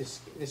mean, this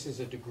is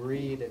a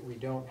degree that we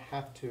don't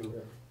have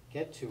to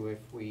get to if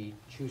we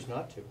choose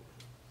not to.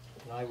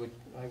 And I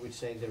would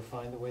say they're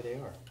fine the way they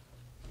are.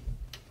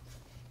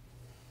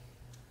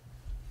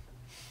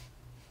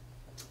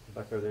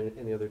 Rebecca, are there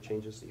any other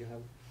changes that you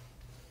have?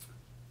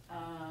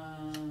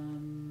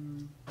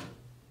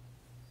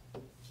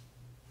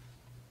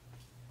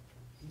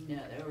 No,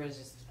 there was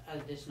just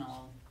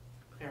additional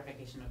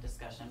clarification of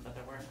discussion, but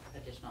there weren't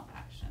additional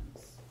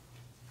actions.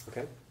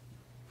 Okay.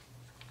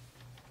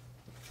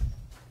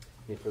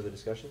 Any further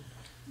discussion?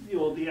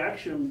 Well, the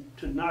action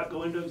to not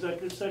go into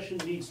executive session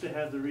needs to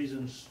have the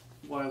reasons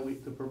why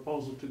the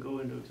proposal to go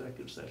into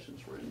executive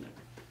sessions were in there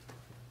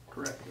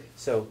correctly.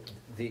 So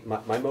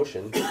my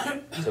motion.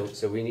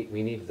 So we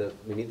need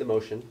the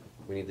motion.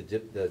 We need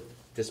the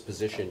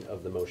disposition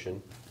of the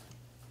motion,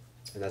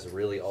 and that's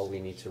really all we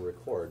need to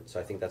record. So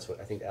I think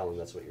Alan,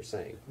 that's what you're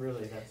saying.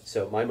 Really, that's.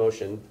 So my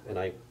motion, and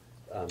I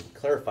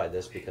clarified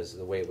this because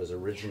the way it was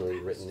originally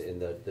written in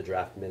the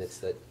draft minutes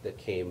that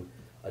came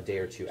a day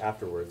or two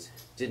afterwards,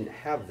 didn't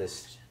have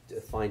this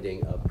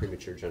finding of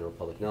premature general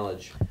public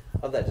knowledge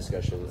of that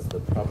discussion of the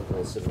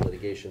probable civil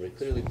litigation would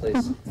clearly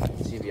place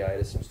CBI at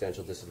a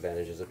substantial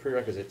disadvantage as a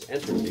prerequisite to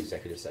enter the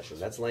executive session.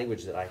 That's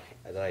language that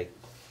I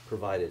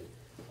provided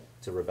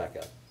to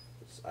Rebecca.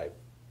 I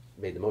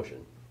made the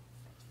motion.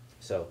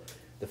 So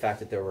the fact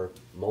that there were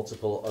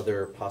multiple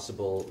other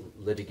possible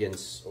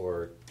litigants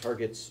or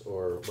targets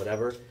or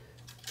whatever,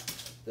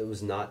 that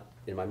was not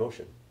in my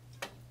motion.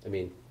 I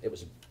mean, it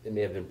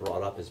may have been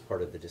brought up as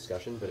part of the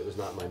discussion, but it was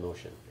not my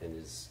motion, and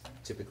is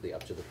typically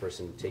up to the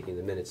person taking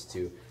the minutes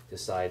to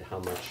decide how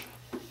much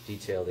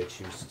detail they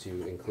choose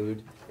to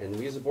include. And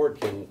we as a board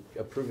can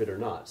approve it or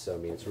not. So I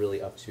mean, it's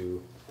really up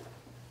to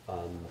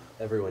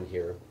everyone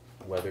here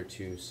whether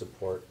to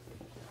support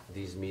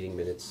these meeting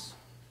minutes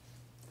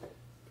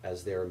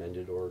as they're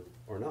amended or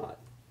not.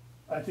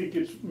 I think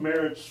it's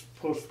merits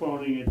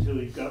postponing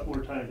until you've got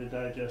more time to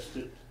digest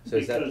it. So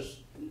because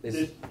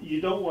you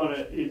don't want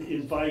to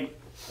invite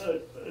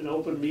an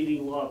open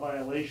meeting law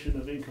violation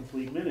of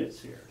incomplete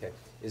minutes here. Okay.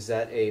 Is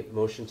that a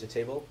motion to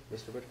table,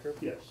 Mr. Whitaker?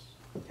 Yes.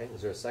 Okay.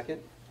 Is there a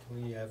second?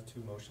 Can we have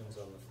 2 motions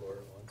on the floor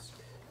at once?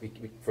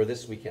 For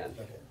this, we can.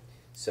 Okay.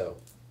 So,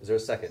 is there a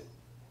second?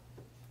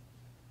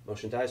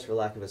 Motion dies for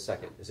lack of a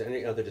second. Is there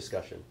any other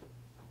discussion?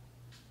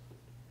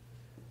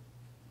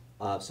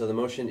 So the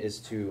motion is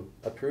to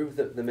approve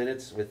the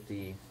minutes with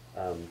the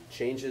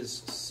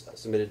changes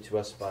submitted to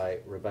us by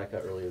Rebecca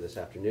earlier this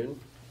afternoon.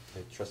 I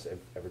trust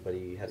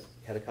everybody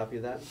had a copy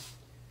of that.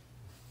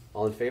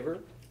 All in favor?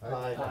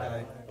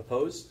 Aye.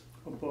 Opposed?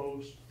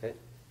 Opposed. Okay.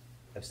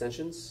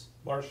 Abstentions?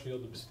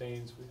 Marshfield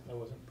abstains, I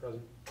wasn't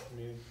present at the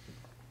meeting.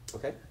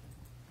 Okay.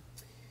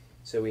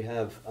 So we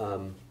have,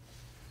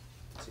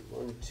 let's see,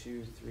 1,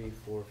 2, 3,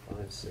 4,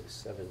 5, 6,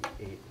 7,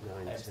 8,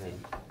 9,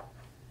 10,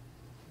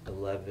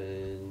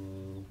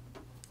 11,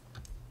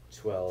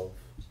 12.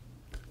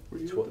 Were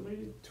you at the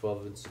meeting?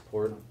 12 in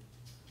support.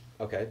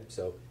 Okay,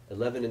 so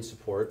 11 in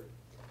support,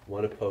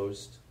 1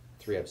 opposed,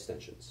 3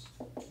 abstentions.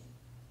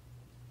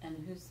 And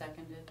who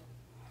seconded?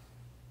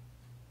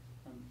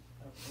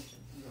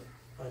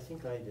 I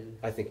think I did.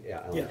 I think,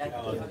 yeah. Yeah.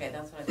 Okay,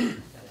 that's what I thought. I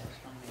just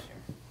want to make sure.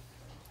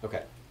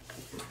 Okay.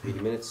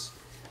 Meeting minutes.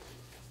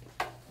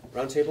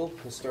 Roundtable,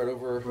 we'll start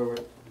over. Wait.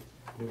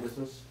 New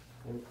business,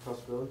 any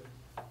possibility?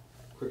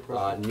 Quick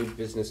question. New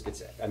business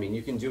gets, I mean,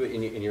 you can do it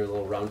in your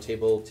little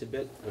roundtable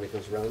tidbit when it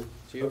comes around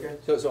to you. Okay.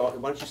 So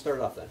why don't you start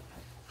it off then?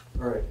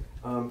 All right.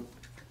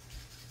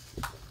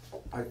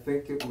 I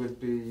think it would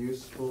be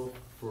useful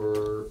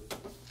for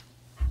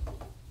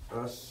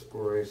us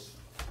or a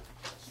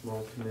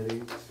small committee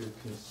to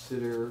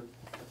consider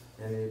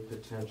any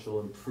potential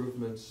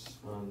improvements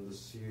on the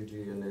CUD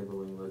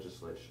enabling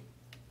legislation.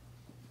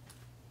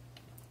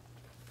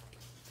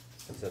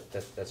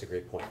 That's a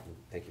great point, and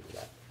thank you for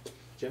that.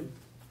 Jim?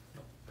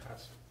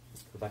 Pass.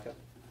 Rebecca?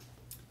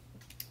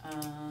 I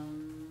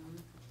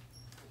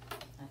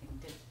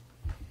think good.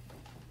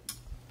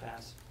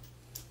 Pass.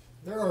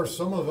 There are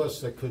some of us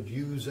that could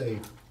use a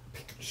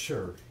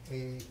picture,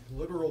 a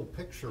literal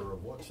picture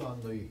of what's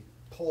on the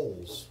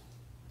polls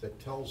that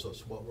tells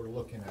us what we're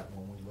looking at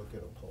when we look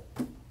at a poll.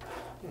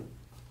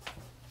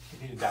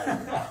 You need a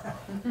diagram.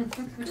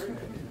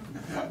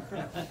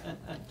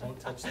 Don't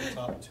touch the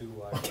top 2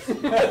 wires.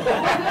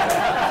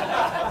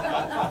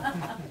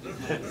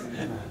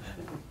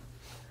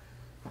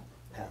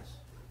 Pass.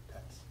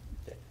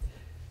 Okay.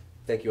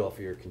 Thank you all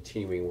for your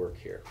continuing work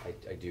here.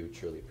 I do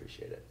truly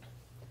appreciate it.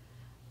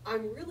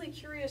 I'm really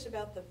curious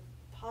about the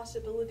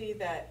possibility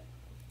that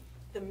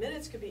the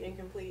minutes could be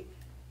incomplete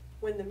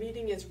when the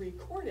meeting is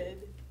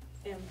recorded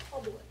and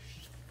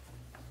published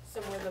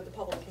somewhere that the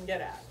public can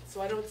get at.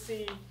 So I don't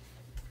see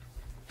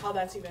how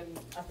that's even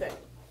a thing,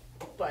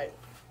 but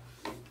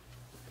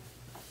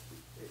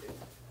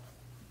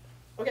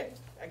okay,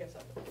 I guess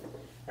that's it.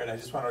 All right, I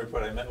just want to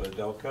report I met with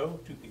Velco,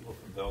 2 people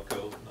from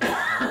Velco,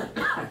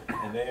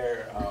 and they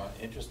are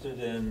interested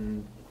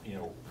in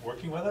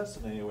working with us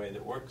in any way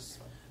that works.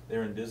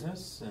 They're in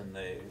business and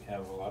they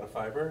have a lot of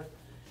fiber.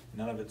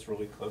 None of it's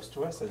really close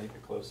to us. I think the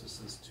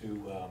closest is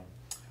to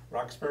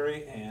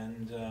Roxbury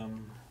and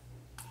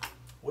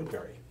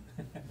Woodbury.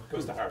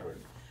 Goes to Harvard.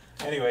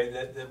 Anyway,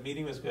 the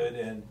meeting was good,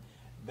 and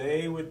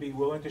they would be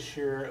willing to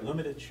share a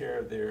limited share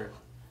of their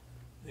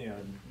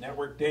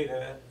network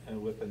data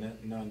with a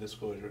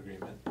non-disclosure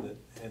agreement that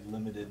had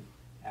limited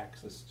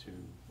access to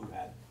who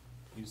had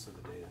use of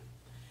the data.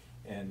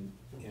 And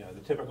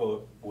the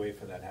typical way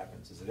for that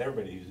happens is that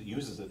everybody who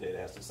uses the data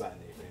has to sign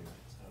the agreement.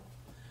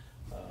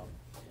 So,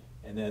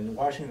 and then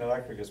Washington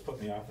Electric has put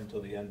me off until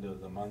the end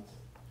of the month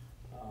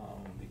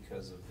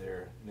because of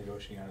their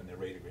negotiating on their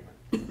rate agreement.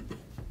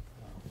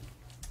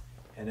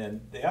 And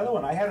then the other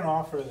one, I had an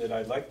offer that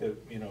I'd like to,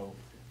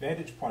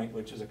 Vantage Point,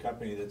 which is a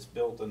company that's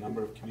built a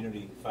number of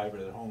community fiber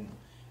to the home,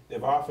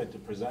 they've offered to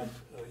present,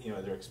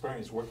 their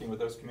experience working with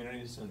those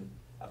communities, and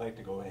I'd like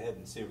to go ahead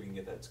and see if we can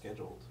get that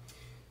scheduled.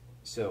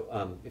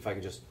 So if I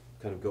could just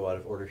kind of go out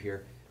of order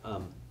here,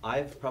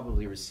 I've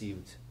probably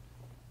received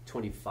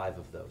 25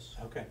 of those.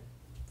 Okay.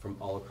 From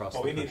all across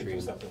Well, the we country. need to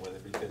do something with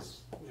it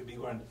because it'd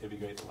be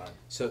great to learn.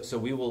 So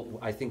we will.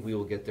 I think we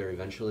will get there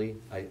eventually.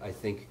 I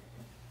think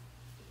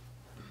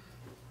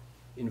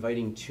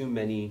inviting too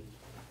many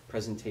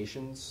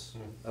presentations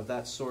of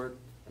that sort.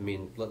 I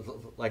mean,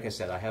 like I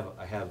said, I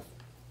have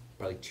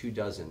probably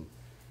 24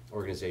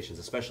 organizations,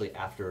 especially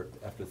after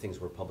things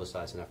were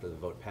publicized and after the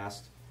vote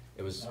passed.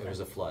 It was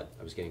a flood.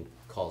 I was getting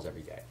calls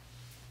every day.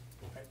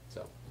 Okay.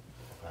 So.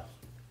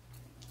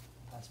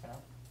 Pass for now.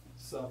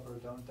 Suffer,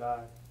 don't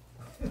die.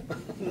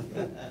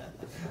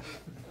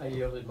 I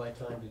yielded my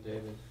time to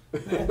David.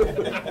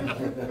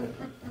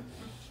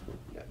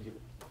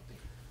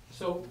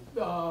 So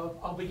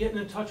I'll be getting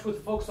in touch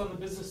with folks on the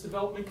Business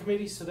Development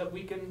Committee so that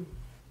we can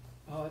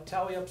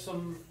tally up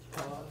some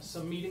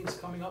meetings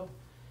coming up.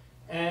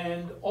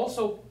 And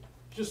also,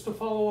 just to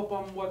follow up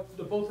on what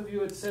the both of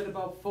you had said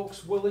about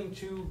folks willing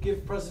to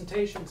give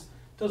presentations,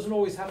 doesn't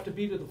always have to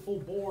be to the full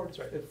board. That's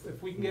right.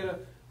 If we can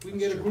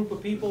get a group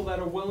of people that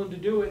are willing to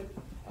do it,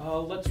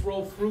 let's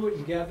roll through it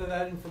and gather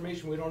that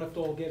information. We don't have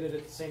to all get it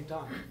at the same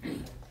time.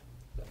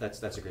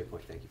 That's a great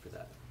point. Thank you for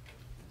that.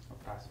 I'll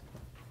pass.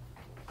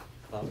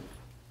 Bob?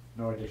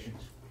 No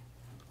additions.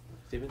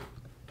 Stephen?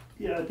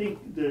 Yeah, I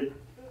think that,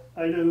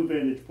 I know who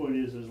Vantage Point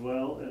is as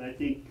well, and I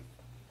think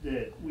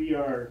that we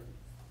are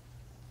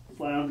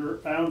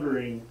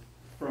foundering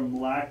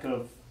from lack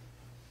of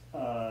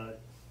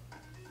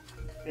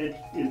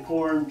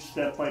informed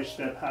step by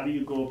step, how do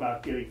you go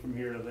about getting from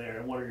here to there,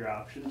 and what are your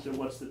options, and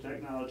what's the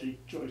technology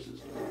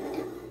choices.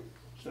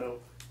 So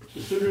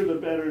the sooner the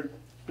better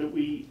that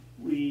we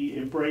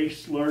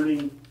embrace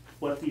learning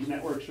what these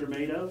networks are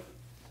made of,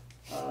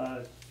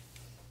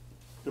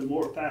 the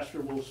more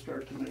faster we'll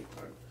start to make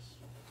progress.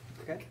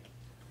 Okay.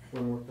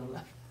 One more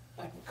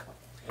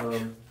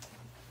comment.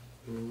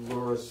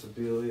 Laura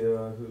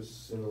Sibilia,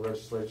 who's in the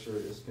legislature,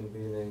 is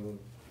convening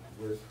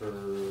with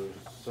her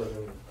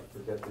Southern, I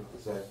forget the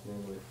exact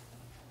name of it,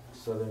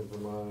 Southern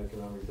Vermont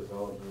Economic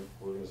Development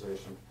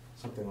Organization,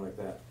 something like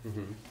that,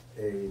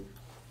 a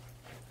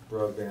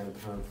broadband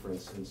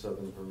conference in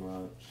Southern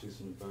Vermont. She's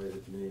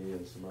invited me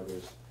and some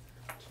others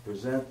to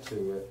present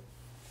to it.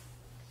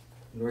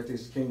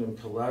 Northeast Kingdom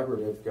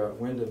Collaborative got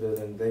wind of it,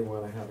 and they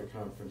want to have a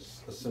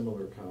conference, a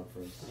similar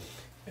conference.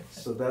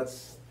 So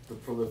that's the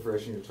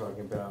proliferation you're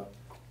talking about.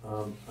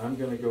 I'm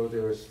going to go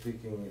there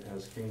speaking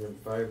as Kingdom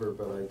Fiber,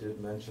 but I did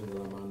mention that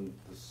I'm on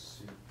the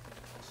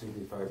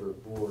CD Fiber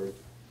board,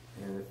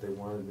 and if they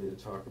wanted me to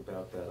talk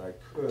about that, I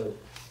could.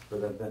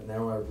 But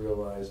now I've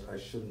realized I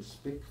shouldn't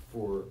speak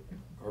for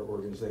our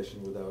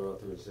organization without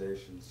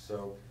authorization.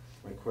 So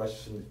my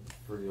question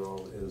for you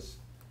all is,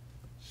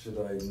 should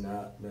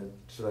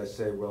I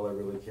say, well, I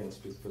really can't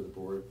speak for the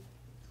board,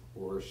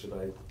 or should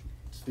I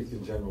speak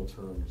in general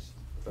terms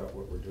about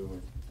what we're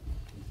doing?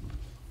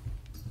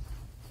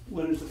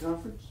 When is the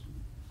conference?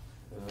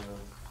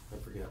 I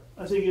forget.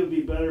 I think it would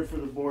be better for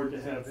the board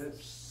to have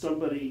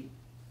somebody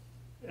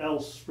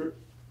else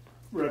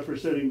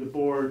representing the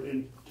board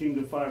and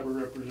Kingdom Fiber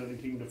representing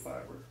Kingdom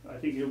Fiber. I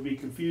think it would be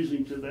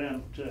confusing to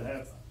them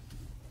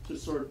to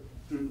sort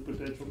through the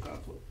potential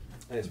conflict.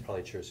 I think it's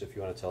probably true. So if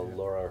you want to tell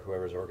Laura or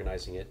whoever's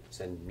organizing it,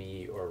 send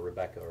me or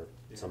Rebecca or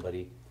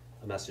somebody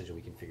a message, and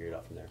we can figure it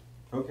out from there.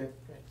 Okay.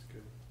 That's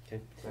good.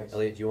 Okay. Thanks.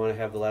 Elliot, do you want to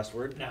have the last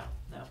word? No.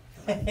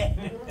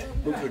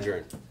 Move to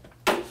adjourn.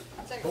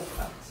 Second.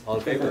 All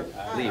in favor?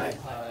 Aye.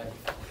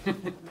 Leave.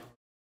 Aye.